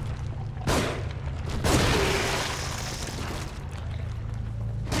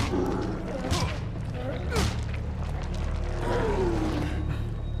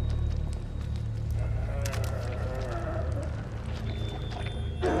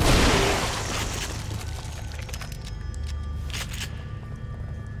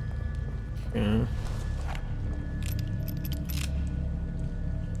 Okay.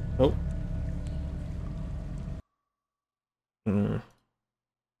 Oh.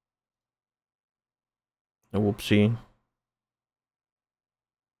 Whoopsie.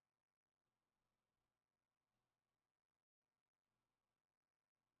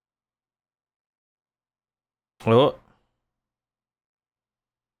 Oh.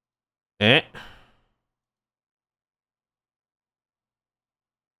 Eh.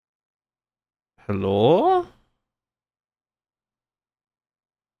 Hello?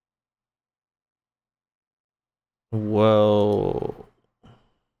 Well,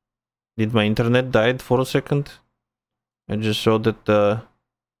 did my internet died for a second? I just saw that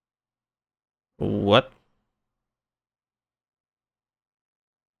what?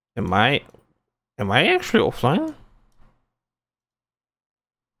 Am I actually offline?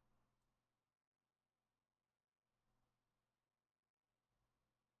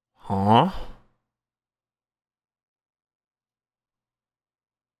 Huh?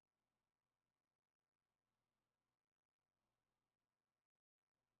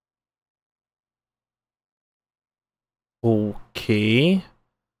 Okay.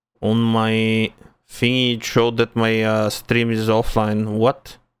 On my thingy it showed that my stream is offline.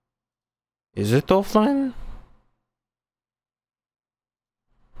 What? Is it offline?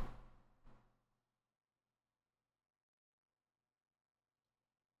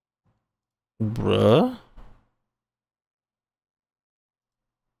 Bruh?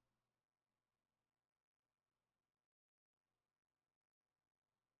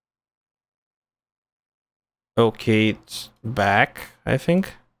 Okay, it's back, I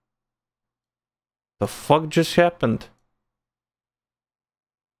think. The fuck just happened?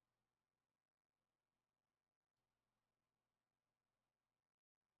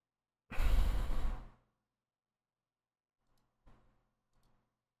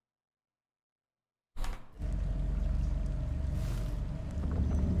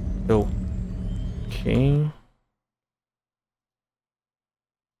 Okay.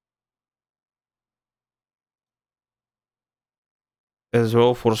 As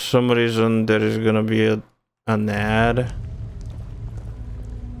well, for some reason, there is gonna be an ad.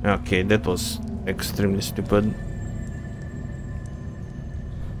 Okay, that was extremely stupid.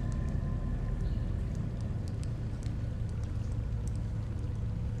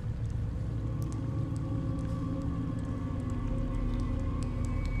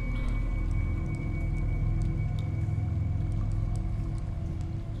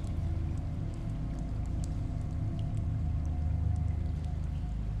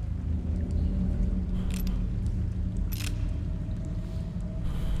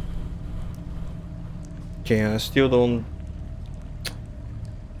 Okay, I still don't...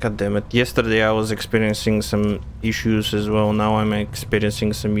 God damn it. Yesterday I was experiencing some issues as well. Now I'm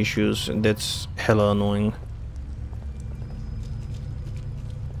experiencing some issues, and that's hella annoying.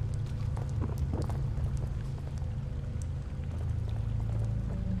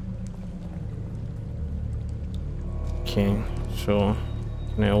 Okay, so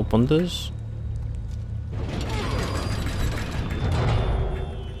can I open this?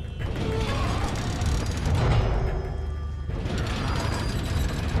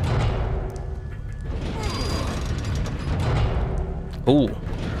 Oh,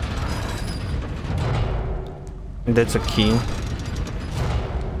 that's a key.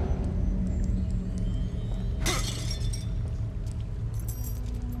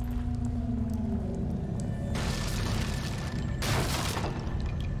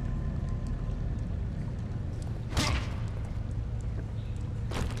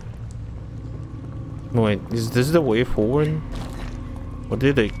 Wait, is this the way forward? What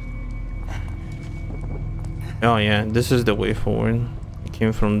did I... Oh yeah, this is the way forward. It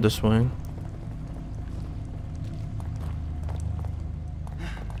came from this way.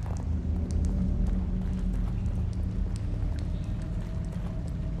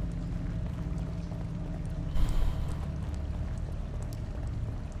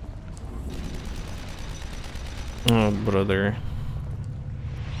 Oh, brother.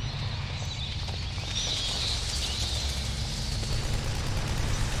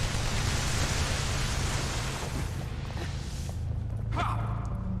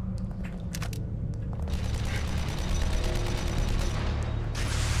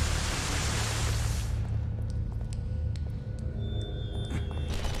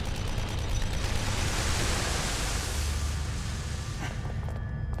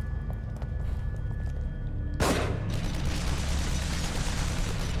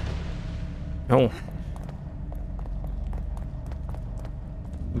 Oh.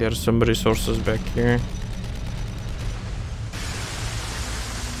 There's some resources back here.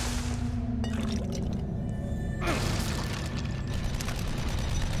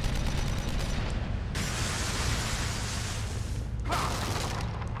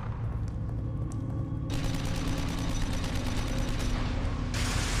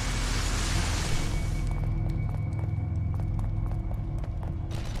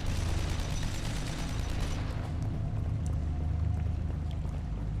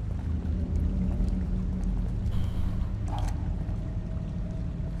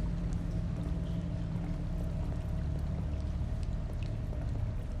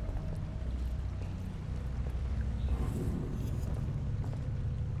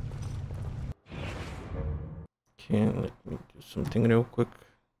 Okay, let me do something real quick.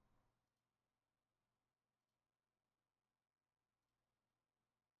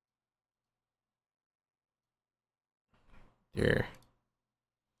 There.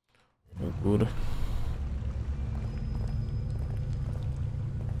 Oh, good.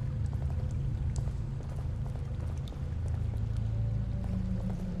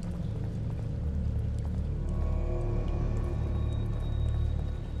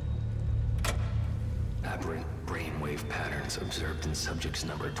 Aberrant brainwave patterns observed in subjects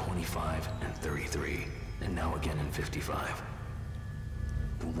number 25 and 33, and now again in 55.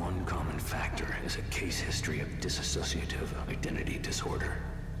 The one common factor is a case history of dissociative identity disorder.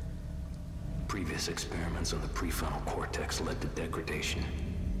 Previous experiments on the prefrontal cortex led to degradation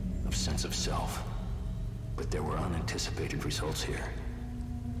of sense of self, but there were unanticipated results here.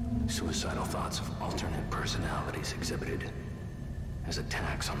 Suicidal thoughts of alternate personalities exhibited as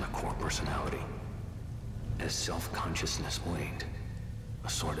attacks on the core personality. As self-consciousness waned, a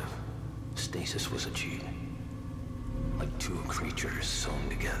sort of stasis was achieved. Like two creatures sewn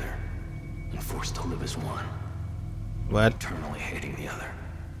together and forced to live as one. What? Eternally hating the other.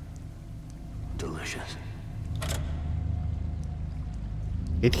 Delicious.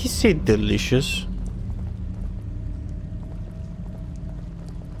 Did he say delicious?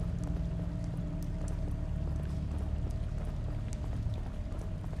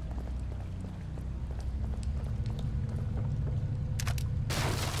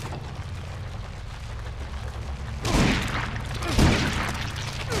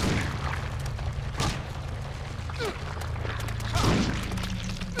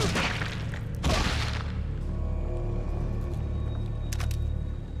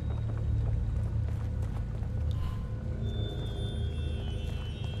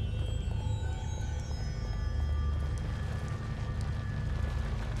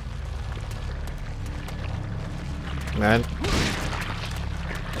 Man.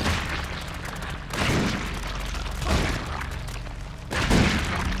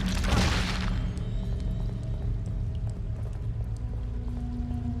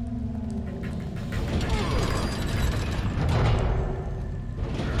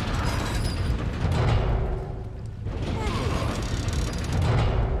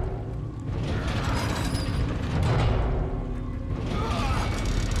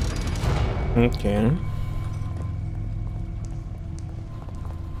 Okay.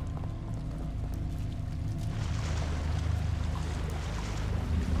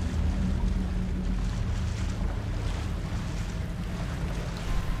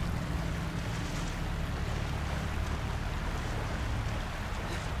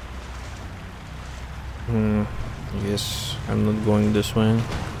 Yes, I'm not going this way.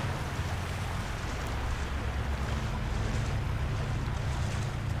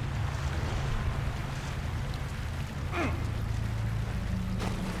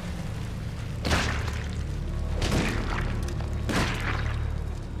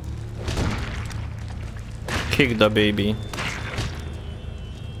 Kick the baby.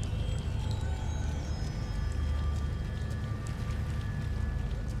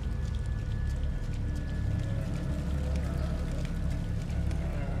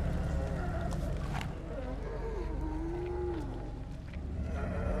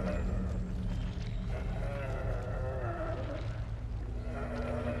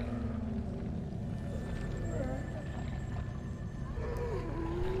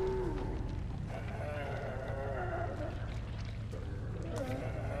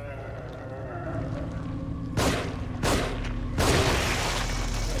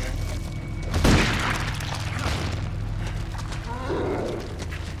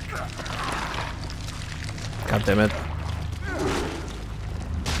 God damn it.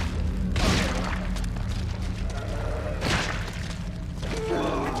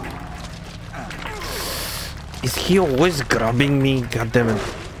 Is he always grabbing me? God damn it.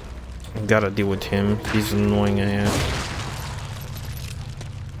 Gotta deal with him. He's annoying AF.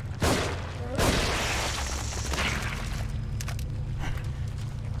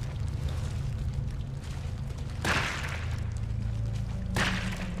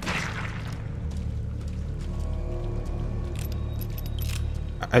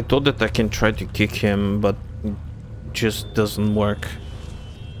 I thought that I can try to kick him, but it just doesn't work.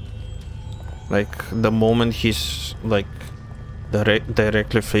 Like, the moment he's, like,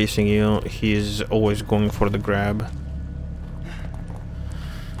 directly facing you, he's always going for the grab.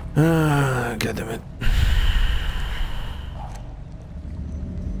 God damn it.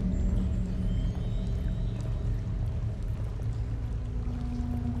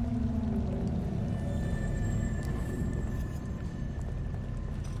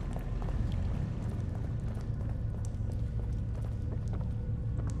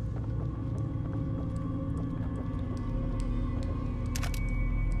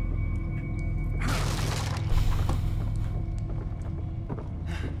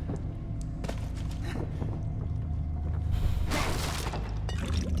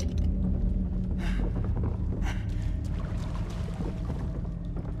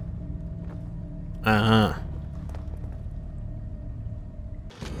 Uh-huh.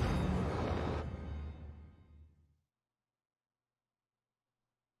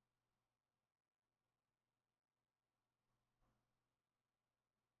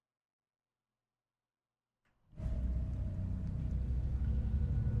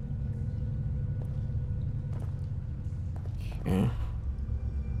 Okay.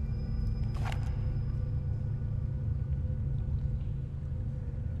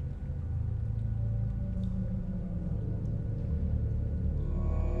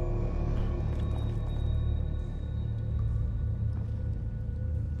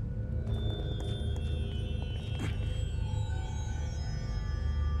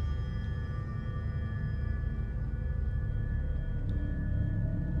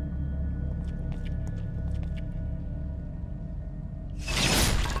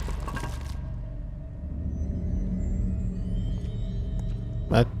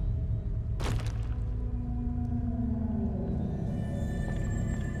 What?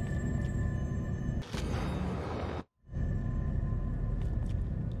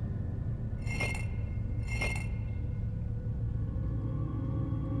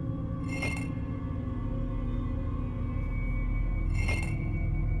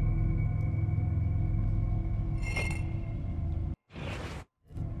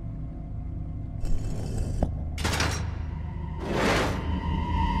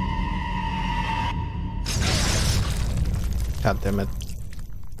 God damn it.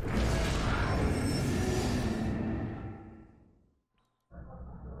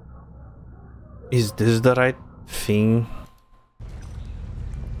 Is this the right thing?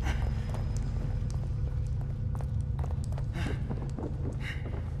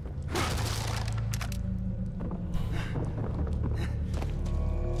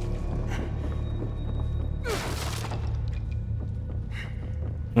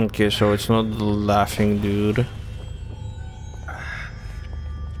 Okay, so it's not the laughing dude.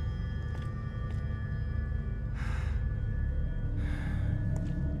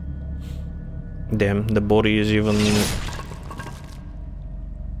 Damn, the body is even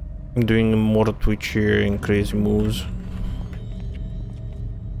doing more twitchier and crazy moves.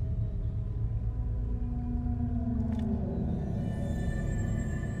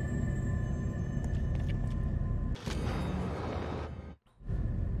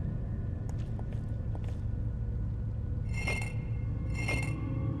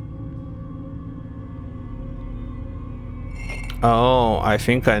 Oh, I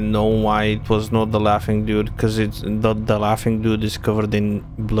think I know why it was not the laughing dude, because it's the laughing dude is covered in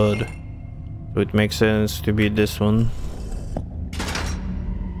blood. So it makes sense to be this one.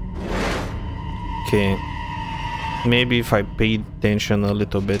 Okay. Maybe if I paid attention a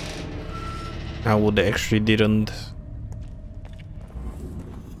little bit, I would actually didn't.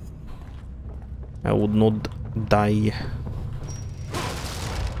 I would not die.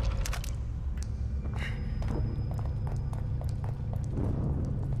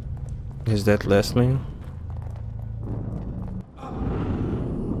 Is that Leslie?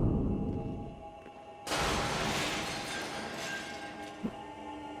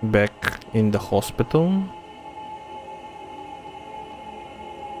 Back in the hospital?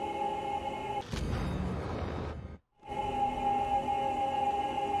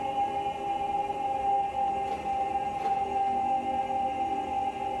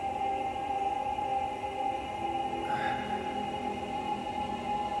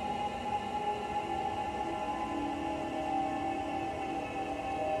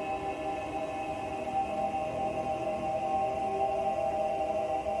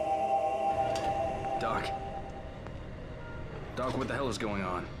 Doc, what the hell is going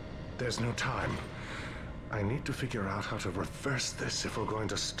on? There's no time. I need to figure out how to reverse this if we're going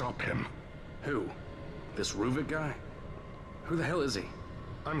to stop him. Who? This Ruvik guy? Who the hell is he?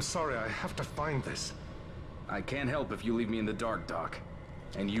 I'm sorry, I have to find this. I can't help if you leave me in the dark, Doc.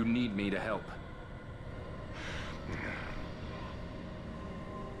 And you need me to help.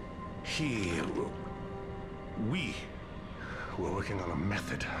 We were working on a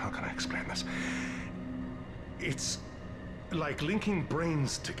method. How can I explain this? It's like linking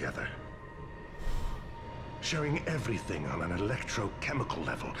brains together. Sharing everything on an electrochemical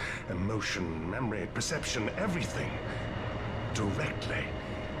level. Emotion, memory, perception, everything. Directly.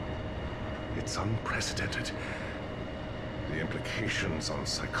 It's unprecedented. The implications on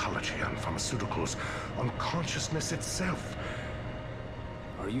psychology, on pharmaceuticals, on consciousness itself.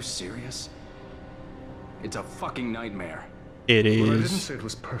 Are you serious? It's a fucking nightmare. It is. Well, I didn't say it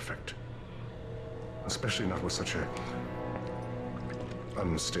was perfect. Especially not with such a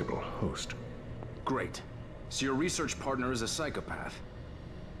unstable host. Great. So your research partner is a psychopath.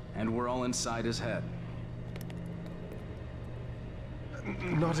 And we're all inside his head.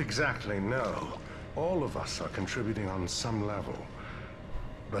 Not exactly, no. All of us are contributing on some level.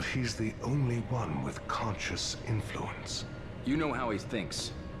 But he's the only one with conscious influence. You know how he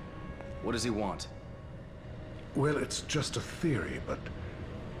thinks. What does he want? Well, it's just a theory, but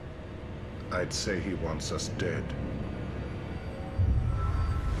I'd say he wants us dead.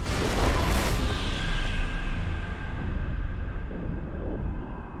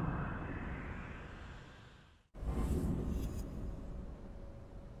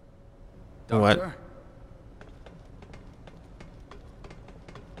 What? Doctor?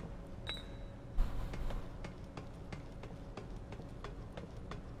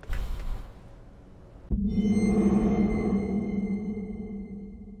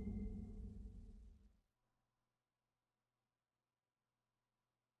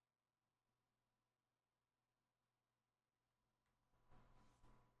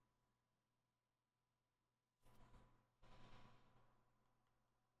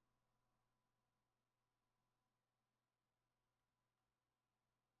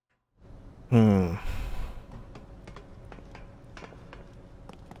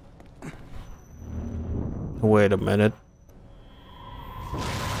 Wait a minute.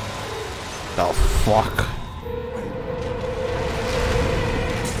 Oh, fuck.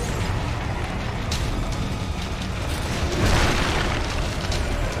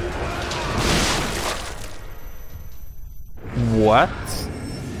 What?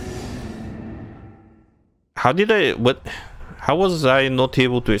 How did I... What? How was I not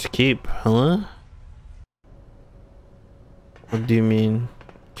able to escape, huh? What do you mean?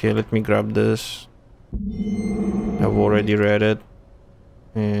 Okay, let me grab this. I've already read it.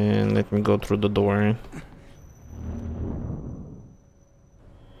 And let me go through the door.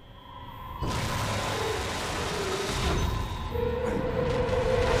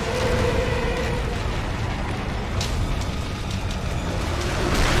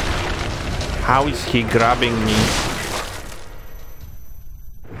 How is he grabbing me?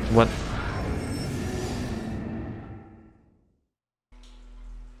 What?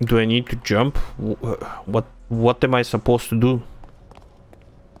 Do I need to jump? What am I supposed to do?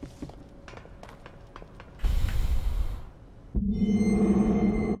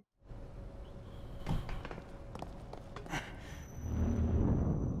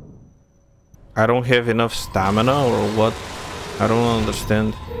 I don't have enough stamina or what? I don't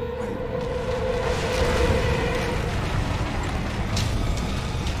understand.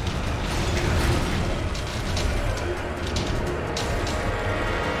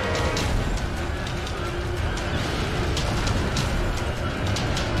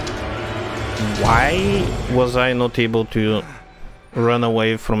 Why was I not able to run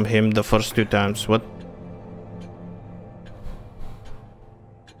away from him the first two times? What?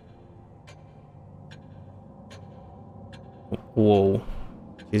 Whoa.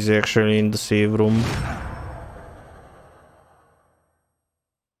 He's actually in the save room.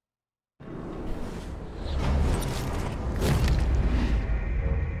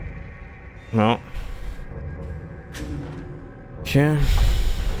 No. Okay.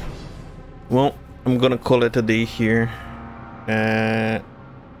 Well, I'm gonna call it a day here. I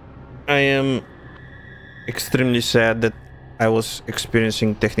am extremely sad that I was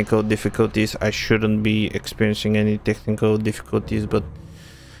experiencing technical difficulties. I shouldn't be experiencing any technical difficulties, but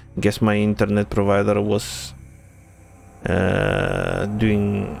I guess my internet provider was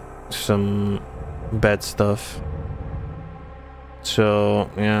doing some bad stuff. So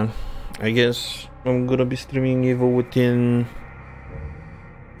yeah, I guess I'm gonna be streaming Evo within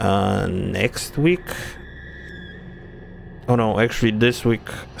next week Oh no, actually this week,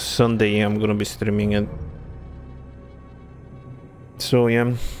 Sunday, I'm gonna be streaming it. So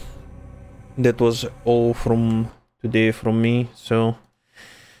yeah, that was all from today from me. So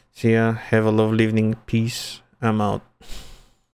see ya, have a lovely evening, peace, I'm out.